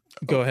chanting?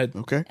 Go ahead.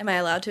 Okay. Am I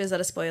allowed to? Is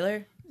that a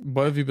spoiler?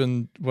 What have you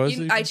been,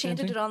 I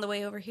chanted it on the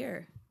way over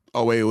here.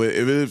 Oh, wait.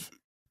 If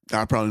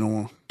I probably don't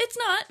want. It's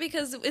not,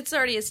 because it's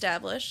already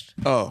established.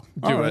 Oh,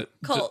 do it.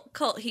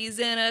 Cult, he's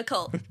in a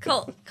cult.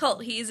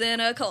 Cult, he's in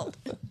a cult.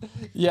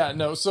 Yeah,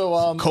 no,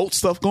 so cult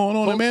stuff going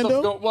on in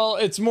Mando? Well,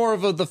 it's more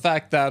of the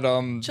fact that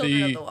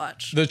Children of the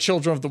Watch. The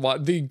Children of the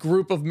Watch, the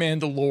group of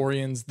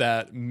Mandalorians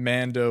that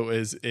Mando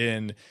is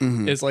in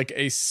is like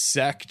a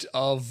sect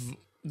of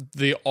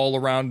the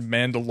all-around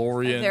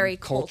Mandalorian very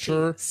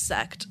culture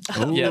sect. Yes.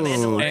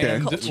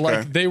 Mandalorian And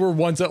like they were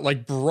ones that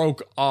like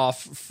broke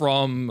off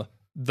from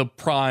the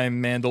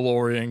prime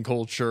Mandalorian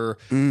culture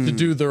to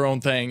do their own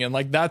thing, and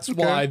like that's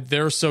why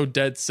they're so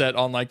dead set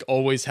on like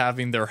always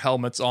having their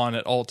helmets on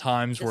at all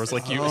times, whereas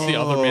like you see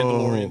other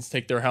Mandalorians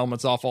take their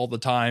helmets off all the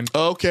time.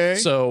 Okay,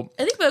 so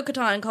I think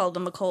Bo-Katan called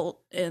them a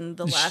cult in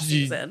the last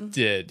season.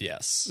 Did,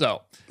 yes.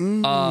 So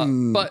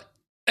but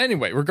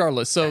anyway,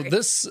 regardless, so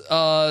this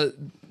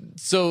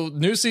so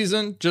new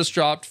season just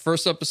dropped,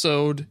 first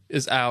episode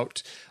is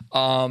out,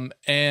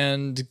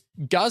 and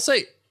gotta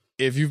say,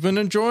 if you've been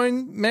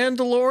enjoying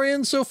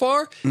Mandalorian so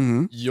far,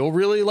 you'll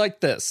really like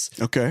this.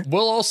 Okay.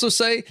 We'll also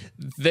say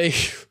they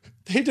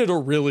did a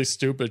really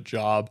stupid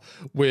job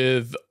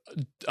with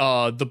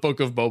the Book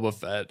of Boba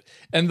Fett,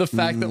 and the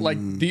fact that like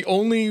the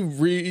only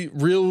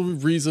real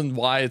reason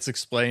why it's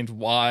explained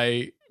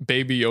why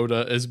Baby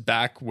Yoda is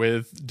back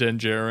with Din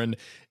Djarin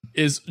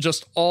is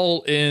just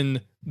all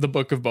in the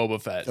Book of Boba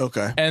Fett.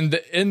 Okay. And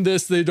in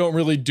this, they don't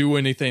really do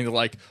anything to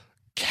like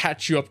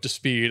catch you up to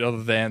speed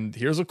other than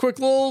here's a quick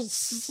little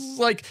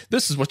like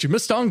this is what you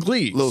missed on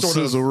Glee little sort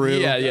sizzle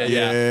reel. Yeah.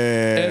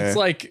 And it's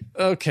like,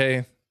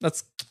 okay,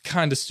 that's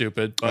kind of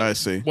stupid, but I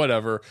see.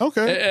 Whatever.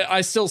 Okay.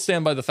 I still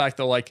stand by the fact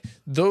that like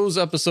those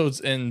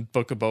episodes in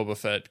Book of Boba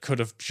Fett could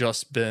have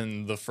just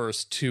been the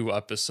first 2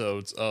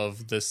 episodes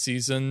of this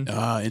season.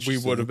 We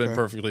would have been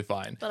perfectly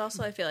fine. But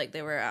also I feel like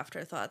they were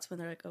afterthoughts when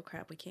they're like, oh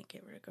crap, we can't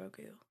get rid of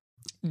Grogu.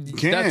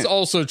 That's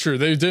also true.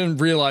 They didn't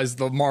realize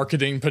the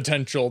marketing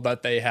potential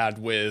that they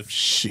had with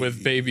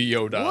Baby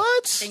Yoda.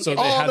 What? So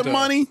they all had the to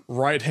money?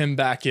 write him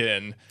back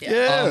in.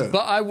 Yeah.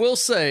 But I will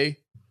say,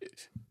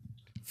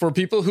 For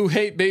people who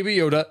hate Baby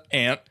Yoda,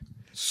 Ant.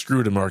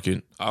 Screw the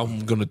market.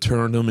 I'm going to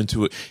turn them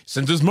into it.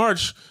 Since it's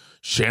March,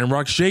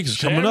 Shamrock Shakes is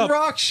coming up.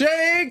 Shamrock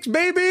Shakes,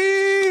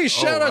 baby!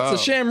 Shout out to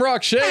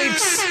Shamrock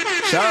Shakes.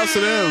 Shout out to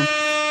them.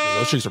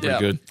 Those shakes are pretty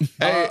good.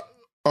 Hey,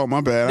 oh,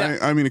 my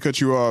bad. I mean to cut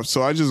you off.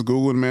 So I just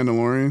Googled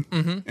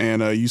Mandalorian,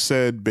 and you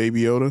said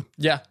Baby Yoda.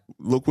 Yeah.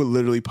 Look what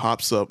literally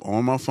pops up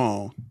on my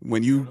phone.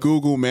 When you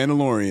Google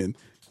Mandalorian,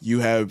 you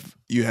have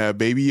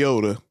Baby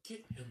Yoda.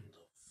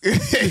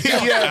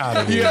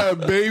 Yeah,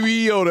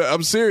 Baby Yoda.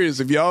 I'm serious.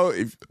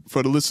 If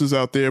for the listeners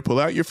out there, pull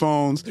out your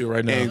phones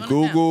right now and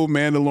Google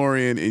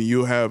Mandalorian, and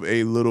you'll have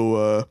a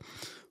little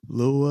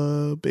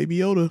Baby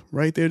Yoda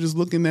right there, just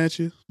looking at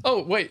you.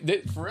 Oh wait,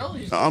 for real?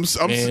 He's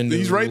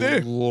right there.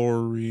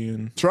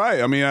 Mandalorian. Try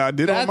it. I mean, I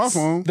did it on my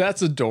phone.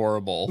 That's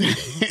adorable.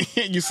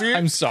 You see it?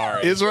 I'm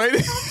sorry. It's right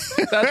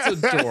there.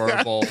 That's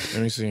adorable. Let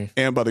me see.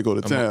 And about to go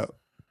to tab.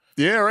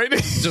 Yeah, right there.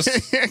 Just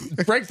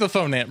break the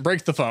phone, Ant.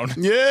 Break the phone.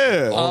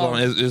 Yeah. Hold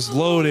on. It's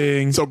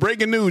loading. So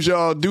breaking news,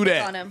 y'all. Do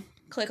that.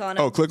 Click on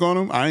him. Oh, click on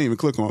him? I didn't even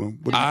click on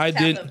him. I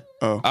didn't.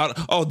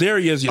 Oh, there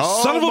he is. You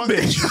son of a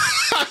bitch.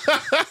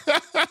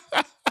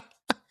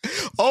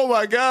 Oh,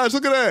 my gosh.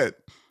 Look at that.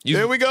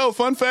 There we go.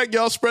 Fun fact,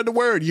 y'all. Spread the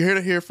word. You heard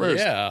it here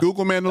first. Yeah.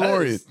 Google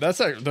Mandalorian.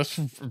 That's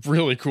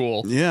really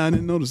cool. Yeah, I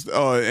didn't notice.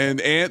 Oh, and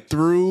Ant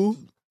threw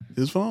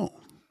his phone.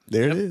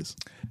 There it is.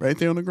 Right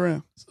there on the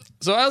ground.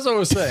 So as I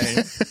was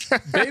saying,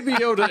 Baby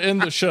Yoda in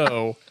the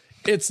show,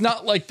 it's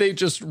not like they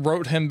just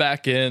wrote him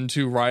back in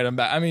to write him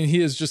back. I mean,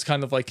 he is just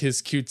kind of like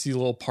his cutesy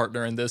little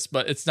partner in this,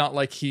 but it's not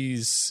like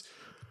he's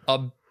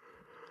a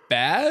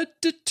bad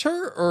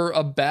or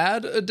a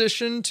bad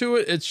addition to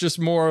it. It's just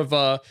more of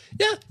a,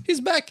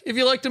 he's back. If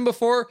you liked him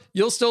before,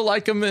 you'll still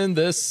like him in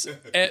this.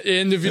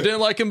 And if you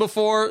didn't like him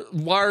before,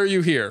 why are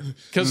you here?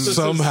 Because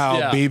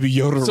somehow Baby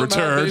Yoda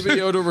returned.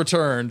 Baby Yoda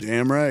returned.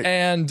 Damn right.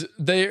 And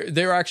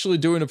they're actually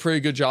doing a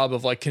pretty good job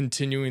of like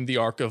continuing the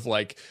arc of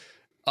like,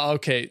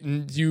 okay,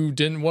 you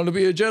didn't want to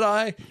be a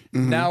Jedi.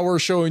 Now we're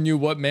showing you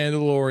what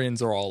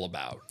Mandalorians are all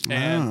about.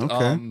 And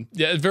okay.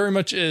 It very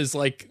much is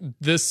like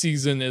this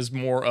season is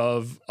more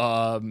of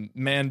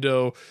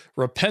Mando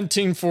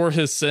repenting for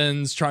his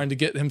sins, trying to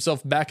get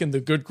himself back in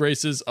the good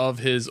graces of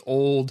his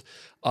old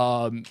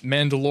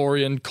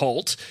Mandalorian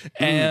cult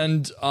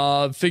and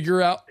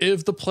figure out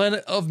if the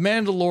planet of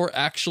Mandalore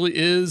actually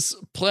is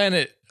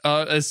planet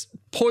as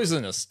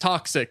poisonous,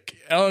 toxic,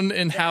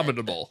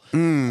 uninhabitable.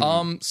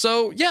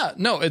 So yeah,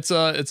 no, it's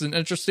an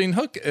interesting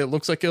hook. It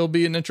looks like it'll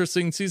be an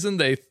interesting season.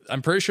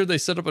 I'm pretty sure they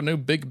set up a new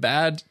big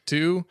bad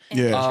too. And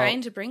they're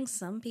trying to bring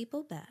some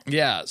people back.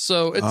 Yeah,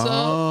 so it's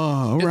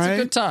a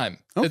good time.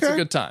 Okay. It's a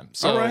good time.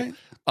 So, all right.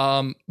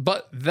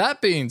 But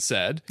that being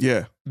said,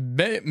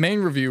 main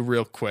review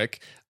real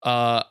quick.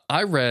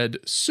 I read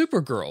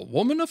Supergirl,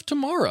 Woman of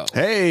Tomorrow.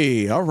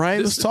 Hey, all right,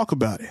 let's talk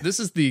about it. This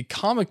is the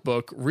comic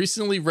book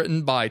recently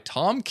written by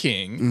Tom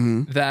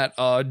King that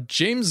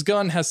James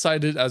Gunn has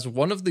cited as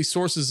one of the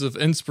sources of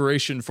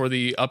inspiration for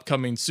the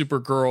upcoming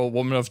Supergirl,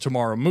 Woman of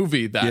Tomorrow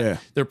movie that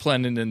they're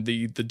planning in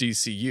the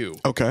DCU.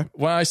 Okay.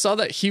 When I saw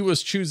that he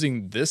was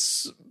choosing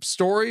this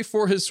story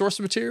for his source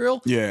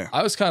material,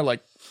 I was kind of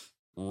like,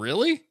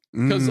 really?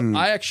 Because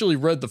I actually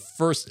read the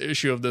first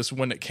issue of this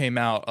when it came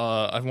out,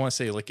 I want to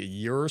say like a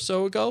year or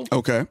so ago.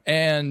 Okay.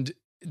 And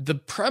the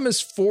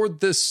premise for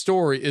this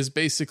story is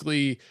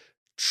basically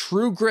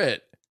True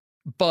Grit,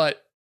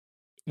 but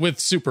with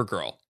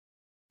Supergirl.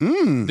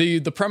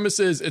 The premise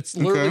is it's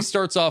literally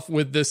starts off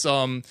with this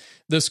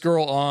this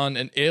girl on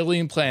an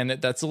alien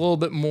planet that's a little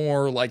bit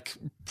more like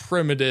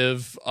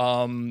primitive.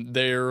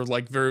 They're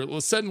like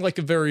set in like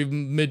a very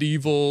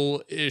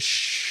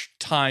medieval-ish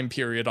time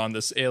period on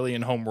this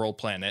alien homeworld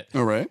planet.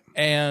 All right.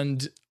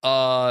 And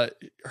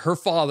her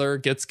father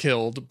gets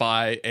killed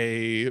by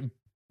a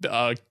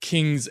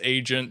King's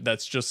agent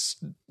that's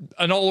just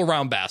an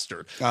all-around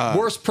bastard.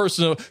 Worst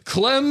person,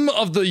 Clem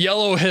of the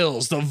Yellow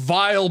Hills, the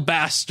vile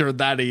bastard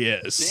that he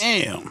is.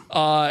 Damn.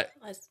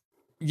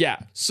 Yeah.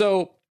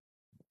 So,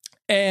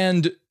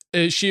 and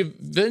she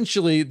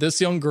eventually,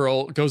 this young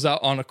girl goes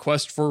out on a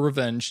quest for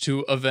revenge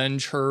to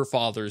avenge her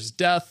father's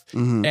death.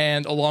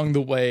 And along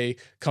the way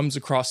comes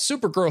across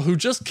Supergirl, who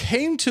just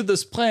came to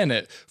this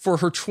planet for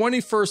her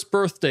 21st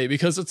birthday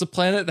because it's a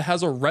planet that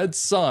has a red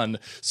sun,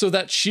 so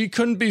that she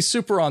couldn't be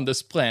super on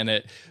this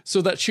planet,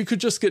 so that she could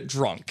just get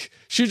drunk.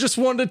 She just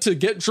wanted to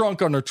get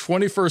drunk on her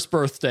 21st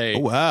birthday. Oh,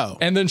 wow.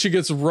 And then she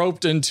gets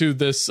roped into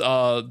this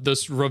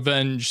this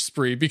revenge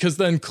spree because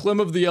then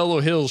Clem of the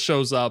Yellow Hills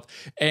shows up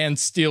and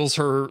steals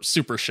her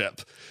super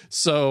ship.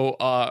 So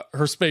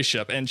her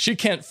spaceship, and she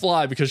can't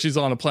fly because she's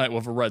on a planet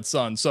with a red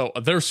sun. So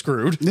they're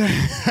screwed.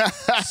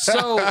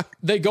 So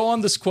they go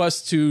on this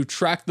quest to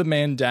track the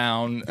man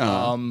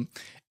down.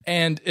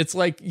 And it's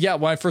like,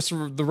 when I first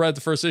read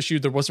the first issue,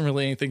 there wasn't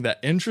really anything that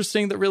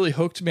interesting that really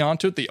hooked me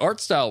onto it. The art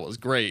style was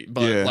great,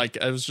 but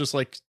like I was just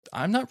like,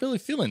 I'm not really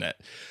feeling it.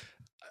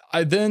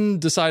 I then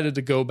decided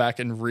to go back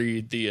and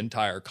read the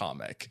entire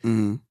comic.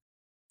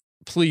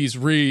 please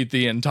read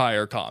the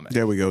entire comic.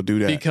 There we go. Do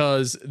that.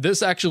 Because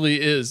this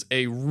actually is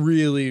a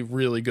really,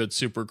 really good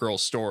Supergirl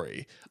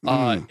story.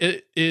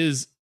 It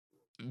is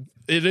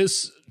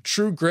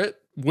True Grit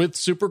with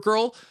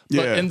Supergirl,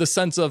 but in the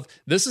sense of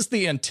this is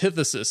the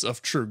antithesis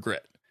of True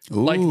Grit.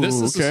 Ooh, like this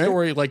is a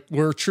story like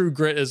where True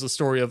Grit is a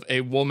story of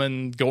a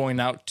woman going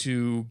out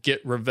to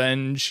get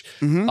revenge,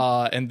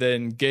 and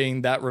then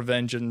getting that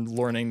revenge and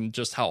learning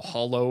just how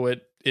hollow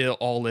it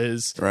all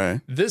is. Right.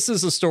 This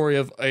is a story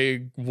of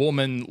a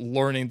woman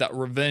learning that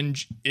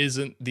revenge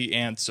isn't the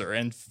answer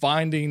and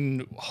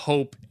finding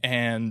hope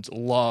and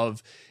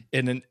love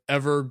in an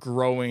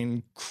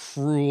ever-growing,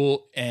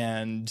 cruel,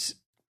 and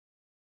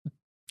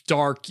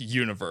dark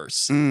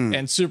universe. And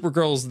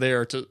Supergirl's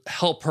there to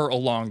help her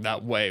along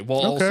that way while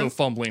also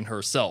fumbling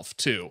herself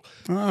too.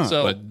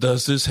 So, but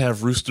does this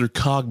have Rooster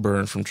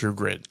Cogburn from True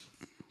Grit?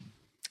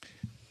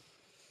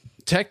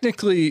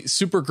 Technically,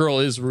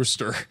 Supergirl is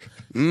Rooster.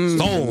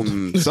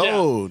 Sold.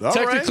 Sold. All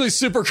Technically, right.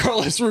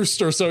 Supergirl is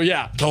Rooster. So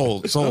yeah,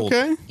 sold.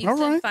 Okay. You All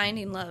said right.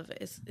 Finding Love.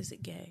 Is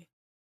it gay?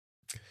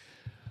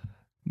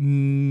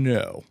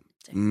 No.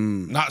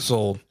 Not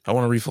sold. I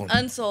want a refund.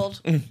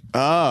 Unsold.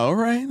 All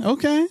right.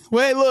 Okay.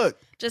 Wait, look.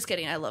 Just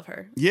kidding. I love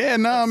her. Yeah,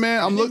 nah,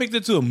 man. I'm looking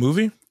to a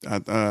movie.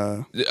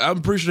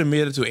 I'm pretty sure they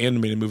made it to an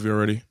animated movie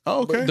already.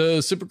 Oh, okay. The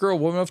Supergirl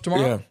Woman of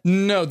Tomorrow? Yeah.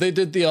 No, they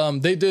did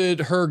they did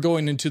her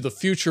going into the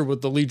future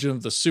with the Legion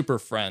of the Super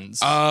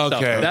Friends.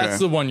 Okay. That's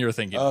the one you're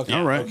thinking. Okay.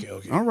 All right.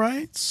 All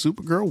right.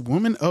 Supergirl,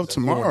 Woman of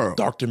Tomorrow.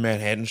 Dr.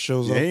 Manhattan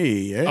shows up. Hey,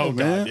 yeah, Oh,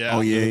 man. God, yeah.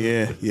 Oh,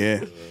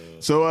 yeah.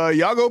 So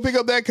y'all go pick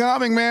up that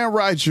comic, man.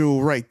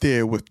 Rigel right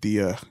there with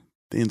the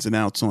ins and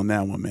outs on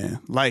that one,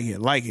 man. Like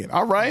it.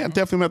 All right. I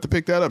definitely have to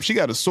pick that up. She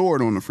got a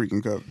sword on the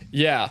freaking cover.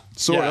 Yeah.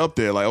 Sword up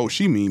there. Like, oh,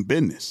 she mean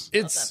business.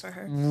 It's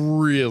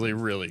really,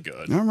 really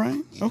good. All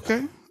right.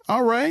 Okay.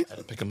 All right. I had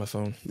to pick up my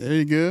phone. There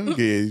you go.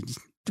 Yeah, just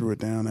threw it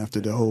down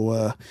after the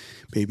whole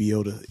Baby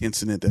Yoda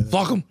incident.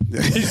 Fuck him.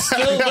 He's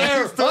still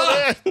there.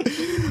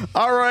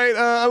 All right,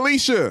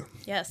 Alicia.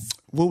 Yes.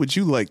 What would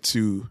you like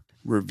to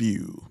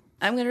review?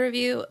 I'm going to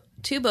review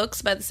 2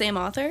 books by the same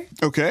author.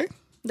 Okay.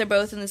 They're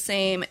both in the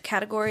same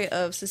category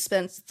of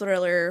suspense,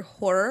 thriller,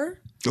 horror.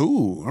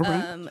 Ooh, all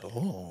right.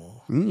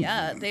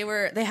 Yeah,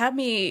 they had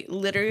me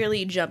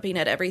literally jumping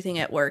at everything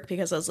at work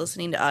because I was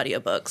listening to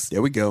audiobooks.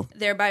 There we go.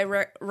 They're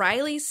by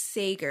Riley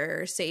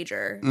Sager.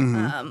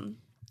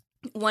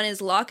 One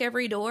is Lock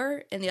Every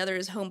Door, and the other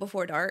is Home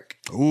Before Dark.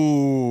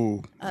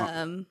 Ooh.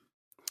 I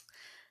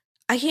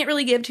can't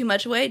really give too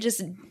much away,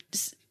 just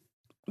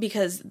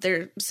because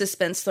they're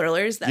suspense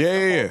thrillers. That's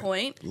the whole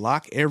point.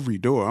 Lock every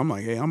door. I'm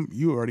like, hey,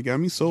 you already got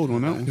me sold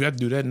on that one. You have to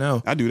do that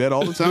now. I do that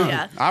all the time.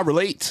 Yeah. I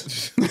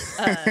relate.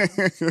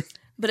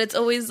 But it's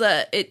always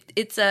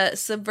it's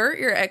subvert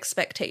your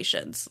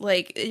expectations.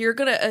 Like you're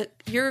going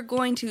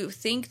to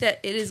think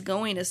that it is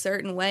going a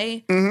certain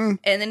way, and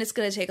then it's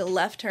gonna take a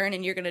left turn,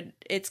 and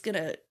it's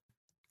gonna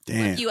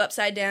flip you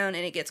upside down,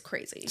 and it gets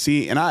crazy.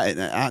 See, and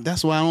I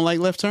that's why I don't like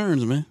left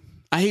turns, man.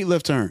 I hate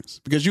left turns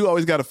because you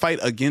always got to fight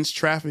against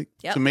traffic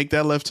to make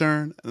that left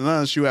turn,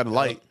 unless you at a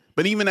light.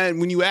 But even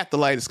when you at the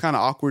light, it's kind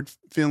of awkward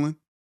feeling.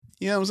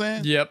 You know what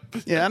I'm saying? Yep.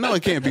 Yeah, I know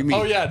it can't be me.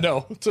 Oh, yeah,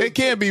 no. It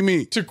can't be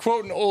me. To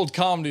quote an old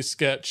comedy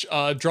sketch,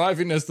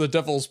 driving is the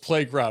devil's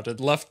playground and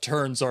left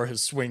turns are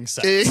his swing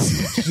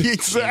sets.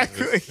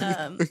 Exactly.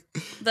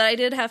 But I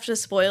did have to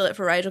spoil it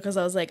for Rigel because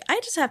I was like, I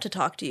just have to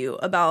talk to you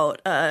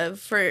about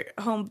for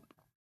Home.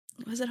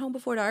 Was it Home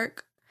Before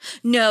Dark?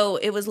 No,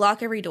 it was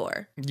Lock Every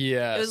Door.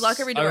 Yeah, it was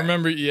Lock Every Door. I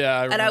remember.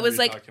 Yeah, and I was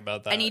like,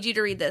 about that. I need you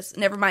to read this.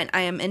 Never mind,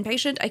 I am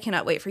impatient. I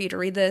cannot wait for you to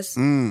read this.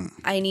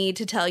 I need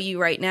to tell you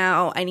right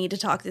now. I need to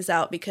talk this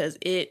out because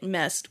it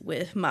messed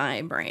with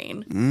my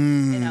brain.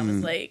 And I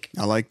was like,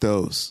 I like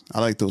those. I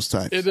like those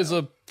types. It is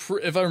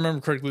if I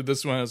remember correctly,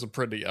 this one has a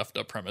pretty effed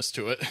up premise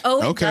to it.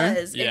 Oh, it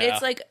does. Yeah. And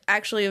it's like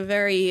actually a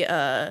very.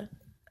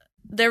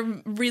 They're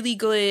really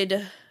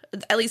good.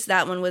 At least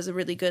that one was a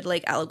really good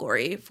like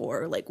allegory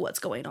for like what's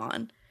going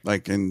on.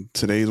 Like in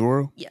today's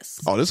world? Yes.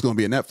 Oh, this is going to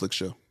be a Netflix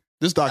show.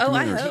 This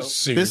documentary. I hope.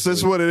 This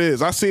is what it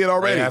is. I see it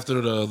already. Right after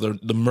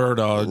the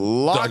Murdoch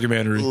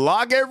documentary.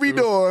 Lock Every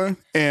Door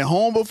and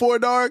Home Before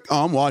Dark.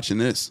 Oh, I'm watching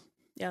this.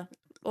 Yeah.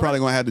 Probably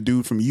going to have the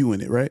dude from You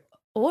in it, right?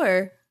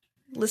 Or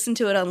listen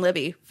to it on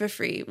Libby for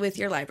free with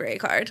your library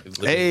card.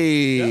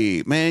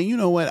 Hey, man, you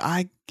know what?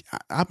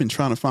 I've been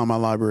trying to find my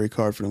library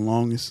card for the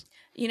longest.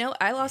 You know,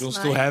 I lost You'll mine.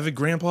 still have it,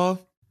 Grandpa?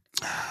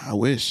 I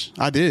wish.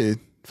 I did.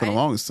 For the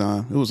longest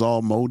time. It was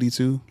all moldy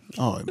too.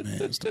 Oh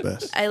man, it's the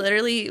best. I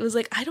literally was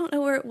like, I don't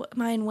know where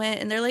mine went.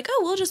 And they're like,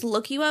 oh, we'll just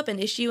look you up and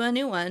issue a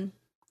new one.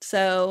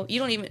 So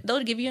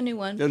they'll give you a new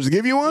one. They'll just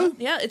give you one?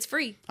 Yeah, it's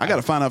free. I got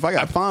to find out if I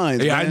got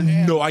fines. Yeah,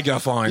 man. I know I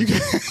got fined.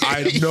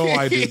 I know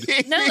I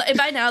did. No, and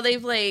by now they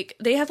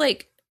have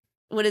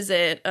what is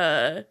it?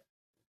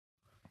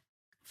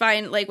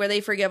 Fine, like where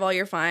they forgive all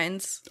your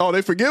fines. Oh,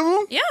 they forgive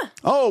them? Yeah.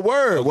 Oh,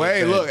 word. Okay,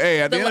 Wait, look.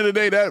 Hey, at the end of the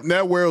day,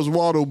 that Where's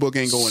Waldo book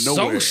ain't going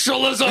nowhere.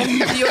 Socialism.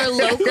 Your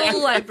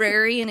local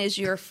librarian is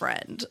your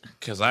friend.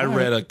 Because I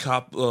read a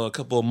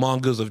couple of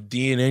mangas of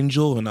D and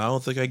Angel, and I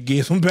don't think I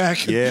gave them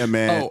back. Yeah,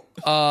 man.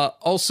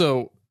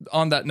 Also,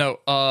 on that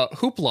note,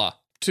 Hoopla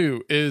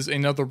 2 is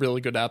another really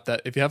good app that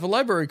if you have a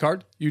library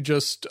card, you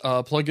just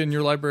plug in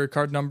your library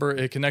card number,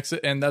 it connects it,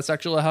 and that's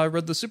actually how I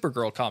read the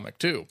Supergirl comic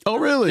too. Oh,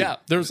 really? Yeah,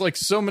 there's like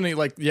so many,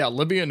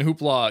 Libby and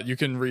Hoopla, you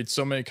can read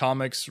so many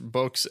comics,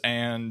 books,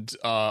 and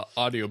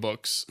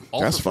audiobooks.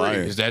 That's for free.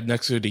 fire. Is that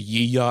next to the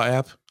Yee-Ya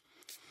app?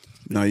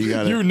 No, you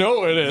got it. You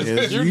know it is.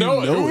 Yes, you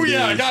know it. Oh,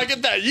 yeah, I is. gotta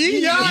get that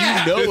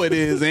Yee-Ya. You know it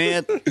is,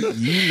 Ant.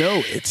 You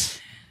know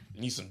it.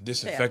 You need some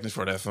disinfectant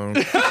for that phone.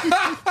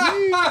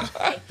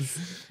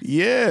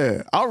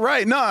 Yeah. All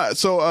right. Nah.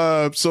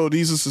 So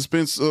these are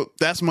suspense.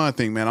 That's my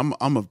thing, man.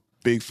 I'm a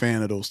big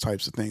fan of those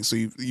types of things. So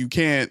you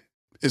can't.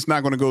 It's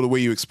not going to go the way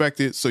you expect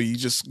it. So you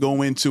just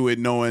go into it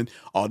knowing,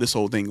 oh, this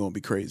whole thing going to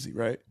be crazy,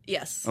 right?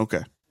 Yes.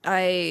 Okay.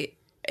 And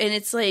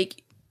it's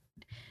like,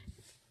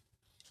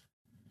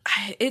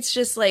 it's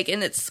just like,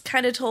 and it's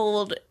kind of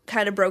told,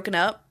 kind of broken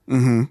up.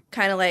 Mm-hmm.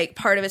 Kind of like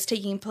part of it's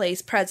taking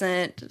place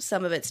present,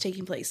 some of it's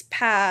taking place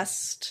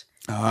past.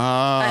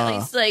 Ah.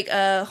 It's like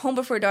Home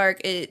Before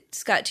Dark.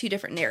 It's got two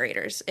different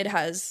narrators.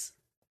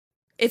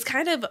 It's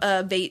kind of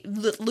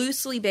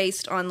loosely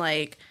based on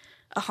like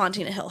A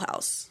Haunting at Hill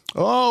House.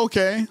 Oh,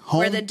 okay.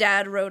 Where the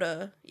dad wrote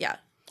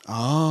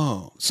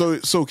Oh,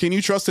 so can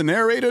you trust the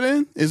narrator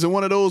then? Is it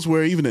one of those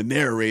where even the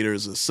narrator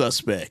is a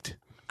suspect?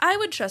 I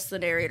would trust the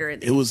narrator.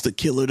 It was the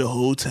killer the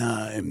whole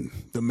time.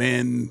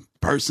 The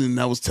person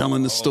that was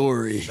telling the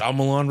story.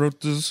 Shyamalan wrote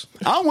this.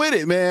 I'm with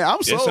it, man.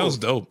 I'm sold. It sounds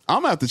dope. I'm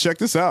gonna have to check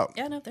this out.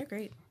 Yeah, no, they're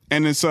great.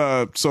 And it's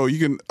so you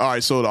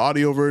can so the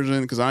audio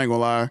version, because I ain't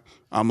gonna lie,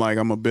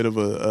 I'm a bit of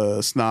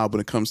a snob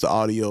when it comes to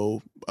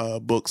audio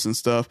books and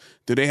stuff.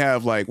 Do they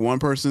have like one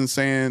person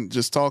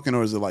just talking,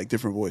 or is it like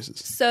different voices?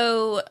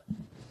 So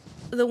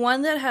the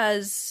one that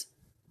has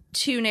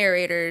two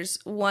narrators,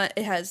 the one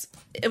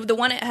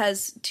that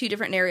has two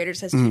different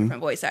narrators has two different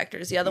voice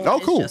actors. The other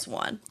one is just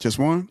one. Just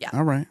one? Yeah.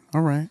 All right.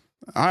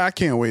 I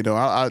can't wait though.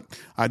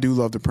 I do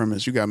love the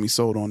premise. You got me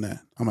sold on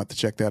that. I'm about to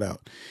check that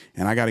out,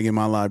 and I got to get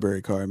my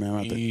library card,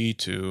 man. Me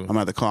too. I'm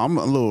about to call. I'm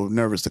a little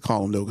nervous to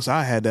call him though, because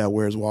I had that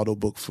Where's Waldo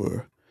book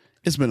for.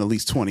 It's been at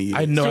least 20 years.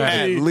 I know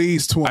at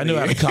least 20. I know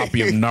I had a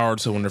copy of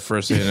Naruto when it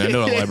first hit. I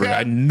know a library.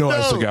 I know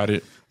I still got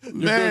it. You're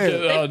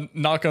gonna get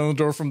knock on the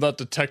door from that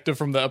detective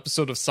from the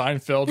episode of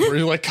Seinfeld where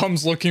he like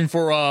comes looking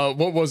for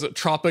what was it,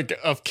 Tropic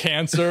of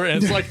Cancer,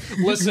 and it's like,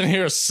 listen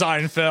here,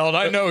 Seinfeld,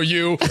 I know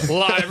you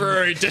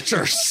library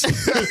ditchers.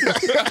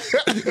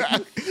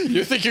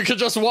 You think you could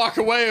just walk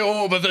away?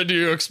 Oh, but then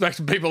you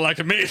expect people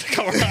like me to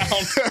come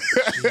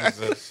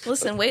around.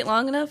 Listen, wait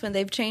long enough, and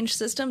they've changed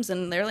systems,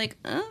 and they're like,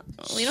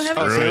 we don't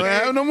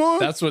have no more.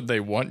 That's what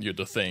they want you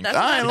to think.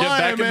 I ain't lying,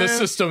 get back in the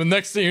system, and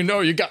next thing you know,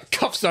 you got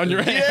cuffs on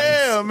your hands.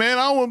 Yeah, man,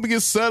 I want to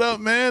get set up,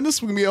 man. This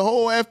is gonna be a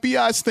whole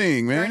FBI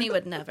sting, man.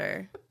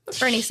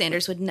 Bernie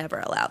Sanders would never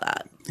allow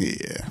that.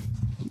 Yeah.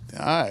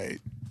 All right.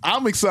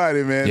 I'm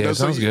excited, man. Yeah,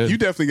 sounds good. You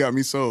definitely got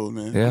me sold,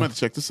 man. Yeah. I'm going to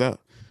check this out.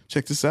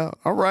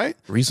 All right.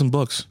 Read some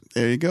books.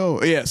 There you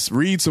go. Yes,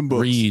 read some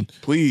books.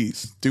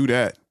 Please do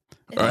that.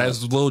 Or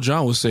as Lil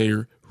Jon would say,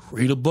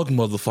 read a book,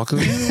 motherfucker.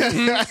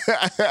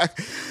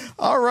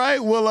 All right.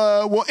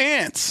 Well,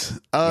 Ant,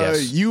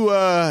 yes.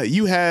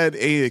 you had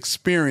a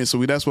experience,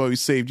 so that's why we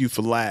saved you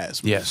for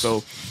last. Yes.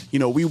 So,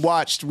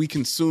 we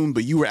consumed,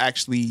 but you were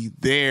actually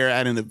there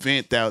at an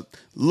event that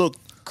looked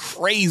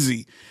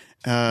crazy.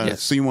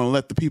 Yes. So you want to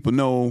let the people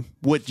know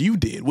what you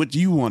did, what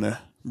you want to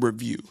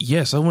review.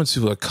 Yes, I went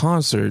to a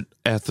concert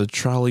at the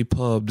Trolley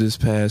Pub this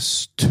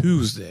past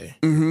Tuesday.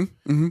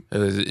 Mm-hmm.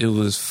 It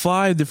was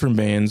 5 different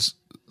bands.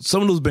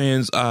 Some of those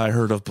bands I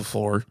heard of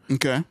before.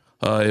 Okay.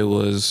 It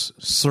was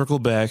Circle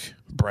Back,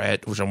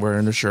 Brat, which I'm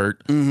wearing the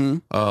shirt.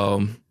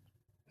 Mm-hmm.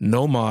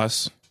 No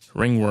Moss,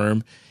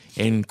 Ringworm,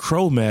 and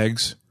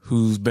Cro-Mags,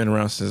 who's been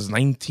around since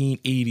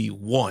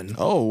 1981.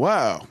 Oh,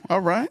 wow. All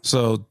right.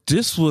 So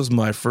this was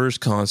my first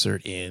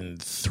concert in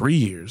 3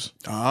 years.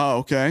 Oh,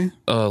 okay.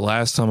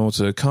 Last time I went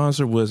to a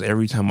concert was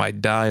Every Time I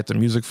Die at the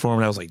Music Forum.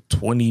 That was like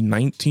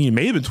 2019,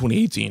 maybe even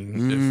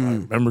 2018, if I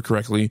remember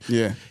correctly.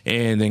 Yeah.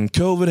 And then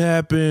COVID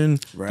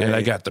happened. Right. And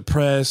I got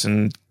depressed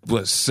and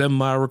was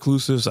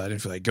semi-reclusive, so I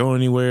didn't feel like going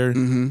anywhere.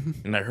 Mm-hmm.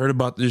 And I heard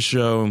about this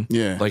show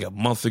like a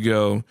month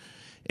ago,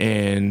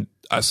 and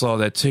I saw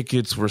that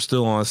tickets were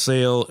still on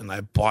sale, and I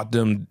bought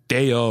them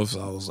day of.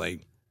 So I was like,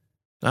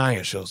 I ain't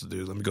got shows to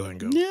do. Let me go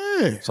ahead and go.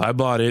 Yeah. So I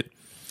bought it,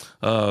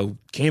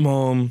 came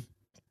home,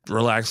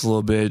 relaxed a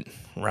little bit.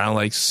 Around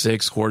like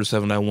 6,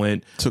 6:45, I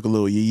went. Took a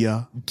little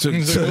yee-yaw. Took a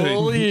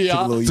little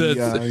yee-yaw. Took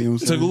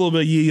a little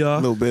bit of yee-yaw.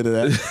 A little bit of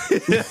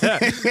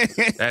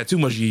that. I had too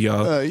much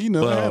yee-yaw.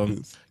 What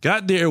happens.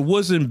 Got there. It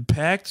wasn't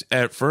packed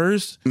at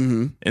first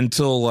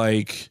until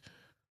like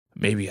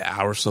maybe an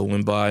hour or so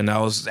went by, and I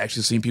was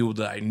actually seeing people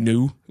that I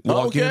knew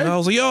walk in. And I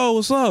was like, yo,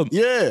 what's up?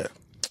 Yeah.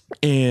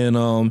 And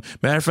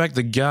matter of fact,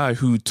 the guy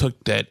who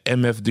took that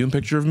MF Doom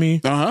picture of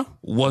me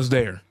was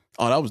there.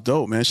 Oh, that was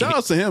dope, man. Shout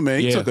out to him,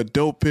 man. He took a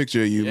dope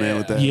picture of you, man,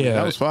 with that. Yeah.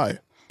 That was fire.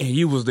 And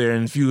he was there,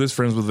 and a few of his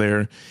friends were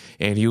there.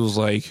 And he was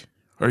like,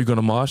 are you going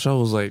to mosh? I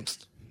was like,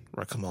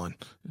 right, come on.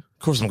 Of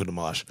course I'm going to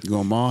mosh. You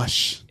going to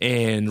mosh?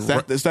 And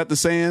is that the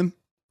saying?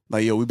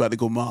 Like, yo, we about to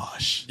go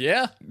mosh.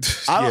 Yeah.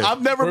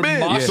 I've never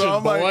been. So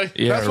I'm like,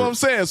 that's what I'm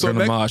saying. So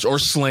mosh or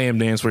slam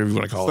dance, whatever you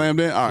want to call it. Slam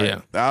dance? All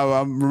right. Yeah.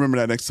 I'll remember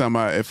that next time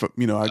I go to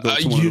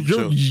one of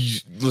them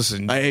shows.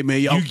 Listen. Hey, man,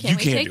 y'all. Can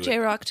we take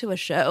J-Rock to a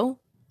show?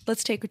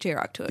 Let's take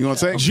J-Rock to a show. You want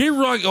to take?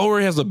 J-Rock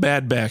already has a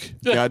bad back.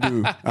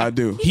 Yeah, I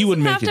do. He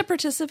wouldn't make it. He doesn't have to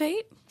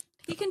participate.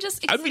 He can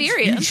just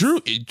experience. True.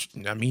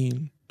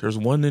 There's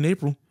one in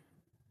April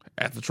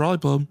at the Trolley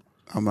Pub.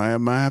 I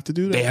might have to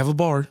do that. They have a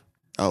bar.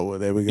 Oh, well,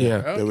 there we go.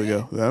 Yeah. There we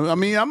go. I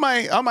mean, I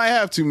might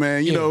have to,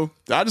 man. You know,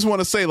 I just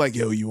want to say, like,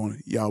 yo,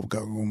 y'all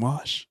got to go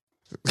mosh.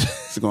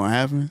 Is it going to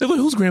happen? Like,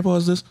 whose grandpa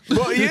is this?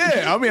 Well,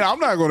 yeah. I mean, I'm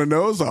not going to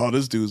know. So,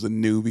 this dude's a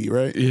newbie,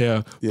 right?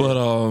 Yeah.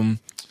 But,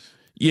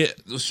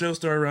 the show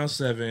started around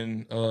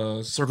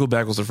 7. Circle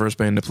Back was the first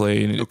band to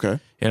play.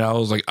 And I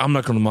was like, I'm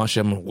not going to mosh.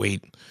 I'm going to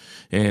wait.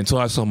 And until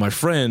I saw my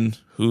friend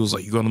who was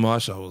like, you going to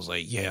mosh? I was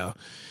like, yeah.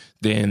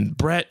 Then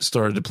Brat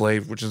started to play,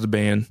 which is a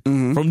band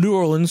from New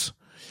Orleans.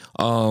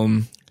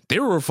 They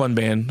were a fun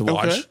band to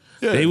watch. Okay.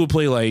 Yeah. They would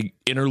play like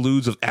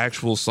interludes of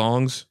actual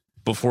songs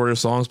before their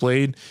songs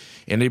played,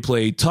 and they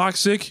played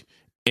Toxic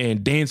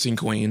and Dancing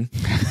Queen.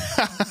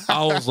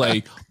 I was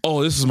like,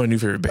 oh, this is my new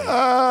favorite band.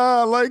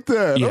 I like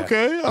that. Yeah,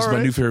 okay. That's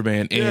my new favorite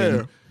band.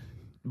 And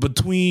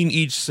between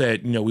each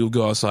set, we would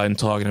go outside and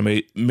talk, and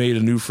I made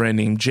a new friend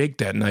named Jake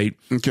that night.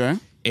 Okay.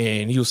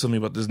 And he was telling me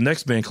about this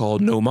next band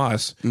called No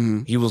Mas.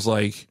 He was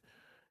like,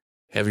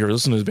 have you ever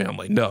listened to this band? I'm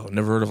like, no,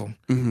 never heard of them.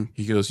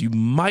 He goes, you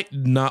might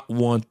not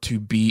want to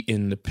be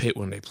in the pit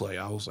when they play.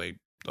 I was like,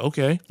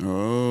 okay.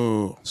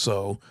 Oh.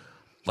 So,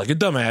 like a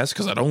dumbass,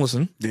 because I don't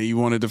listen. Yeah, you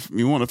want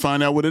to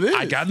find out what it is.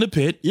 I got in the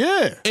pit.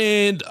 Yeah.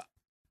 And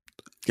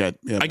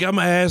I got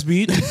my ass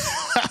beat.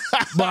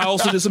 But I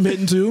also did some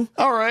hitting too.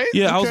 All right.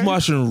 Yeah, okay. I was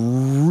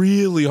moshing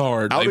really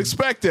hard. I would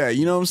expect that.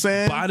 You know what I'm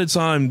saying? By the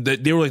time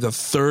that they were like the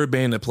third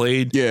band that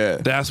played,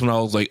 that's when I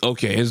was like,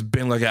 okay, it's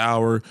been like an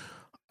hour.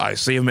 I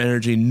saved my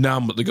energy. Now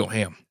I'm about to go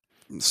ham.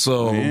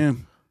 So,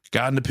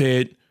 got in the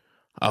pit.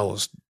 I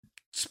was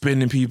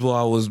spinning people.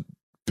 I was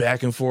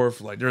back and forth.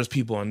 Like, there's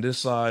people on this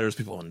side. There's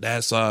people on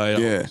that side. I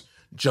was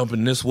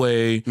jumping this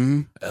way,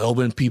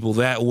 helping people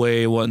that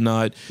way,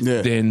 whatnot.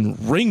 Then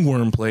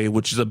Ringworm played,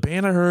 which is a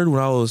band I heard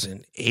when I was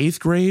in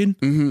 8th grade.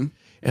 And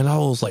I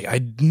was like,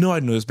 I know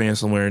this band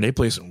somewhere, and they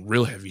play some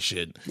real heavy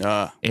shit.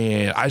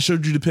 And I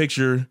showed you the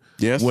picture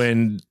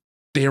when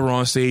they were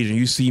on stage, and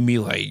you see me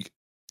like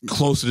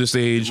close to the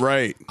stage.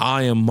 Right.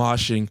 I am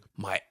moshing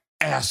my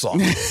ass off.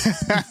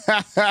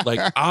 Like,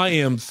 I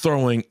am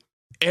throwing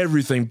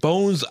everything.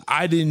 Bones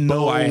I didn't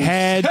know I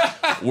had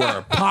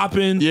were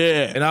popping.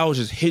 Yeah. And I was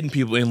just hitting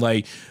people. And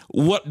like,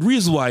 what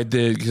reason why I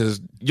did,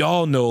 because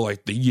y'all know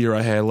like the year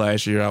I had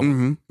last year, I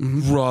was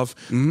rough.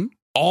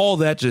 All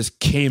that just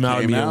came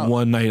out of me in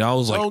one night. I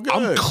was like,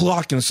 I'm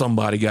clocking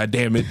somebody,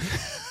 goddammit.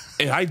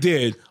 And I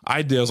did.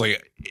 I was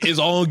like, it's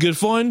all good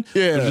fun.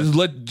 Yeah.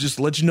 Just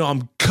let you know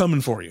I'm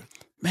coming for you.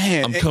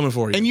 Man, I'm coming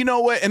for you. And you know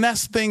what? And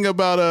that's the thing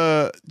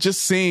about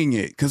just seeing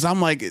it, because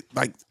I'm like,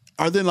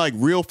 are there like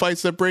real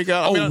fights that break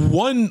out?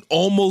 One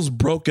almost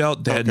broke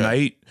out that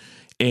night,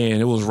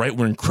 and it was right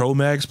when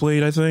Cro-Mags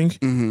played, I think.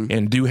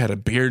 And dude had a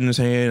beard in his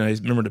hand. I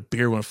remember the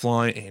beard went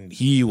flying, and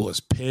he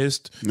was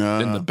pissed.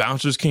 Then the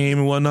bouncers came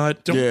and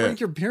whatnot. Don't bring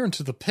your beer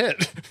into the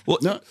pit. Well,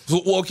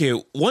 okay,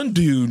 one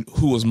dude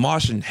who was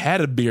moshing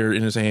had a beer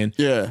in his hand.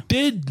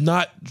 Did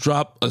not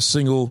drop a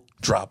single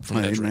drop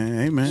from that drink.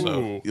 Hey, man.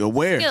 So, you're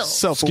aware.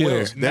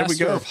 Self-aware. Skills. There we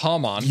go. Of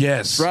Haman.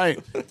 Yes. Right.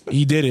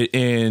 He did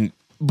it.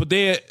 But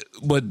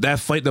that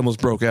fight that almost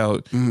broke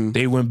out,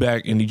 they went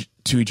back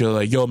to each other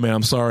like, yo, man,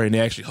 I'm sorry. And they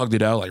actually hugged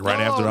it out like right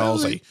after. I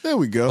was like, there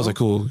we go. I was like,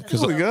 cool.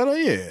 There we go.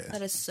 Yeah.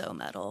 That is so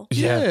metal.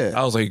 Yeah.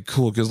 I was like,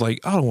 cool. Because like,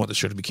 I don't want the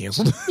show to be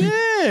canceled.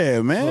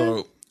 Yeah,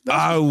 man.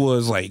 I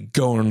was like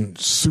going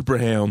super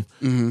ham.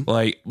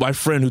 Like, my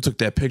friend who took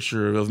that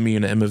picture of me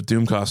in the MF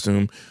Doom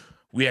costume,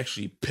 we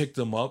actually picked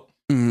him up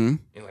and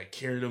like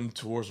carried him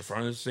towards the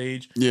front of the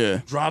stage. Yeah.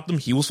 Dropped him.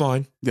 He was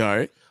fine. All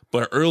right.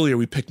 But earlier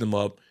we picked him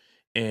up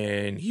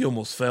and he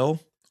almost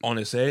fell on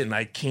his head, and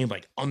I came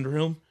like under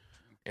him.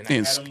 And I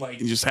had him like,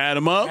 you just had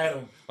him up?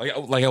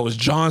 Like I was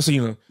John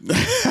Cena.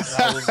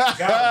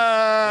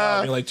 I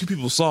mean, like 2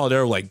 people saw it. They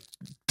were like,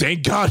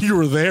 thank God you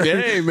were there.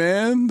 Hey,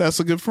 man. That's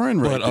a good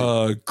friend, right?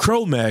 But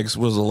Cro-Mags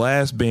was the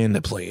last band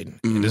that played.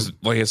 And this,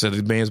 like I said,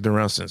 the band's been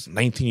around since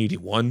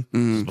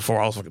 1981, before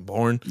I was fucking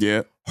born.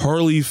 Yeah.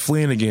 Harley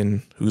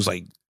Flanagan, who's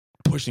like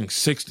pushing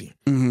 60.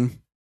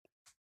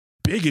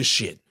 Big as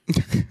shit.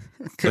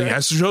 Okay. Like I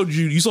showed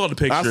you. You saw the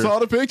picture. I saw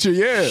the picture.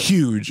 Yeah,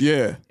 huge.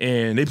 Yeah,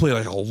 and they played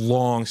like a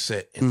long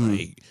set, and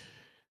like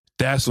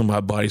that's when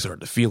my body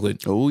started to feel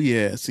it. Oh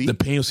yeah, see, the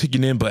pain was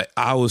kicking in, but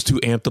I was too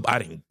amped up. I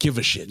didn't give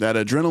a shit. That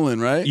adrenaline,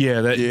 right?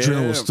 Yeah, that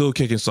adrenaline was still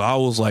kicking. So I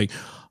was like,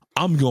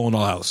 I'm going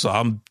all out. So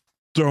I'm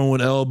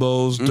throwing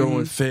elbows,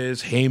 throwing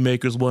fists,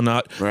 haymakers,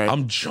 whatnot. Right.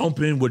 I'm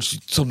jumping, which is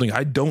something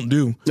I don't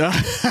do.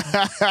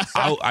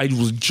 I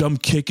was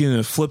jump kicking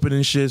and flipping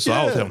and shit. So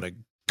I was having a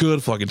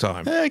good fucking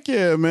time. Heck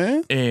yeah,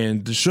 man.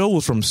 And the show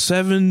was from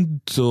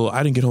 7 till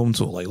I didn't get home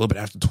until like a little bit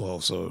after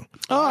 12. So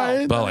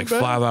about like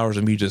 5 hours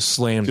of me just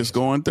slammed. Just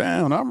going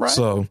down. I'm right.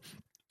 So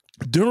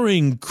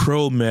during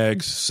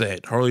Cro-Mags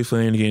set, Harley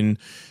Flanagan,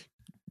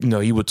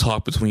 he would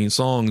talk between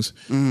songs,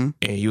 and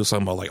he was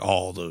talking about like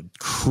all the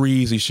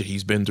crazy shit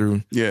he's been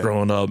through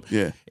growing up,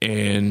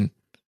 and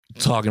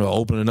talking about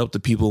opening up to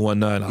people and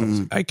whatnot. And I was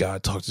like, I gotta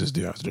talk to this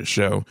dude after the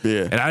show.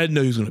 And I didn't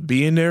know he was gonna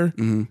be in there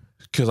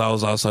because I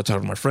was outside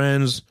talking to my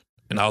friends,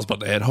 and I was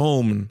about to head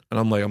home, and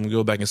I'm like, I'm gonna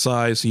go back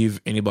inside, see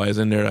if anybody's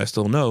in there that I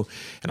still know.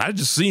 And I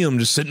just see him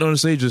just sitting on the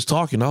stage just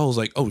talking. I was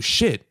like, oh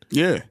shit,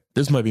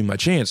 this might be my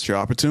chance, your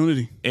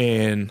opportunity.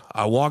 And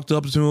I walked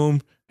up to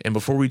him. And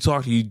before we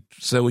talked, he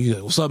said,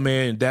 what's up,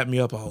 man? And dapped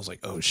me up. I was like,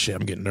 oh, shit,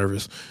 I'm getting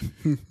nervous.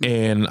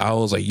 And I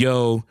was like,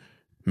 yo,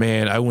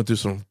 man, I went through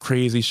some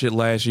crazy shit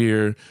last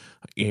year.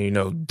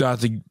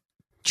 Dr.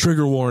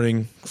 Trigger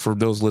warning for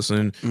those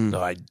listening.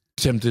 I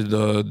attempted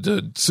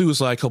the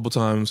suicide a couple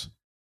times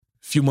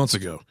a few months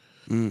ago.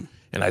 And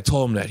I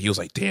told him that. He was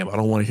like, damn, I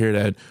don't want to hear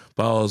that.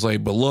 But I was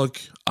like, but look,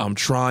 I'm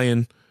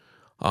trying.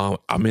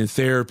 I'm in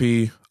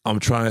therapy. I'm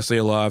trying to stay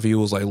alive. He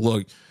was like,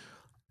 look,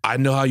 I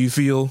know how you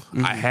feel.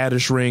 I had a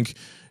shrink.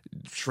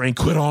 Shrink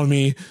quit on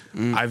me.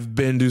 I've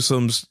been through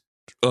some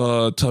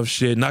tough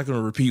shit. Not going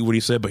to repeat what he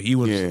said, but he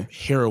was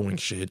harrowing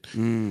shit.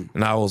 And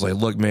I was like,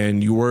 look,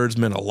 man, your words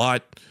meant a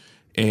lot.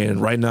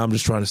 And right now I'm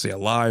just trying to stay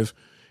alive.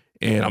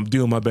 And I'm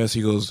doing my best.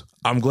 He goes,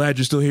 I'm glad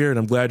you're still here, and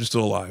I'm glad you're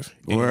still alive.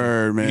 And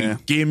Word, man.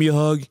 He gave me a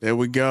hug. There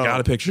we go. Got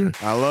a picture.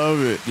 I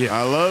love it. Yeah.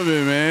 I love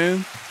it,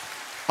 man.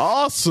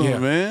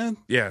 Awesome, man.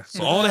 Yeah.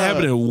 So all that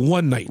happened in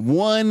one night.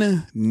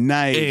 One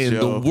night. And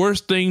the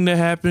worst thing that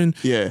happened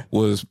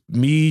was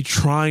me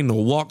trying to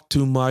walk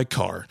to my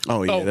car.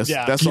 Oh, yeah. That's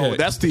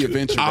the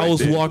adventure. I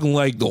was walking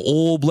like the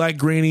old black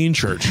granny in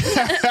church.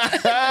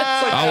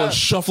 I was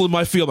shuffling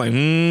my feet like,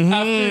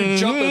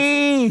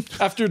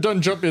 after you're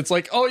done jumping, it's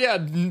like, oh yeah,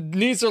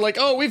 knees are like,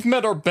 oh, we've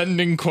met our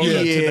bending quota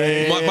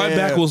today. My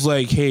back was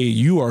like, hey,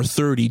 you are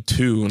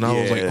 32. And I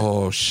was like,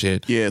 oh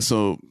shit. Yeah.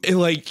 So and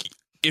like,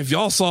 if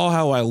y'all saw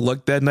how I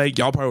looked that night,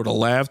 y'all probably would have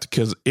laughed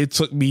because it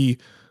took me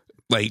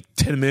like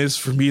 10 minutes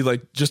for me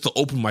like just to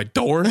open my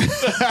door. And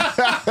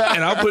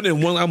I put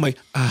in one, I'm like,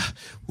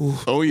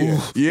 oh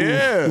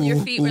yeah. Your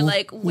feet were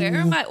like,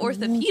 where are my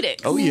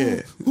orthopedics? Oh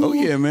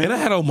yeah, man. And I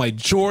had on my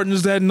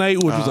Jordans that night,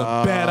 which was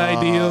a bad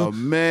idea. Oh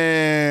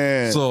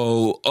man.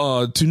 So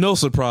to no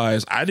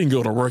surprise, I didn't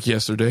go to work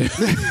yesterday.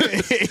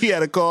 He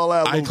had to call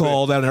out. I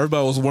called out and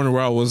everybody was wondering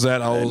where I was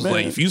at. I was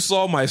like, if you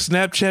saw my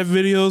Snapchat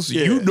videos,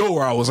 you know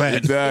where I was at.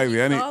 Exactly.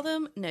 You saw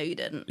them? No, you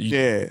didn't.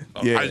 Yeah.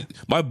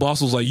 My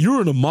boss was like, you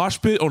were in a mosh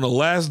pit on the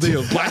last day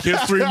of Black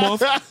History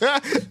Month.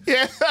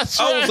 Yeah, that's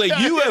I was like,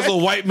 you as a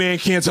white man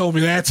can't tell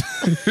me that.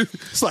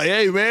 It's like,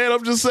 hey man,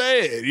 I'm just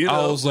saying. You know?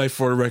 I was like,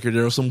 for the record,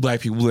 there were some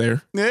black people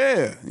there.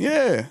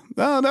 Yeah.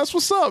 No, that's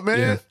what's up,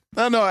 man.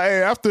 Yeah. No.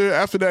 Hey,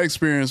 after that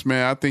experience,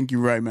 man, I think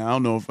you're right, man. I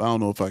don't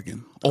know if I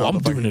can. Oh, I'm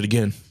doing it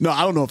again. No,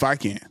 I don't know if I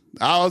can.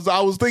 I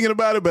was thinking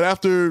about it, but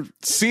after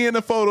seeing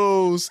the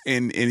photos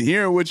and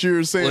hearing what you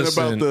were saying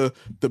about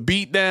the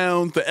beat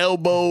downs, the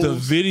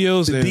elbows, the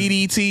videos, the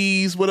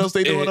DDTs, what else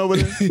they doing over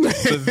there?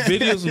 The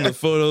videos and the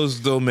photos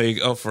don't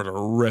make up for the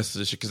rest of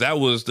the shit, because that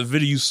was the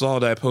video you saw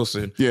that I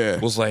posted.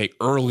 Was like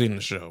early in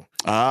the show.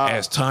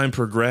 As time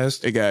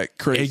progressed, it got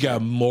crazy. It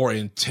got more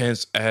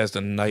intense as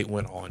the night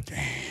went on.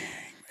 Dang,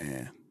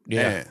 man.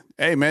 Yeah. Man.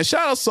 Hey man,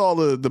 shout out to all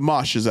the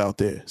moshers out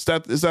there. Is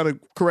that a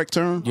correct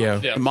term? Yeah.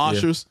 The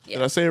moshers. Yeah.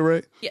 Did I say it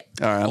right? Yeah.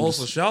 All right.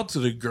 Also, shout out to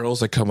the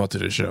girls that come out to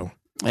the show.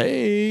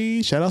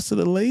 Hey, shout outs to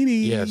the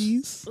ladies.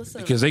 Yes.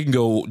 Listen, Because they can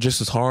go just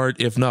as hard,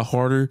 if not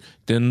harder,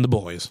 than the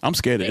boys. I'm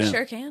scared of they them.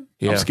 sure can.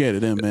 Yeah. I'm scared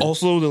of them, man.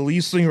 Also, the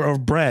lead singer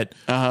of Brat.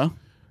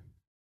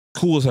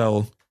 Cool as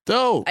hell.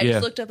 Dope. I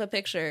just looked up a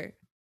picture.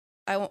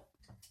 I won't.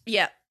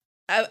 Yeah.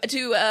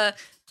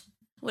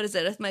 What is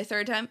it? It's my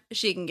third time.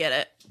 She can get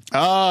it.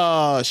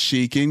 Oh,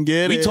 she can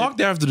get it. We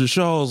talked after the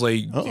show. I was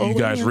like, you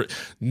guys,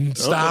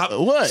 stop.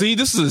 What? See,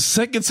 this is the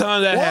second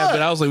time that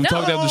happened. I was like, we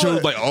talked after the show.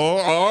 Like,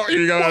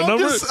 you got a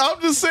number?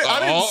 I'm just saying. I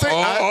didn't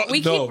say.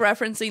 We keep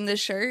referencing this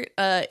shirt.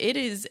 It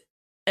is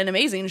an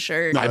amazing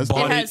shirt. No, it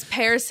has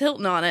Paris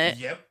Hilton on it.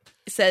 Yep.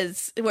 It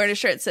says, wearing a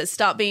shirt that says,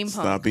 stop being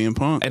punk. Stop being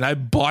punk. And I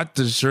bought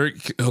the shirt.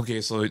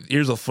 Okay, so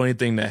here's a funny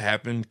thing that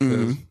happened.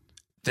 Because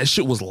that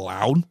shit was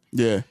loud.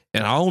 Yeah.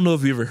 And I don't know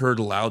if you ever heard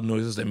loud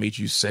noises that made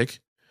you sick.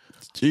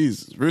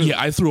 Jesus, really? Yeah,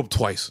 I threw up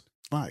twice.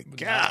 My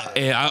God.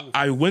 And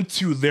I went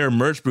to their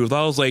merch booth.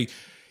 I was like,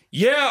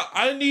 yeah,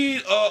 I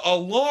need a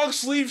long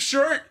sleeve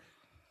shirt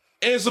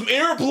and some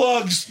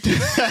earplugs.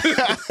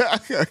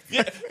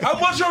 Yeah, how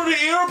much are the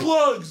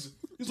earplugs?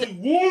 He's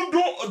like,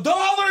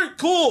 $1?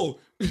 Cool.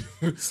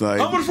 It's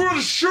like, how much for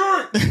the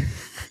shirt?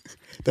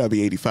 That'd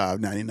be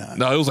 $85.99.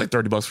 No, it was like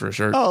 $30 for a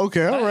shirt. Oh,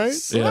 okay, all right.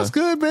 So that's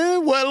good,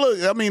 man. Well,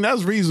 look, I mean,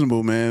 that's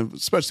reasonable, man.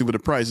 Especially with the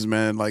prices,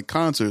 man. Like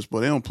concerts,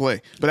 but they don't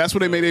play. But that's where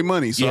they made their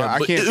money. So I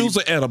can't. It was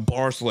like at a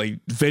bar, so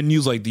like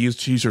venues like these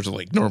T-shirts are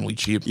like normally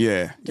cheap.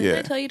 Yeah, Did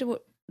they tell you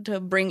to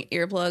bring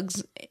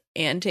earplugs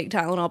and take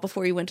Tylenol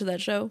before you went to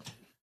that show?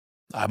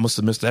 I must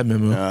have missed that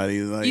memo.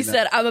 You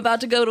said, I'm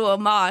about to go to a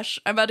mosh.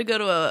 I'm about to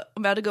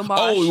go mosh.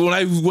 Oh, when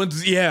I went,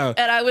 And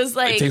I was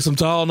like, take some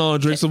Tylenol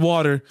and drink some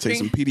water. Take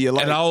some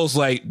Pedialyte. And I was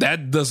like,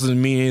 that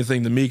doesn't mean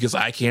anything to me because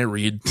I can't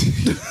read.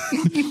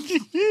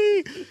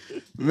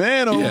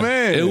 Man,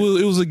 man. It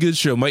was a good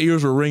show. My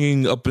ears were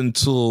ringing up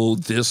until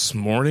this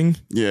morning.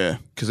 Yeah.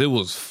 Because it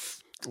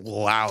was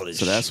loud as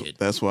shit.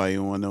 That's why you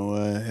don't want no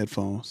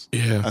headphones.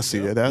 Yeah. I see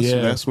that.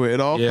 That's where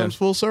it all comes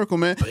full circle,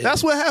 man.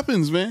 That's what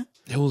happens, man.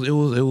 It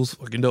was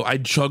fucking dope. I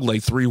chugged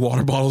like 3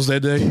 water bottles that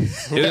day.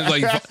 It was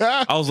like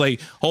I was like,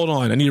 hold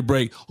on, I need a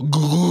break.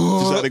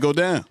 Just had to go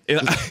down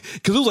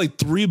because it was like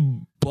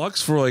 $3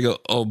 for like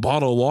a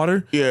bottle of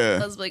water. Yeah,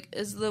 I was like,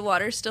 is the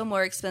water still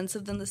more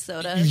expensive than the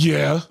soda?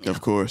 Yeah,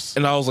 of course.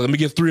 And I was like, let me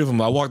get 3 of them.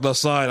 I walked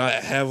outside, I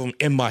have them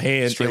in my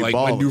hand, and like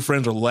my new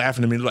friends are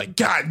laughing at me. They're like,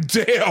 God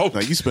damn!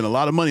 Like you spent a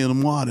lot of money on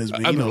them waters,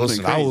 man. I mean,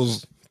 listen, I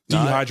was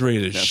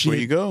dehydrated as shit. That's where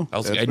you go. I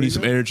was like, I need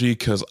some energy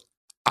because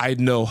I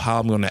know how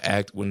I'm going to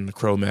act when the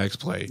Cro-Mags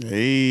play.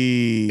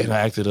 Hey. And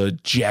I acted a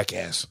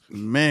jackass.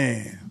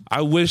 Man.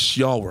 I wish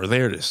y'all were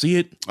there to see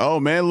it. Oh,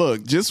 man,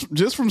 look. Just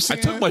from seeing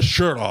I took my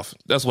shirt off.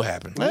 That's what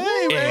happened.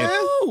 Hey, man.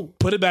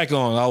 Put it back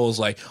on. I was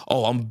like,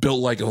 oh, I'm built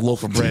like a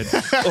loaf of bread.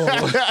 Put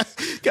it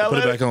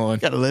back on.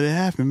 Gotta let it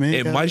happen, man.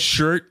 And my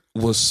shirt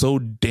was so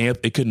damp,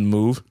 it couldn't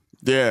move.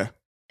 Yeah.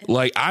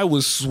 Like, I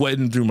was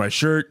sweating through my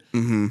shirt,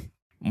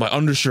 my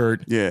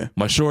undershirt,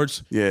 my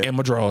shorts, and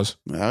my drawers.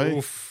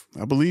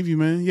 I believe you,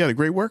 man. You had a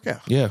great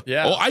workout. Yeah.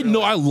 Oh, I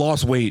know I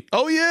lost weight.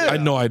 Oh, yeah. I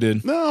know I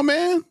did. No,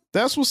 man.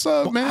 That's what's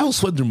up, man. I was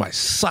sweating through my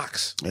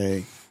socks.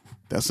 Hey,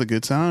 that's a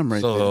good time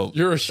right there.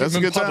 You're a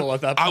human puddle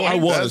at that point. I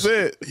was.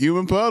 That's it.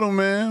 Human puddle,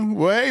 man.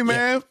 Well, hey,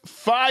 man.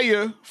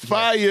 Fire.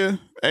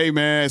 Hey,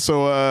 man.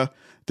 So,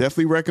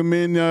 definitely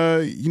recommend,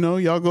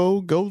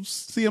 y'all go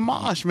see a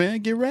mosh, man.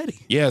 Get ready.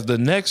 Yeah, the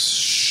next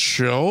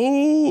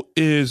show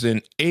is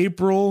in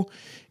April.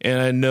 And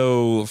I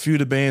know a few of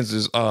the bands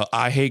is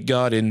I Hate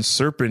God and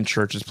Serpent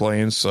Church is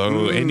playing.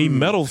 So any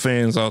metal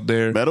fans out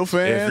there, if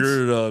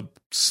you're a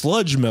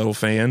sludge metal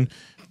fan,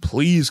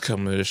 please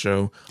come to the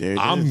show.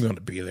 I'm going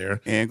to be there.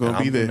 And going to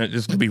be there.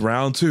 It's going to be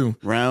round 2.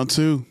 Round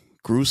 2.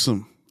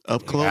 Gruesome.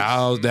 Up close.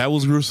 Wow, that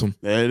was gruesome.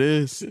 There it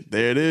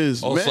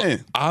is. Also,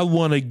 man. I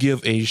want to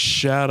give a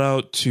shout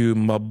out to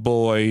my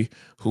boy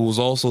who was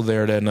also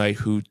there that night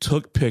who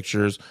took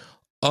pictures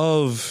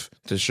of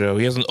the show.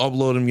 He hasn't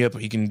uploaded them yet,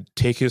 but he can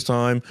take his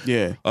time.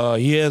 Yeah.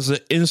 He has an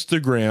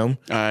Instagram.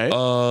 All right.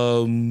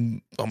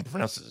 I'm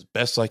pronouncing it as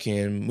best I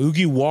can.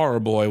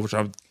 Mugiwara Boy, which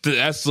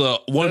that's a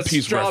One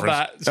Piece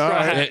reference.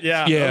 Hat.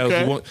 Yeah.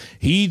 Okay.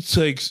 He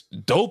takes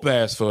dope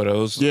ass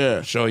photos. Yeah.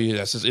 I'll show you.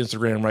 That's his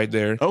Instagram right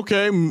there.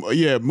 Okay.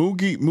 Yeah.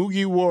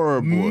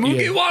 Mugiwara Boy.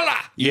 Mugiwara.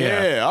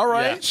 Yeah. All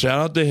right. Yeah. Shout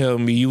out to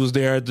him. He was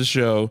there at the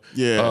show.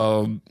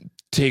 Yeah.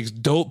 Takes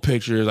dope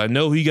pictures. I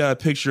know he got a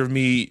picture of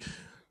me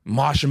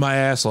moshing my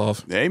ass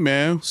off. Hey,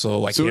 man.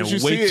 So I can't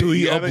wait till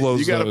he uploads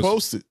You gotta those.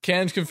 post it.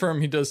 Can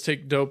confirm he does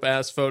take dope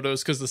ass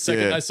photos because the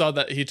second I saw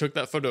that he took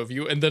that photo of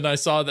you and then I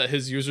saw that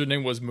his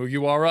username was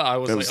Mugiwara, I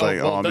was man.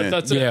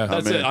 That's it.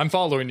 That's it. I'm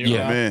following you.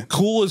 Yeah, man.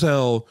 Cool as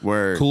hell.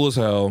 Word. Cool as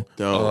hell.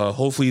 Dope.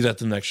 Hopefully he's at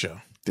the next show.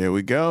 There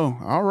we go.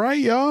 All right,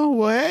 y'all.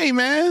 Well, hey,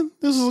 man,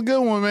 this is a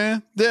good one,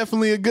 man.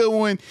 Definitely a good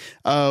one.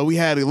 We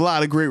had a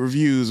lot of great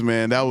reviews,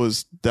 man. That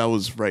was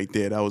right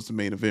there. That was the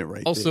main event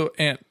right there. Also,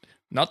 Ant,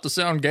 not to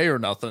sound gay or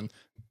nothing,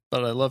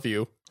 but I love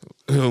you.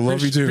 I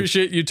love you too.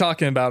 Appreciate you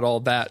talking about all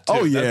that, too.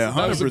 Oh, yeah,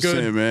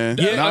 100%, man.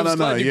 Yeah, I was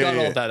glad you got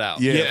all that out.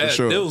 Yeah, for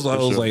sure. It was, I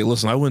was like,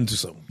 listen, I went into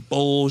some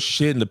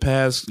bullshit in the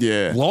past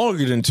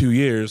longer than 2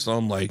 years. So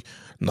I'm like,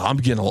 no, I'm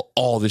getting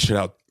all this shit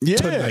out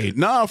tonight.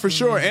 Nah, for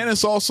sure. And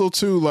it's also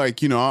too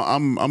like,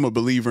 I'm a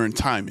believer in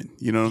timing.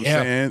 You know what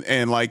I'm saying?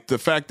 And like the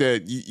fact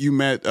that you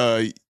met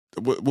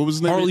what was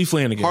his name? Harley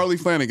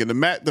Flanagan.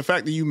 The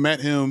fact that you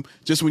met him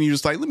just when you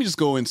just like, let me just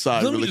go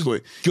inside really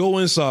quick. Go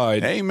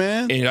inside. Hey,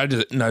 man.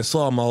 And I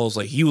saw him. I was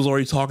like, he was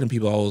already talking to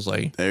people. I was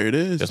like, there it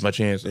is. That's my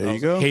chance. There you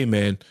go. Like, hey,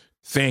 man,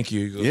 thank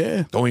you. He goes,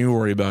 yeah. Don't even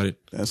worry about it.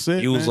 That's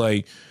it. He was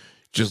like,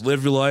 just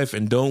live your life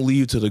and don't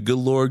leave till the good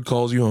Lord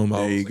calls you home.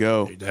 There you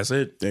go. Hey, that's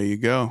it. There you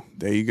go,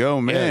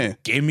 man. Yeah,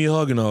 gave me a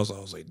hug and I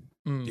was like,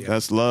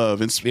 that's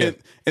love. And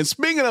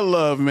speaking of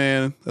love,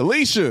 man,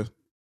 Alicia,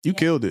 you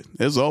killed it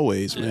as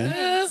always, man.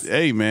 Yes.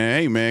 Hey,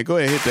 man, go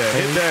ahead, hit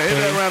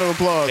that round of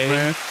applause,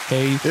 man.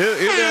 Hey, hit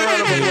that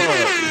round of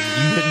applause.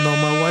 You hitting on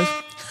my wife?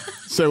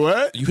 Say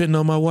what? You hitting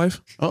on my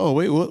wife? Oh,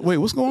 wait,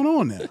 what's going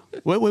on now?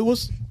 Wait,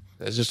 what's?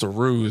 That's just a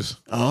ruse.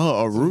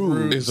 Oh, a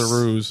ruse. It's a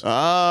ruse.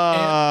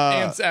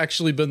 Ant's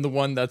actually been the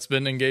one that's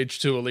been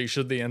engaged to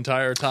Alicia the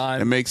entire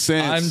time. It makes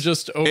sense. I'm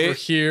just over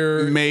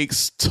here.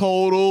 Makes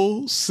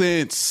total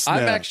sense.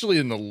 I'm actually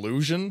an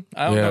illusion.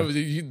 I don't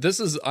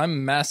know.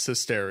 I'm mass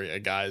hysteria,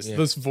 guys. Yeah.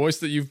 This voice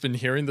that you've been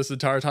hearing this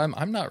entire time,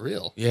 I'm not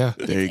real. Yeah.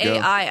 There you go.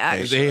 AI,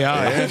 actually. It's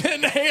AI.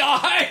 An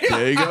AI.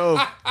 There you go.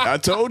 I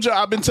told you.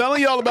 I've been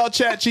telling y'all about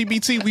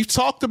ChatGPT. We've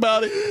talked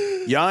about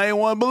it. Y'all ain't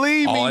want to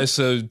believe me. All I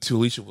said to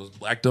Alicia was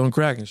black don't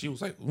crack, and she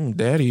was like,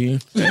 "Daddy."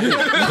 No,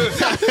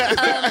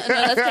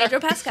 that's Pedro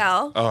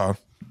Pascal. Yeah.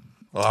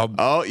 Well,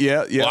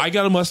 I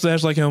got a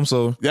mustache like him,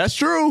 so that's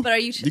true. But are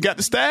you? You got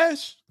the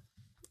stash?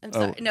 I'm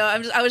sorry. No,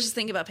 I was just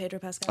thinking about Pedro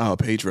Pascal. Oh,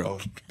 Pedro.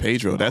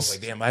 That's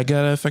like, damn, I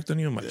got an effect on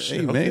you. I'm like,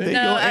 shit. Man, they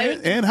go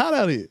and hot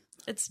out here.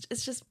 It's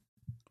just.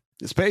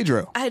 It's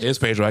Pedro. It's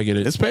Pedro. I get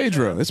it. It's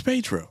Pedro. It's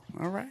Pedro.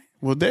 All right.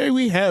 Well, there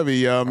we have it,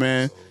 y'all,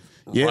 man.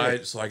 Yeah.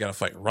 So I got to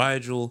fight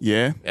Rigel.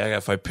 Yeah. And I got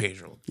to fight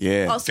Pedro.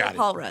 Yeah. Also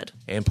Paul Rudd.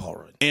 And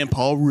Paul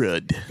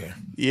Rudd. Okay.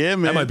 Yeah,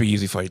 man. That might be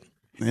easy fight.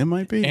 It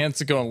might be.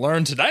 Ant's going to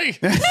learn today.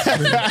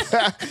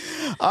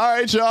 All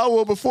right, y'all.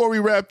 Well, before we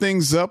wrap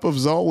things up,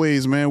 as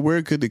always, man,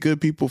 where could the good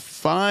people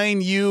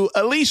find you?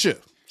 Alicia,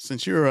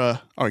 since you're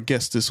our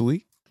guest this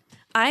week.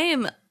 I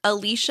am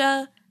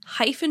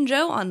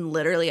AliciaHyphenJo on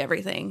literally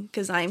everything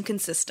because I am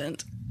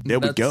consistent. There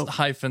we go.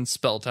 Hyphen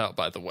spelled out,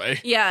 by the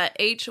way. Yeah,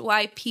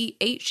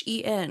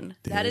 HYPHEN.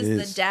 That is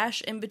the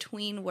dash in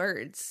between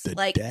words,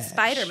 like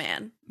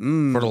Spider-Man.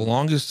 For the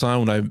longest time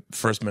when I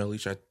first met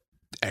Alicia,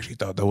 I actually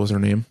thought that was her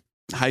name.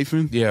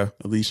 Hyphen? Yeah.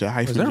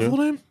 AliciaHyphenJo. Is that her full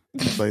name?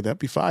 Like, that'd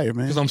be fire,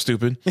 man. Because I'm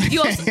stupid.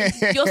 You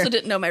also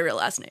didn't know my real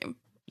last name.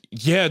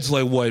 Yeah, it's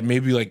like, what,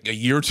 maybe like a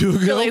year or two ago?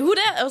 You're like, who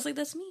that? I was like,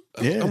 that's me.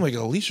 Yeah. I'm like,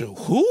 Alicia,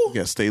 who? You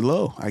gotta stay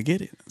low. I get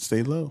it.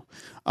 Stay low.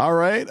 All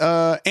right.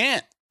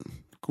 Ant,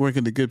 where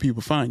can the good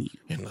people find you?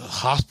 In the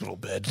hospital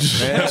bed.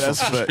 Yeah,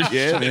 that's what,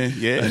 yeah, man.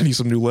 Yeah. I need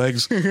some new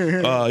legs. You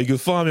can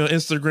find me on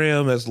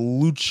Instagram. That's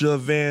Lucha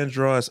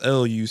Vandross. That's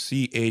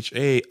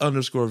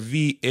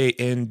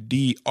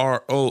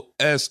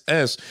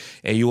LUCHA_VANDROSS.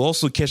 And you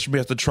also catch me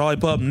at the Trolley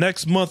Pub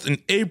next month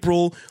in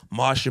April,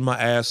 moshing my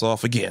ass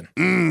off again.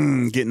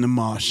 Getting the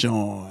mosh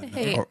on.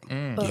 Hey,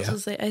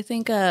 I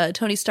think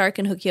Tony Stark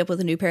can hook you up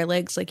with a new pair of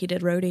legs like he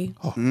did Rhodey.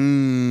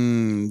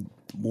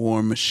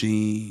 War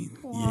Machine.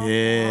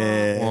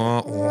 Yeah.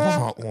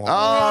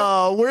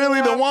 Oh, really?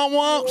 The Womp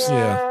Womps?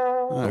 Yeah.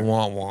 The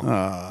Womp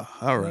Womp.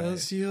 All right.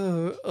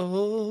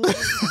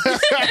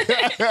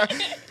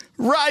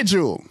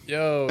 Rigel.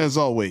 Yo. As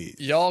always.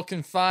 Y'all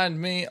can find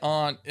me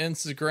on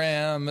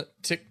Instagram,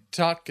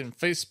 TikTok, and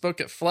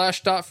Facebook at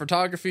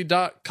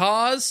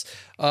flash.photography.cause.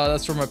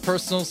 That's for my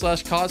personal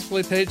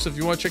 /cosplay page. So if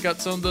you want to check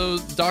out some of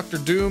those Dr.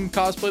 Doom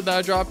cosplay that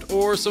I dropped,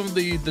 or some of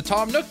the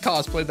Tom Nook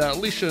cosplay that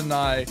Alicia and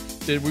I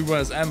did, we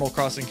went as Animal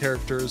Crossing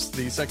characters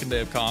the second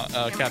day of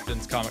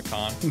Captain's Comic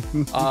Con.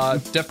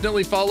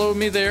 Definitely follow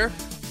me there.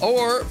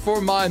 Or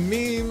for my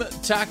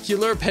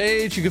meme-tacular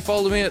page, you can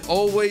follow me at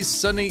Always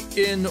Sunny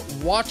in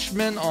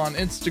Watchmen on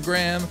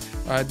Instagram.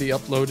 I'd be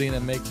uploading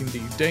and making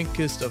the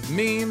dankest of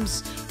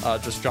memes.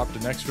 Just dropped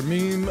an extra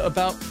meme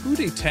about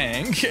Pootie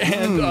Tang,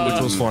 and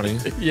which was funny.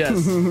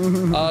 Yes.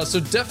 So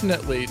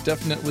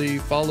definitely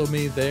follow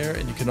me there,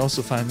 and you can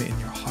also find me in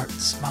your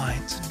hearts,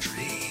 minds, and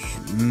dreams.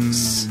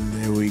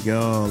 There we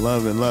go.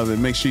 Love it.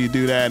 Make sure you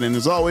do that. And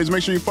as always,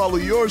 make sure you follow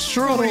yours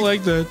truly. I don't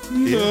like that.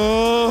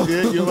 No.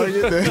 Yeah, you like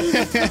it?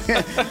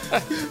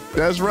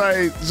 That's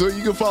right. So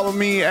you can follow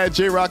me at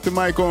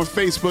JRockTheMic on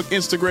Facebook,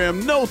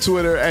 Instagram, no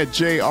Twitter at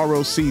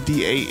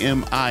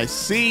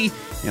JROCDAMIC.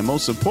 And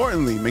most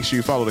importantly, make sure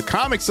you follow the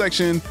comic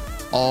section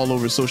all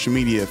over social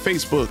media,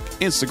 Facebook,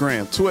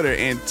 Instagram, Twitter,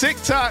 and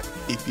TikTok.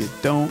 If you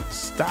don't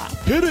stop,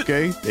 hit it.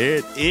 Okay, there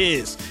it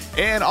is.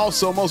 And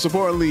also, most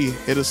importantly,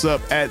 hit us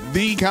up at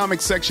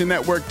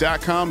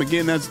thecomicsectionnetwork.com.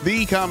 Again, that's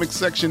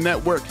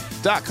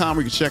thecomicsectionnetwork.com,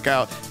 where you can check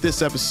out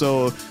this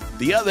episode,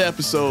 the other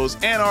episodes,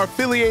 and our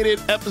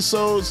affiliated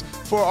episodes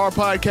for our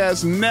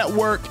podcast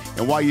network.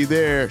 And while you're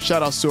there,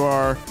 shout outs to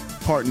our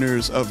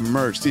partners of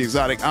merch, The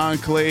Exotic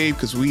Enclave,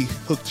 because we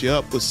hooked you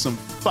up with some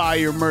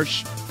fire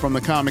merch from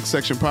the Comic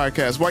Section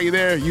Podcast. While you're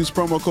there, use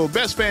promo code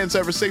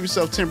BESTFANSEVER. Save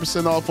yourself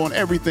 10% off on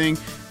everything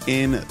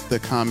in the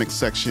Comic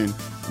Section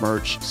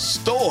merch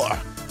store.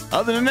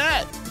 Other than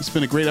that, it's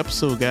been a great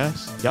episode,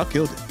 guys. Y'all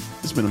killed it.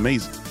 It's been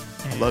amazing.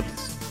 I love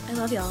this. I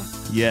love y'all.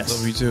 Yes.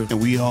 Love you too.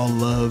 And we all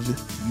love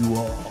you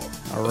all.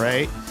 All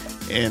right.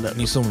 And I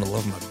need someone to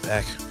love my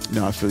back.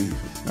 No, I feel you.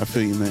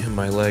 Man. And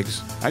my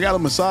legs. I got a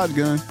massage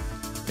gun.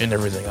 And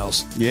everything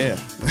else. Yeah.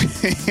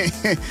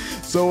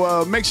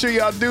 So make sure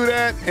y'all do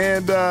that.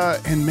 And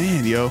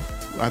man, yo,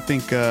 I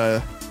think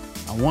I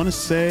want to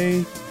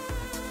say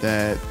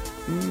that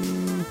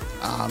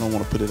I don't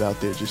want to put it out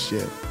there just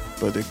yet,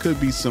 but there could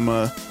be some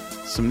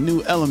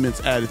new elements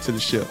added to the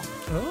show.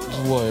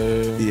 Oh.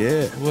 What?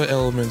 Yeah. What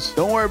elements?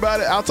 Don't worry about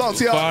it. I'll talk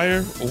to y'all.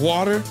 Fire,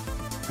 water,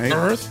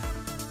 earth.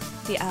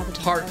 The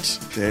Avatar. Heart.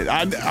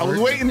 I was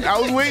waiting. I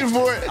was waiting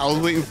for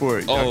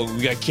it. Oh,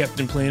 we got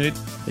Captain Planet.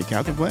 Hey,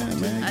 Captain Planet,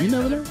 man. You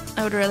never know.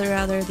 I would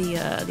rather the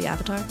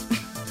Avatar.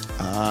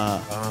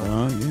 Yeah.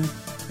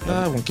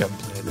 I want Captain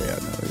Planet. Yeah, I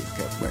know. It's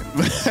Captain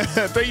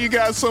Planet. Thank you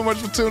guys so much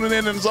for tuning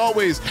in. And as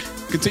always,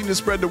 continue to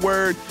spread the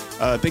word.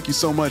 Thank you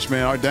so much,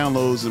 man. Our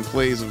downloads and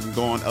plays have been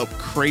going up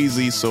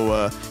crazy.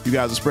 So you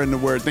guys are spreading the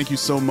word. Thank you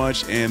so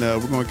much. And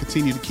we're going to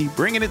continue to keep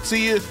bringing it to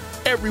you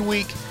every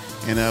week.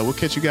 And we'll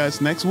catch you guys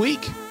next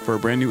week for a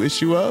brand new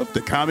issue of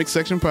the Comic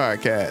Section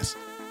Podcast.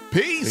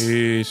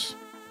 Peace.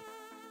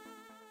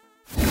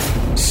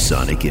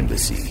 Sonic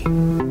Embassy.